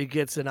everybody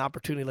gets an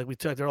opportunity, like we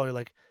talked earlier,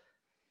 like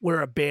we're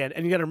a band.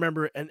 And you got to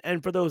remember,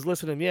 and for those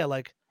listening, yeah,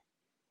 like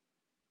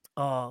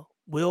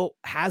Will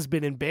has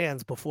been in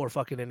bands before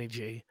fucking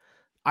NEG.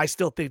 I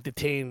still think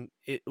Detain,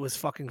 it was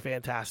fucking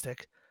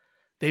fantastic.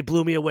 They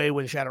blew me away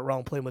when Shattered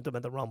Realm played with them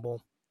at the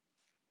Rumble.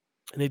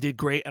 And they did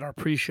great at our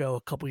pre-show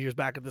a couple years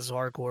back at This Is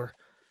Hardcore.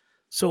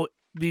 So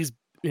these,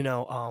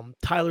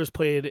 Tyler's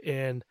played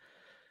in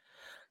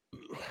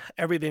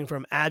everything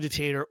from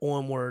Agitator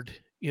onward,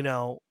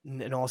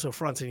 and also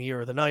fronts in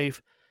Year of the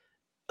Knife.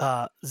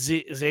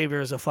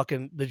 Xavier is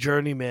the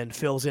journeyman,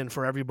 fills in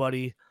for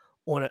everybody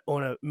on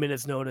a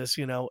minute's notice,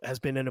 has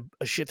been in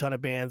a shit ton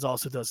of bands,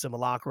 also does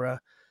Simulacra.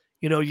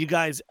 You know, you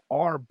guys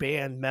are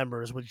band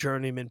members with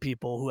journeyman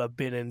people who have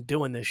been in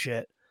doing this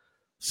shit.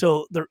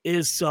 So there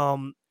is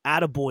some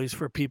attaboys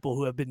for people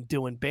who have been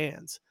doing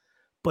bands.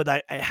 But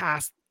it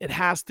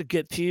has to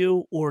get to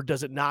you, or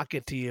does it not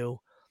get to you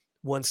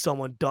when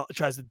someone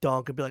tries to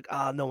dunk and be like,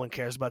 "Ah, no one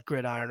cares about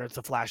Gridiron, or it's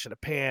a flash in the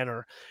pan,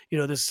 or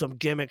this is some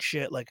gimmick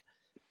shit." Like,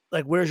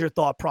 where's your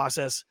thought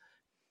process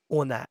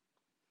on that?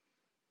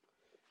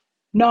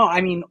 No,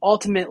 I mean,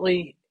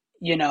 ultimately,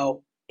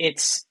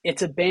 it's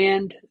a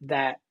band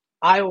that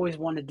I always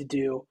wanted to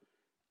do,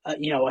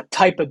 a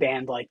type of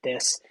band like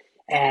this.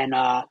 And,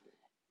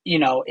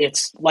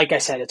 it's like I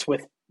said, it's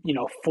with,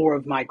 four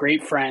of my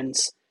great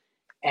friends.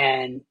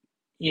 And,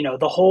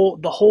 the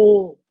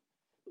whole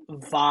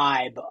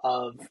vibe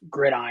of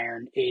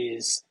Gridiron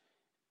is,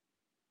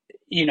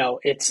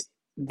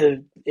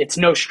 it's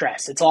no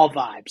stress. It's all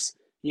vibes.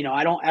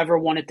 I don't ever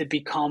want it to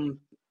become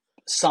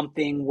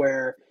something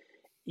where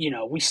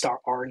we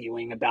start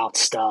arguing about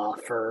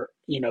stuff or,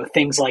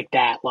 things like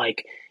that.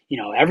 Like,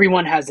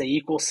 everyone has an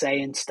equal say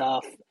in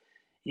stuff.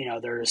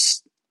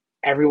 There's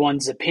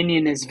everyone's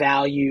opinion is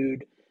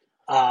valued.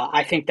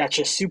 I think that's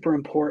just super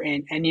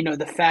important. And,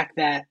 the fact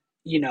that,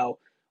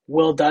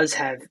 Will does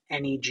have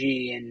NEG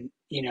and,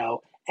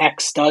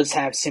 X does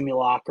have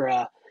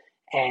Simulacra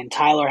and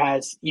Tyler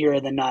has Year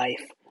of the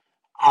Knife.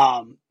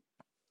 Um,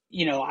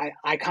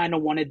 I kind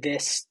of wanted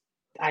this.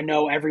 I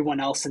know everyone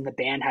else in the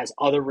band has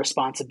other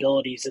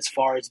responsibilities as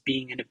far as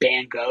being in a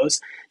band goes,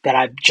 that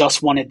I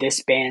just wanted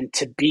this band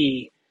to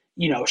be,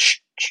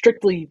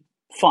 strictly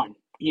fun,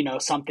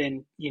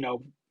 something,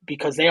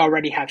 because they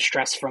already have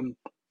stress from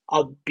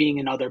being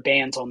in other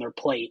bands on their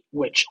plate,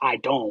 which I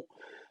don't.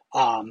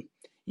 Um,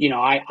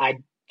 I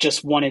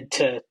just wanted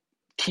to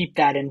keep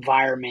that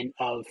environment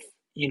of,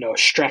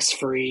 stress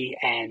free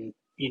and,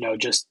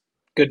 just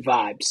good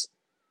vibes.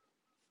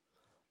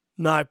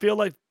 No, I feel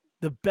like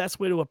the best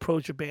way to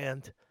approach a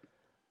band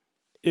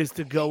is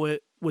to go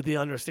it with the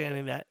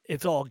understanding that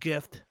it's all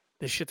gift.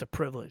 This shit's a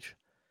privilege,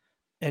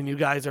 and you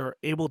guys are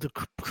able to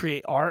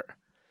create art.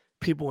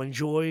 People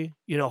enjoy,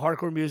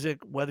 hardcore music,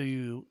 whether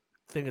you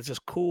think it's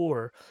just cool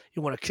or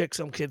you want to kick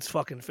some kid's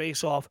fucking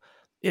face off.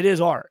 It is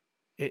art.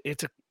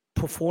 It's a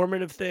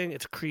performative thing.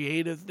 It's a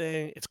creative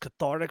thing. It's a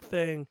cathartic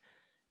thing.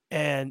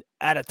 And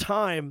at a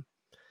time,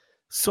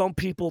 some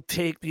people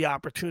take the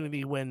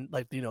opportunity when,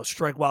 like,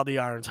 strike while the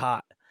iron's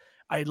hot.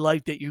 I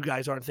like that you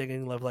guys aren't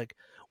thinking of like,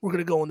 we're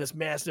gonna go on this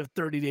massive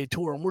 30-day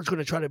tour and we're just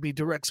gonna try to be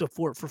direct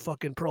support for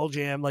fucking Pearl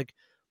Jam. Like,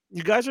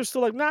 you guys are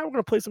still like, nah, we're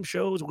gonna play some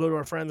shows. We'll go to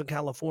our friends in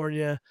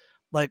California.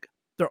 Like,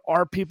 there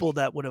are people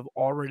that would have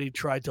already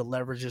tried to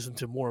leverage this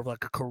into more of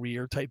like a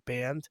career type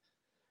band.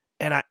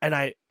 And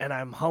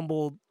I'm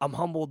humbled. I'm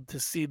humbled to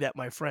see that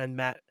my friend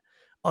Matt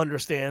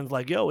understands,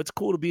 like, yo, it's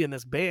cool to be in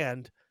this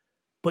band,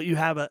 but you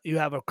have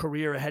a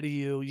career ahead of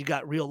you. You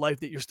got real life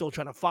that you're still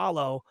trying to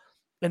follow.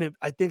 And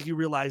I think you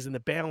realize in the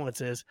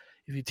balance is,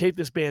 if you take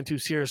this band too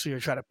seriously or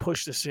try to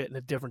push this shit in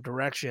a different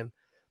direction,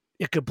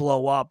 it could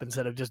blow up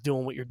instead of just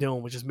doing what you're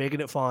doing, which is making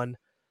it fun,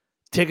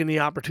 taking the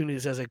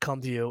opportunities as they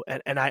come to you.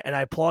 And I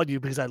applaud you,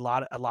 because a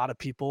lot of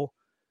people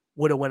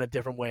would have went a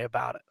different way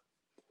about it.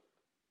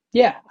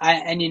 Yeah,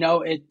 and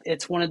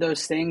it's one of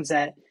those things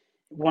that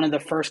one of the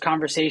first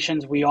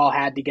conversations we all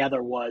had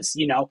together was,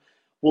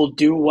 we'll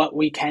do what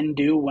we can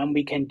do when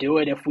we can do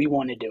it if we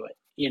want to do it,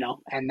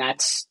 and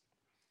that's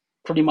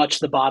pretty much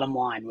the bottom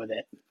line with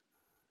it.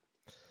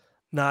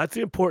 No, that's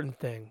the important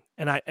thing.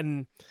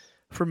 And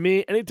for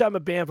me, anytime a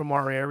band from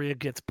our area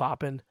gets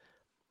popping,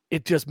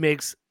 it just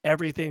makes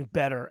everything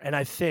better. And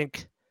I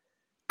think,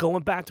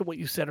 going back to what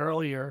you said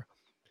earlier,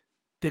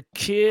 the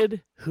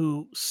kid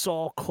who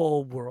saw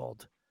Cold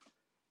World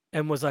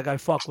and was like, I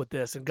fuck with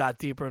this, and got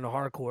deeper into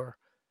hardcore,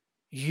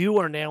 you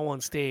are now on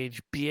stage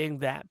being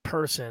that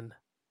person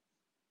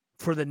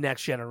for the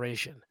next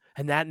generation.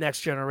 And that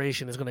next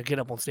generation is going to get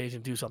up on stage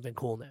and do something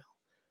cool now.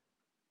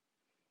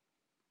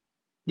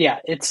 Yeah,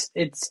 it's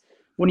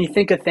when you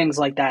think of things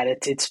like that,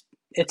 it's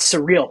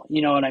surreal.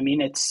 You know what I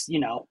mean? It's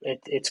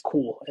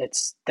cool.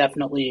 It's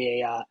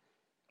definitely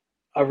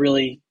a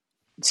really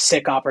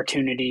sick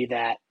opportunity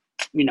that,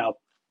 you know,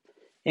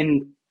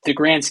 in the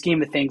grand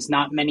scheme of things,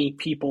 not many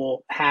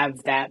people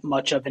have that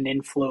much of an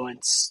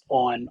influence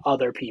on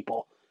other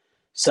people.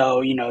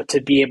 So,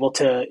 to be able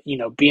to,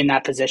 be in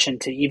that position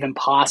to even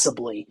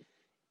possibly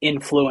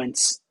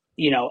influence,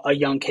 a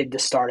young kid to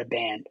start a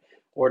band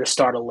or to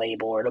start a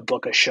label or to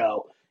book a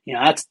show,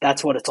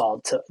 that's what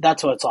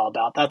that's what it's all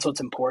about. That's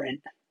what's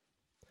important.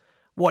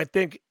 Well, I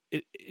think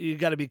you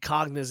got to be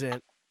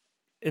cognizant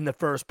in the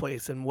first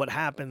place. And what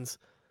happens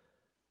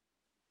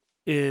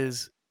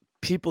is,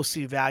 people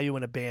see value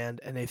in a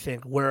band and they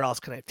think, where else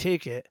can I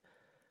take it?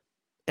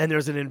 And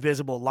there's an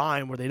invisible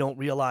line where they don't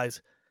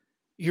realize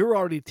you're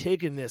already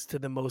taking this to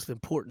the most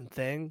important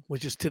thing,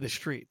 which is to the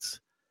streets.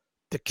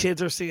 The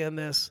kids are seeing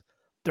this,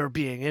 they're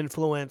being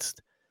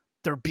influenced,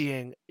 they're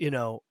being,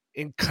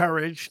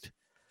 encouraged,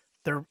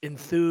 they're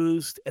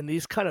enthused, and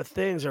these kind of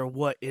things are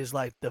what is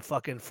like the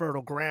fucking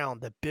fertile ground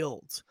that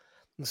builds.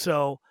 And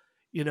so,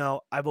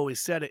 I've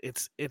always said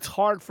it, it's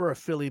hard for a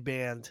Philly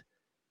band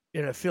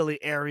in a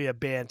Philly area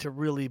band to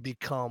really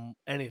become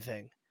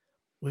anything.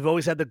 We've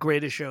always had the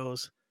greatest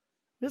shows.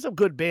 There's some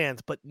good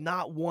bands, but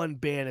not one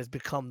band has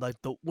become like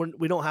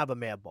we don't have a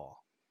Madball,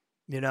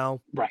 you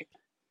know? Right.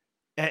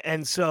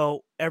 And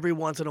so every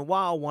once in a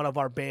while, one of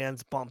our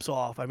bands bumps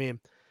off. I mean,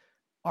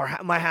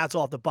 my hat's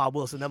off to Bob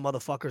Wilson. That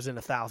motherfucker's in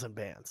 1,000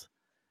 bands.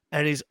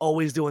 And he's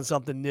always doing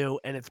something new.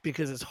 And it's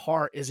because his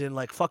heart is in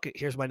like, fuck it,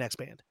 here's my next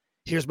band.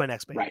 Here's my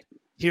next band. Right.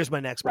 Here's my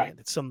next Right.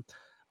 band.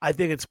 I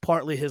think it's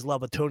partly his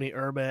love of Tony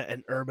Urban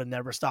and Urban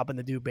never stopping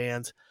to do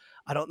bands.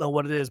 I don't know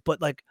what it is,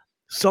 but like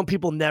some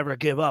people never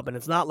give up. And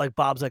it's not like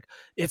Bob's like,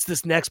 it's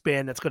this next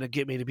band that's going to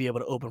get me to be able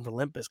to open for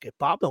Limp Bizkit.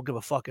 Bob don't give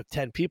a fuck if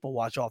 10 people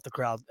watch off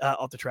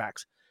the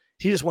tracks.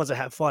 He just wants to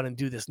have fun and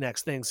do this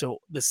next thing. So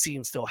the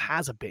scene still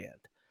has a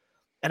band.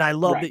 And I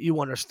love that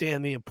you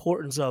understand the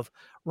importance of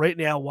right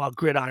now while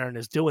Gridiron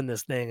is doing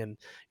this thing. And,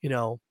 you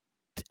know,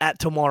 at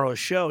tomorrow's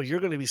show, you're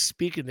going to be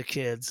speaking to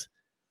kids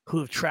who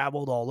have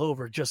traveled all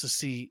over just to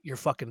see your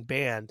fucking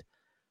band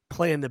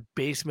play in the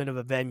basement of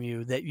a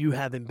venue that you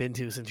haven't been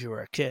to since you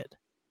were a kid.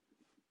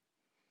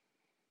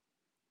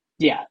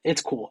 Yeah,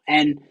 it's cool.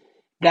 And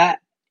that,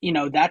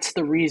 that's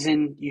the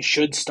reason you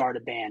should start a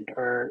band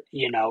or,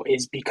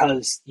 is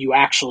because you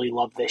actually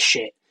love this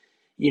shit,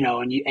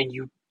 and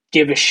you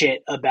give a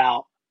shit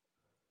about,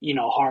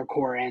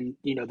 hardcore and,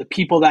 the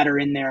people that are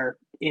in there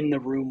in the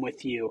room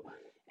with you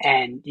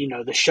and,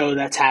 the show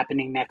that's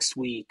happening next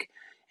week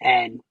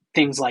and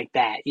things like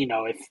that.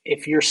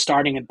 If you're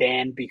starting a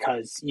band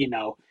because,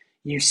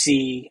 you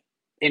see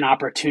an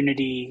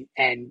opportunity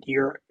and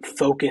you're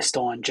focused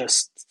on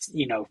just,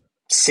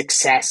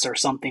 success or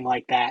something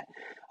like that.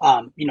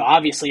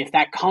 Obviously, if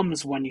that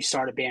comes when you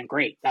start a band,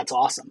 great, that's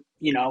awesome.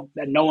 And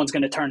no one's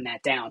going to turn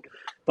that down.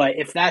 But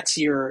if that's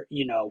your,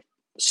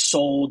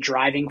 sole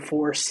driving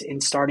force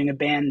in starting a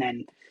band,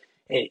 then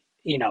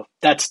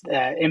that's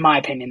in my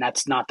opinion,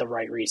 that's not the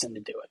right reason to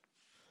do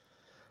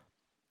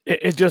it.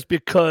 It's just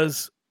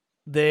because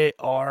they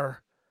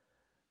are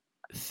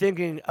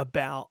thinking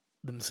about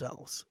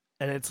themselves,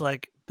 and it's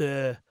like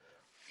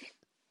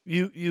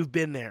you've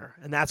been there,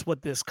 and that's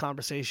what this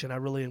conversation I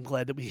really am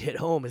glad that we hit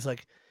home is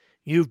like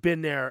you've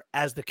been there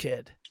as the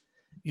kid,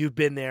 you've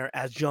been there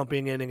as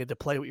jumping in and get to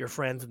play with your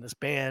friends in this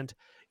band,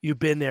 you've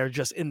been there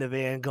just in the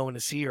van going to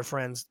see your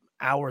friends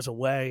hours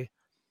away,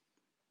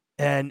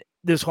 and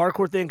this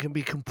hardcore thing can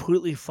be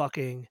completely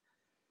fucking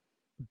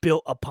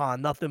built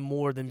upon nothing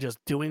more than just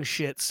doing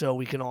shit so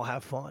we can all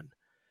have fun.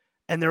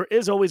 And there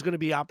is always going to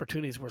be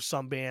opportunities where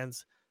some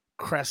bands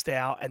crest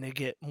out and they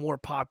get more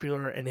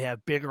popular and they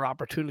have bigger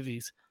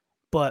opportunities.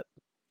 But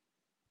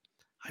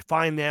I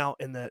find now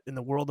in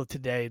the world of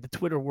today, the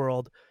Twitter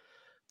world,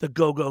 the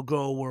go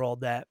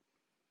world, that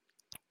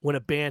when a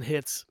band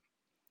hits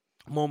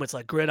moments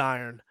like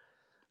Gridiron,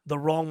 the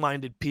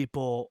wrong-minded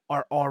people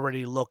are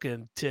already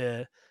looking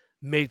to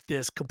make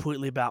this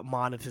completely about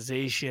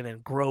monetization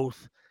and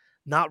growth,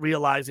 not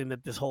realizing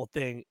that this whole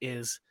thing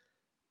is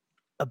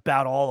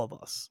about all of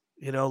us.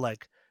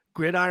 Like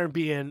Gridiron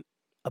being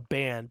a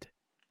band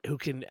who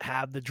can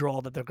have the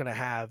draw that they're going to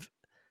have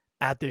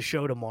at this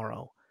show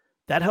tomorrow,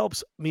 that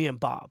helps me and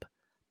Bob.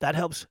 That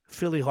helps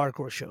Philly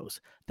hardcore shows.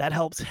 That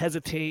helps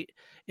Hesitate.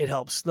 It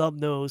helps Snub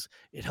Nose.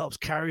 It helps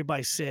Carry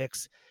by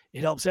Six.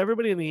 It helps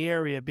everybody in the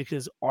area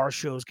because our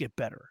shows get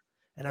better.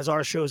 And as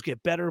our shows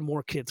get better,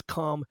 more kids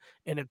come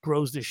and it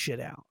grows this shit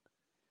out.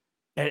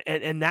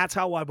 And that's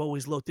how I've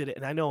always looked at it.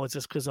 And I know it's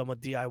just because I'm a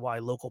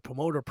DIY local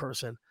promoter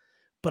person,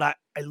 but I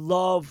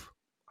love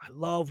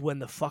when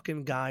the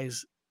fucking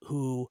guys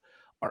who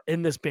are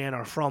in this band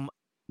are from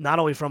not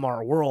only from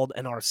our world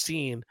and our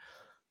scene,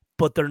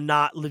 but they're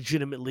not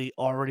legitimately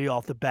already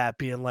off the bat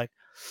being like,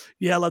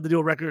 yeah, I'd love to do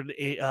a record.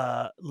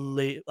 I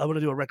want to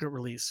do a record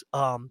release.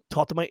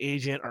 Talk to my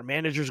agent. Our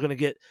manager's going to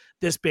get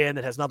this band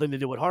that has nothing to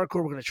do with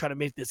hardcore. We're going to try to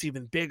make this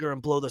even bigger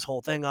and blow this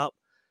whole thing up.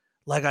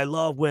 Like, I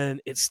love when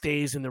it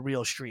stays in the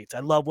real streets. I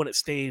love when it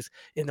stays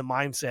in the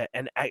mindset.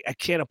 And I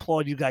can't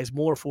applaud you guys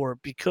more for it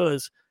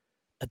because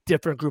a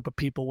different group of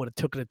people would have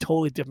taken a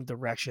totally different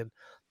direction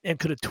and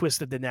could have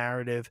twisted the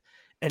narrative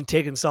and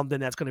taken something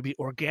that's going to be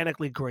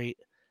organically great.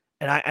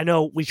 And I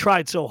know we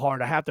tried so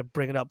hard. I have to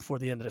bring it up before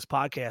the end of this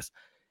podcast.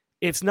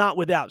 It's not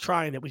without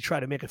trying that we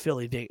try to make a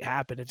Philly date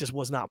happen. It just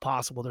was not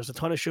possible. There's a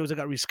ton of shows that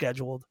got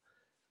rescheduled.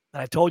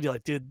 And I told you,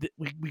 like, dude,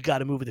 we got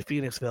to move it to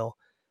Phoenixville.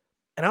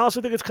 And I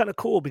also think it's kind of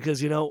cool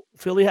because,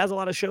 Philly has a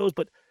lot of shows,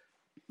 but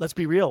let's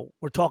be real.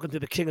 We're talking to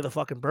the king of the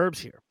fucking burbs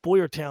here.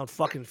 Boyertown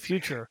fucking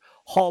future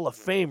Hall of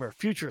Famer,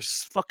 future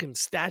fucking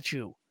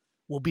statue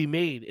will be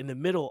made in the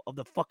middle of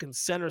the fucking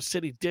center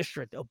city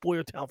district of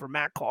Boyertown for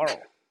Matt Carl.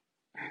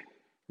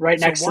 Right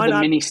next to the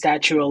mini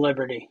Statue of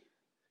Liberty.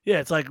 Yeah,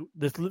 it's like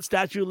the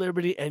Statue of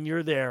Liberty, and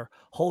you're there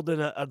holding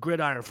a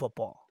gridiron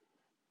football.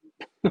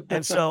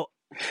 And so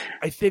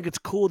I think it's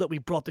cool that we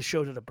brought the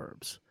show to the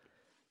burbs.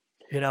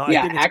 I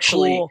think it's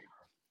cool.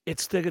 I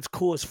think it's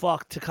cool as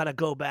fuck to kind of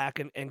go back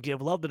and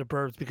give love to the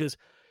burbs because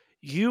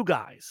you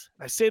guys,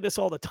 I say this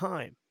all the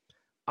time,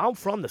 I'm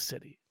from the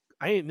city.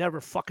 I ain't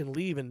never fucking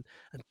leaving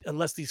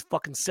unless these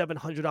fucking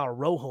 $700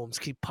 row homes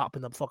keep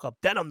popping the fuck up.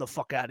 Then I'm the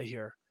fuck out of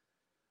here.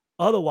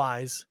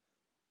 Otherwise,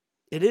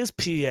 it is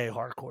PA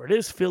hardcore. It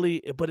is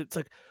Philly, but it's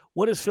like,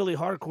 what is Philly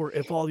hardcore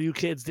if all you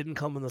kids didn't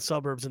come in the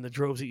suburbs in the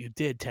droves that you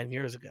did 10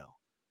 years ago?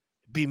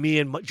 Be me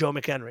and Joe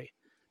McHenry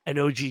and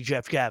OG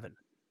Jeff Gavin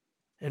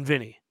and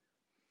Vinny.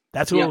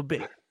 That's who it would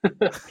be.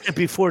 It'd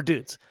be 4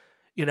 dudes.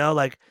 You know,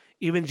 like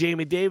even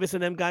Jamie Davis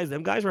and them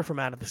guys were from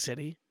out of the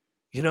city.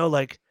 You know,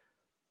 like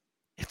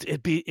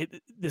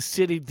the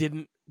city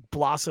didn't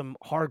blossom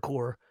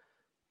hardcore.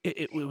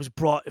 It was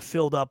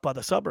filled up by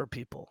the suburb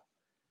people.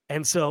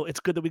 And so it's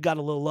good that we got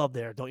a little love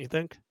there, don't you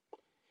think?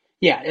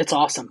 Yeah, it's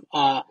awesome.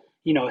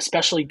 You know,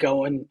 especially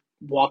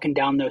walking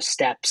down those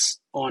steps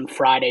on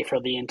Friday for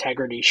the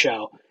Integrity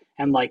show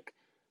and like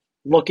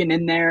looking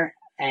in there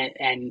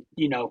and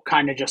you know,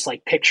 kind of just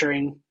like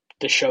picturing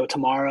the show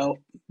tomorrow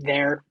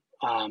there.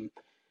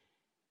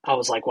 I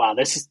was like, wow,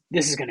 this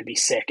is going to be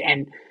sick.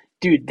 And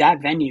dude,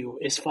 that venue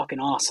is fucking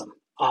awesome.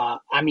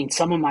 I mean,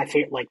 some of my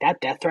favorite, like that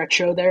Death Threat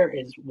show there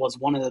was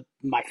one of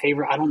my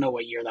favorite. I don't know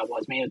what year that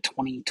was, maybe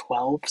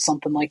 2012,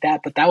 something like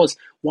that. But that was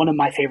one of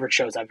my favorite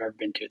shows I've ever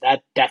been to.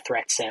 That Death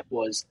Threat set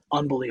was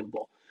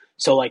unbelievable.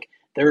 So like,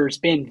 there's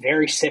been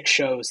very sick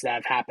shows that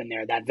have happened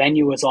there. That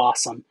venue was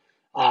awesome.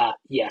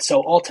 Yeah.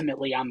 So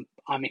ultimately, I'm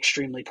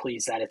extremely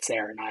pleased that it's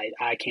there, and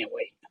I can't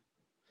wait.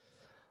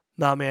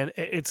 Nah, man,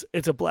 it's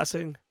a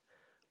blessing.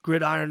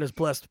 Gridiron has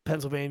blessed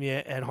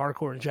Pennsylvania and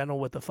hardcore in general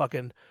with the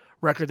fucking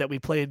record that we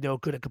played, No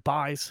Good at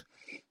Goodbyes.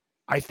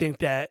 I think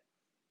that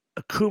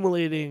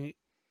accumulating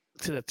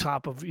to the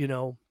top of, you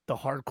know, the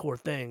hardcore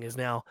thing is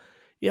now,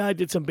 yeah, I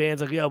did some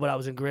bands like, but I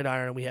was in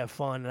Gridiron and we have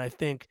fun. And I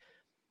think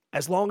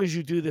as long as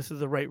you do this for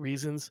the right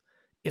reasons,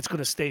 it's going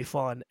to stay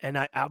fun. And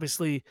I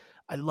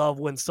love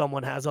when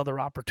someone has other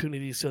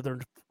opportunities. So their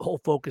whole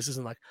focus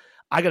isn't like,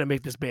 I got to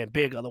make this band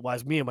big.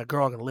 Otherwise me and my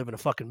girl are going to live in a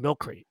fucking milk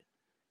crate.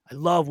 I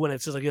love when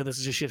it's just like, this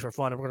is just shit for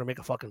fun and we're going to make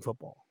a fucking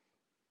football.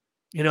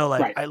 You know,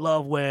 like, right. I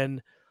love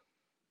when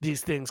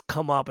these things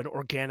come up and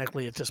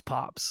organically it just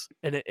pops.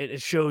 And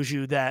it shows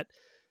you that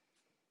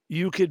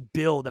you could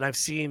build, and I've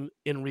seen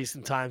in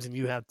recent times, and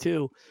you have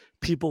too,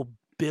 people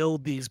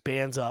build these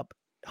bands up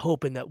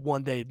hoping that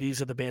one day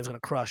these are the bands going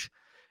to crush.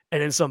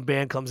 And then some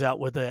band comes out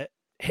with a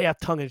half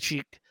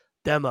tongue-in-cheek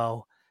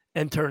demo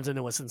and turns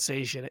into a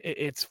sensation.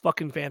 It's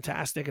fucking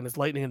fantastic, and it's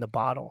lightning in the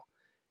bottle.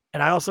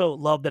 And I also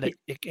love that it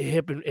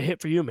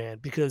hit for you, man,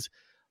 because,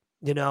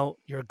 you know,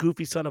 you're a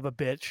goofy son of a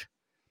bitch,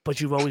 but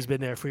you've always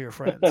been there for your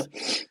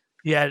friends.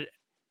 You had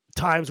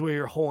times where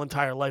your whole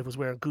entire life was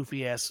wearing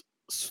goofy-ass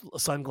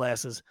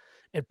sunglasses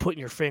and putting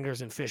your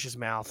fingers in fish's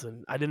mouths,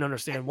 and I didn't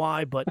understand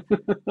why, but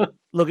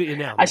look at you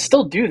now, man. I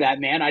still do that,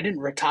 man. I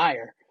didn't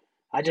retire.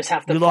 I just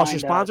have to lost your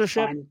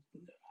sponsorship?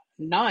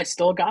 No, I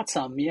still got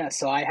some, yeah.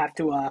 So I have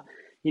to,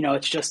 you know,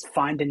 it's just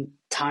finding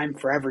time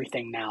for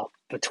everything now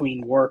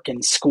between work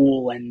and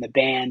school and the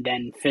band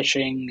and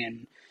fishing,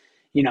 and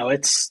you know,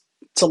 it's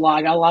a lot.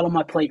 I got a lot on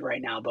my plate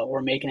right now, but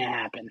we're making it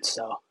happen.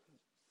 So,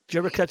 did you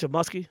ever catch a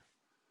muskie?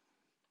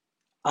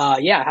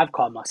 Yeah, I have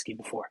caught muskie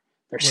before.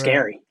 They're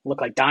scary.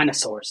 Look like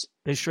dinosaurs.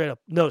 They straight up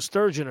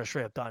sturgeon are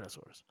straight up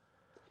dinosaurs.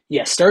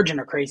 Yeah, sturgeon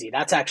are crazy.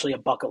 That's actually a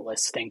bucket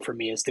list thing for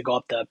me, is to go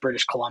up to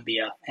British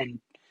Columbia and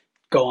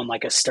go on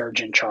like a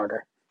sturgeon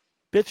charter.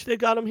 Bitch, they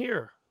got them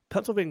here.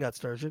 Pennsylvania got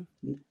sturgeon.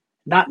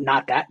 Not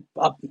that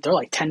up. They're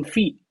like 10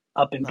 feet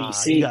up in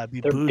BC. You gotta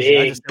be they're bougie. big,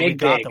 I just big,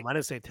 got big. them. I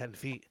didn't say 10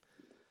 feet.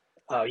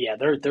 Oh yeah,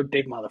 they're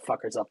big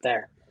motherfuckers up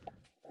there.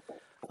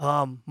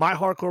 My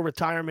hardcore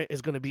retirement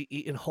is going to be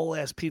eating whole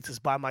ass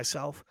pizzas by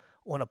myself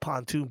on a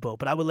pontoon boat,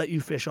 but I would let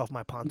you fish off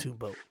my pontoon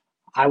boat.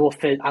 I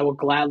will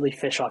gladly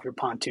fish off your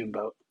pontoon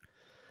boat.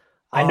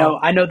 I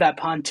know that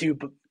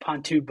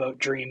pontoon boat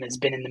dream has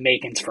been in the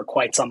makings for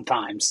quite some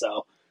time.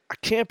 So I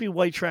can't be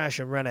white trash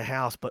and rent a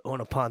house, but on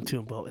a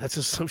pontoon boat. That's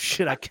just some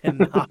shit I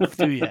cannot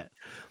do yet.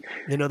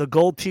 You know, the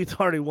gold teeth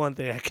already one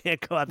thing. I can't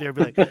go out there and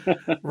be like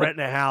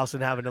renting a house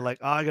and having to like,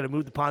 I got to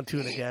move the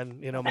pontoon again.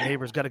 You know, my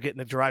neighbor's got to get in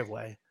the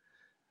driveway.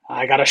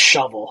 I got a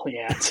shovel.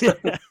 Yeah.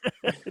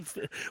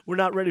 We're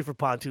not ready for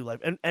pontoon life.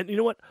 And you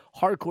know what?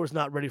 Hardcore's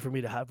not ready for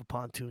me to have a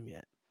pontoon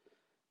yet.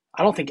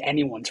 I don't think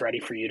anyone's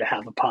ready for you to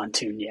have a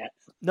pontoon yet.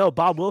 No,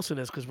 Bob Wilson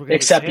is, because we're going to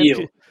except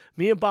you.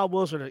 Me and Bob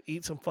Wilson are going to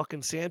eat some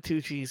fucking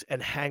Santucci's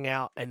and hang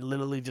out and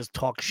literally just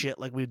talk shit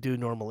like we do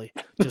normally,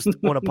 just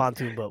on a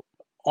pontoon boat.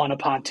 On a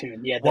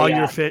pontoon, yeah.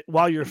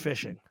 While you're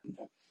fishing.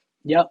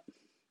 Yep.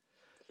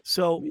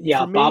 So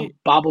yeah, for me,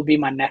 Bob will be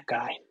my net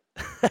guy.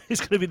 He's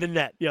going to be the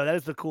net. Yeah, that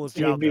is the coolest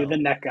job. He'll be the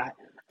net guy.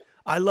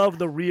 I love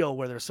the reel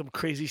where there's some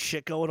crazy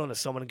shit going on and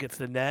someone gets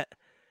the net,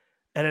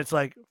 and it's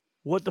like,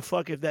 what the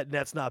fuck if that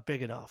net's not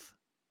big enough?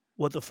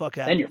 What the fuck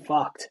happened? Then you're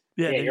fucked.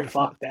 Yeah, you're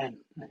fucked then.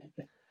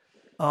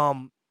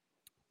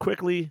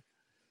 Quickly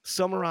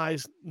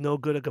summarize No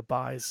Good at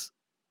Goodbyes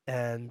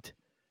and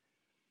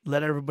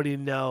let everybody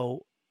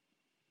know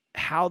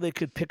how they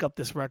could pick up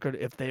this record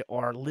if they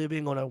are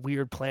living on a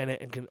weird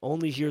planet and can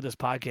only hear this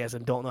podcast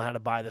and don't know how to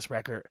buy this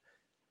record.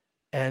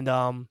 And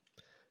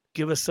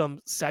give us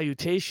some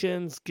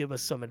salutations, give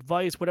us some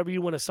advice, whatever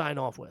you want to sign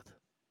off with.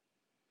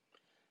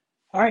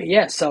 All right,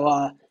 yeah.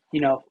 So,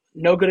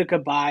 no good at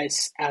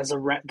goodbyes as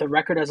the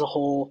record as a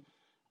whole.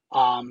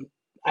 Um,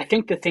 I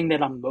think the thing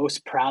that I'm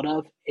most proud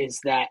of is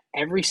that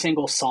every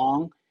single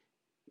song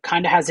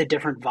kind of has a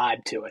different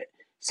vibe to it.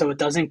 So it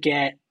doesn't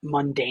get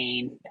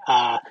mundane.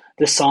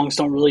 The songs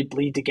don't really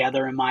bleed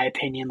together, in my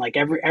opinion. Like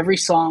every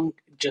song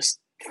just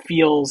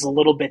feels a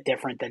little bit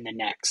different than the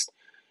next,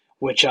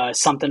 which is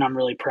something I'm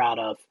really proud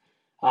of.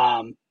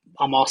 Um,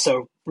 I'm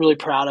also really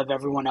proud of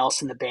everyone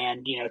else in the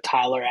band.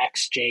 Tyler,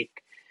 X,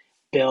 Jake,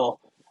 Bill.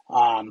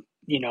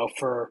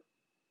 For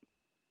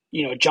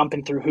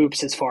jumping through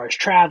hoops as far as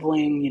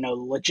traveling.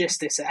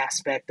 Logistics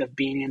aspect of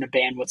being in a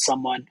band with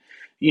someone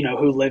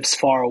who lives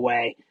far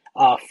away.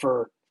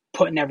 For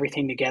putting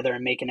everything together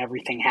and making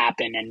everything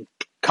happen and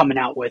coming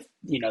out with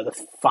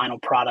the final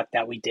product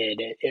that we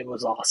did. It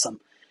was awesome,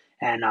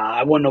 and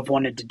I wouldn't have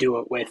wanted to do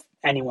it with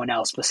anyone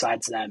else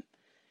besides them.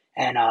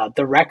 And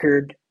the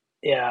record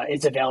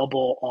is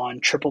available on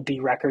Triple B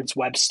Records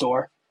web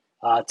store.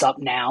 It's up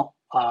now.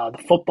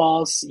 The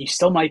footballs, you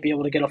still might be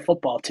able to get a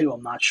football too.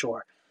 I'm not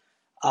sure.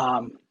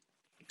 Um,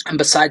 and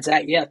besides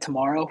that, yeah,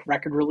 tomorrow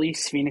record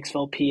release,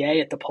 Phoenixville,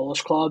 PA, at the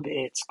Polish Club.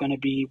 It's going to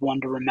be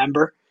one to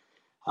remember.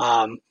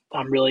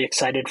 I'm really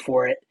excited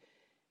for it.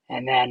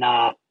 And then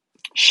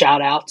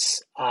shout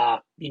outs,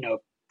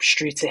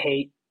 Streets of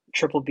Hate,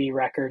 Triple B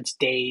Records,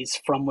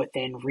 Days, From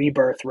Within,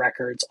 Rebirth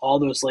Records, all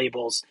those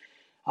labels,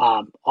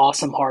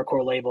 awesome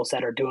hardcore labels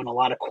that are doing a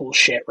lot of cool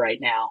shit right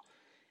now.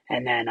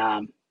 And then,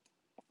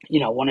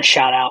 want to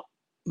shout out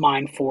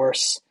Mind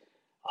Force,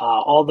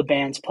 all the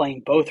bands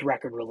playing both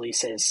record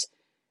releases.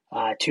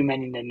 Too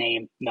many to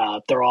name.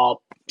 They're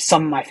all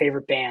some of my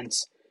favorite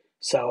bands.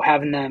 So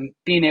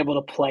being able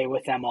to play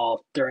with them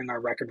all during our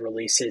record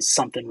release is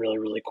something really,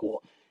 really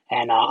cool.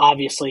 And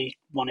obviously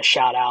want to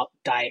shout out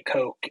Diet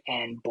Coke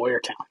and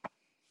Boyertown.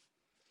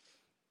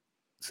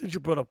 Since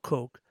you brought up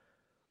Coke,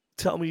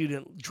 tell me you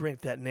didn't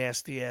drink that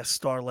nasty ass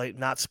Starlight,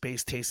 not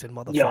space tasting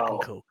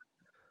motherfucking Coke.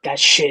 That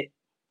shit,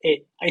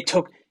 it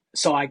took,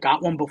 so I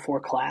got one before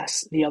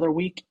class the other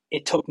week.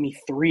 It took me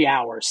 3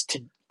 hours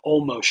to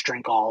almost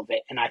drink all of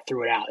it, and I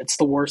threw it out. It's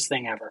the worst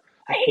thing ever.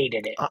 I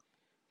hated it.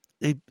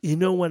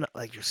 When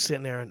like you're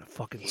sitting there in the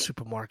fucking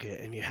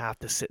supermarket and you have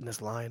to sit in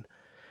this line,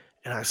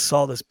 and I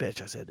saw this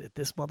bitch. I said, if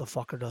this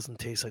motherfucker doesn't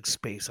taste like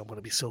space, I'm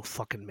gonna be so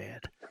fucking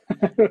mad.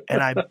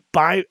 And I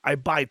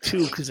buy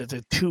two because it's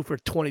a 2 for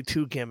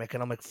 $22 gimmick,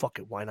 and I'm like, fuck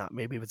it, why not?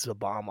 Maybe if it's a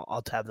bomb,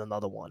 I'll have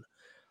another one.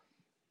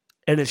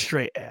 And it's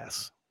straight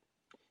ass.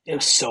 It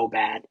was so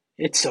bad.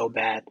 It's so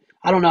bad.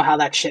 I don't know how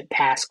that shit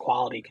passed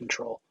quality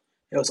control.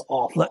 It was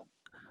awful.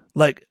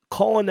 Like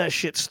calling that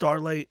shit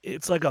Starlight,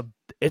 it's like a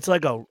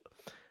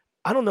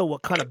I don't know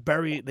what kind of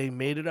berry they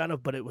made it out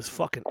of, but it was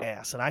fucking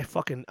ass. And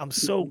I'm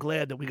so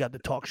glad that we got to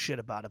talk shit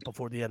about it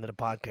before the end of the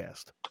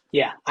podcast.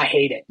 Yeah, I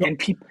hate it.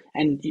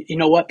 And you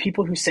know what?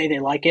 People who say they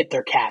like it,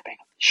 they're capping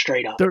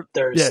straight up.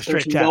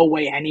 There's no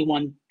way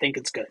anyone think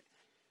it's good.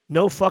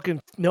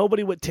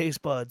 Nobody with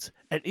taste buds,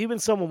 and even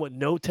someone with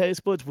no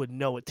taste buds would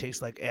know it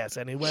tastes like ass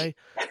anyway.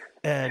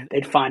 And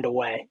they'd find a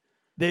way.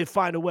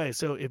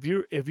 So if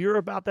you're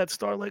about that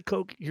Starlight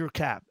Coke, you're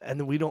cap,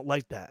 and we don't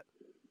like that.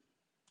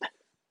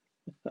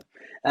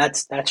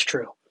 That's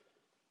true.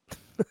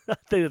 I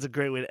think that's a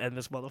great way to end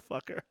this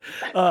motherfucker.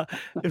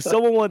 If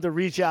someone wanted to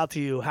reach out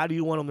to you, how do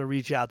you want them to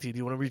reach out to you? Do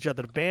you want to reach out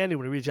to the band? Do you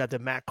want to reach out to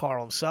Matt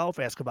Carl himself,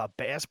 ask about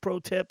Bass Pro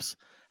tips?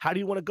 How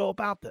do you want to go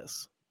about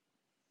this?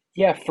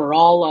 Yeah, for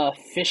all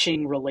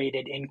fishing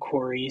related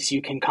inquiries,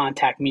 you can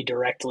contact me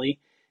directly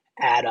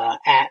at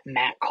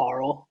Matt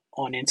Carl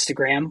on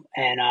Instagram,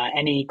 and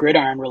any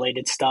gridiron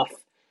related stuff,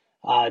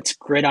 it's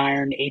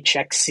Gridiron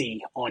HXC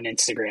on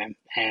Instagram.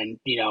 And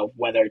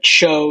whether it's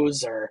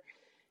shows or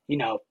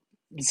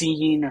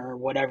zine or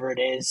whatever it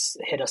is,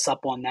 hit us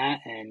up on that.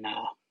 And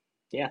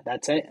yeah,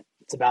 that's it.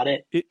 That's about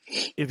it.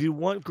 If you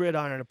want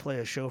Gridiron to play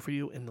a show for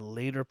you in the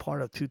later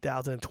part of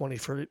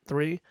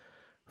 2023,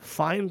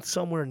 find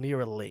somewhere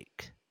near a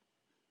lake.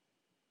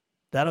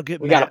 That'll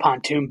get. We got a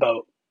pontoon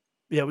boat.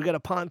 Yeah, we got a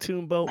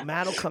pontoon boat.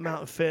 Matt will come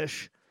out and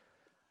fish.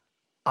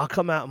 I'll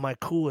come out in my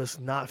coolest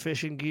not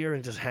fishing gear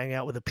and just hang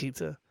out with a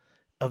pizza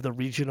of the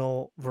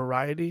regional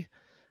variety.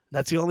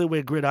 That's the only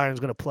way Gridiron's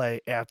going to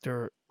play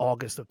after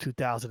August of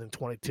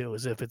 2022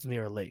 is if it's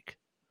near a lake.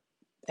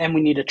 And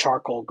we need a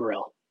charcoal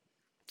grill.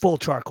 Full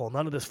charcoal.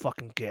 None of this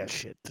fucking gas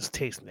shit. Just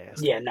tastes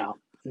nasty. Yeah,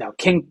 no.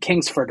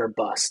 Kingsford or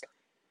bust.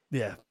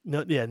 Yeah,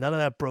 none of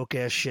that broke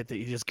ass shit that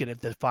you just get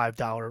at the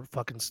 $5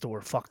 fucking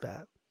store. Fuck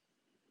that.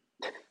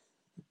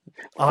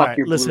 All right,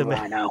 listen,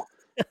 man.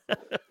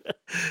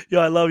 Yo,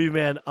 I love you,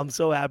 man. I'm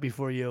so happy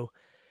for you.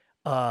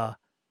 I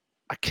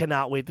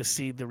cannot wait to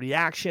see the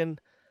reaction.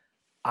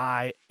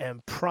 I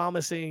am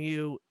promising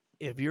you,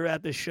 if you're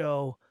at the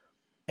show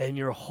and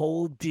your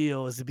whole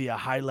deal is to be a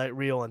highlight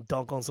reel and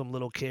dunk on some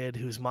little kid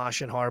who's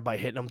moshing hard by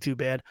hitting him too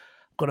bad,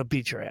 I'm gonna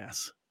beat your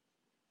ass.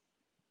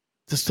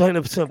 Just plain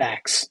and simple.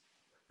 Facts.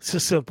 It's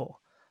just simple.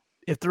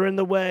 If they're in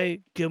the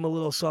way, give them a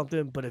little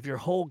something. But if your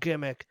whole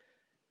gimmick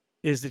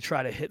is to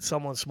try to hit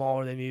someone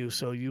smaller than you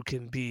so you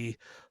can be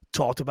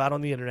talked about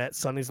on the internet.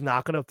 Sonny's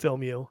not going to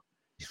film you.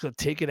 He's going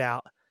to take it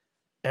out,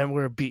 and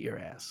we're going to beat your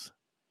ass.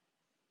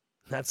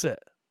 That's it.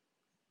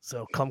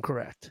 So come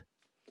correct.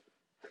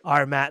 All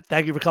right, Matt.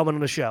 Thank you for coming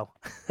on the show.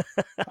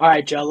 All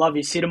right, Joe. Love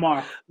you. See you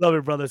tomorrow. Love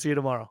you, brother. See you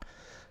tomorrow.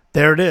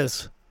 There it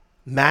is.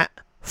 Matt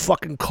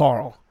fucking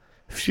Carl.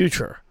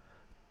 Future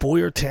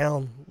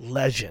Boyertown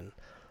legend.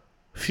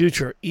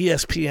 Future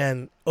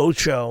ESPN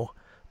Ocho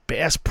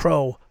Bass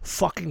Pro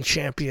fucking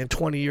champion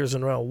 20 years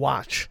in a row.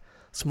 Watch.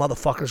 This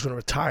motherfucker's going to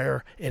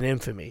retire in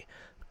infamy.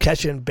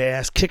 Catching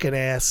bass, kicking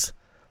ass.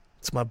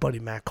 It's my buddy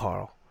Matt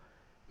Carl.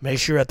 Make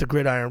sure you're at the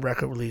Gridiron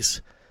record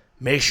release.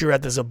 Make sure you're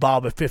at the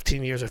Zabalba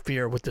 15 Years of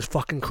Fear with this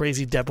fucking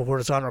crazy Devil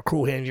Horizontal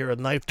Crew Hand Year of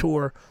Knife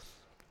Tour.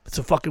 It's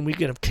a fucking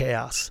weekend of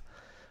chaos.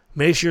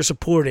 Make sure you're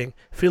supporting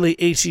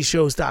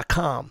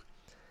PhillyHCShows.com.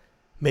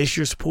 Make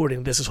sure you're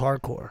supporting This Is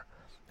Hardcore.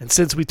 And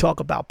since we talk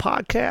about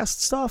podcast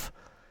stuff,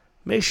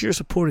 make sure you're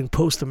supporting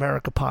Post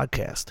America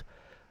Podcast.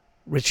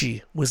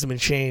 Richie, Wisdom and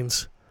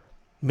Chains.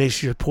 Make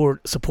sure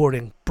you're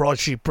supporting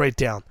Broadsheet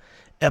Breakdown.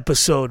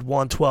 Episode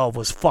 112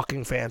 was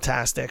fucking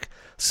fantastic.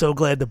 So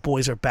glad the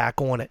boys are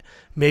back on it.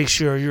 Make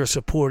sure you're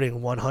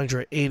supporting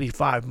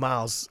 185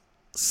 Miles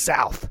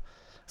South.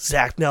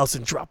 Zach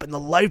Nelson dropping the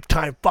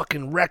lifetime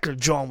fucking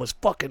record. John was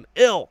fucking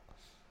ill.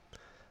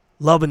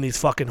 Loving these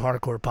fucking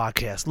hardcore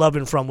podcasts.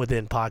 Loving From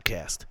Within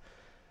podcast.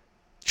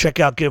 Check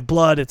out Give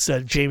Blood. It's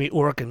Jamie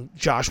Ork and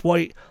Josh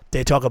White.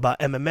 They talk about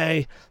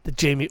MMA. The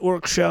Jamie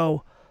Ork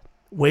Show.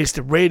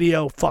 Wasted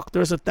Radio. Fuck,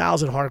 there's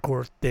 1,000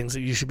 hardcore things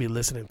that you should be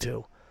listening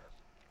to.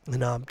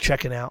 And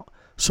checking out.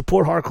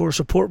 Support hardcore.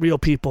 Support real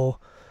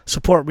people.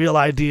 Support real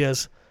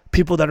ideas.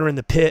 People that are in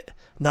the pit,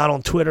 not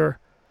on Twitter.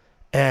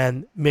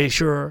 And make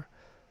sure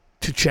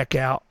to check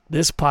out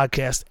this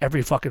podcast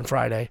every fucking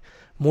Friday.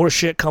 More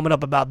shit coming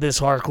up about This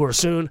Hardcore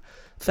soon.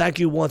 Thank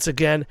you once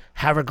again.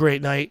 Have a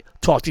great night.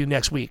 Talk to you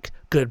next week.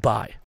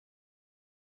 Goodbye.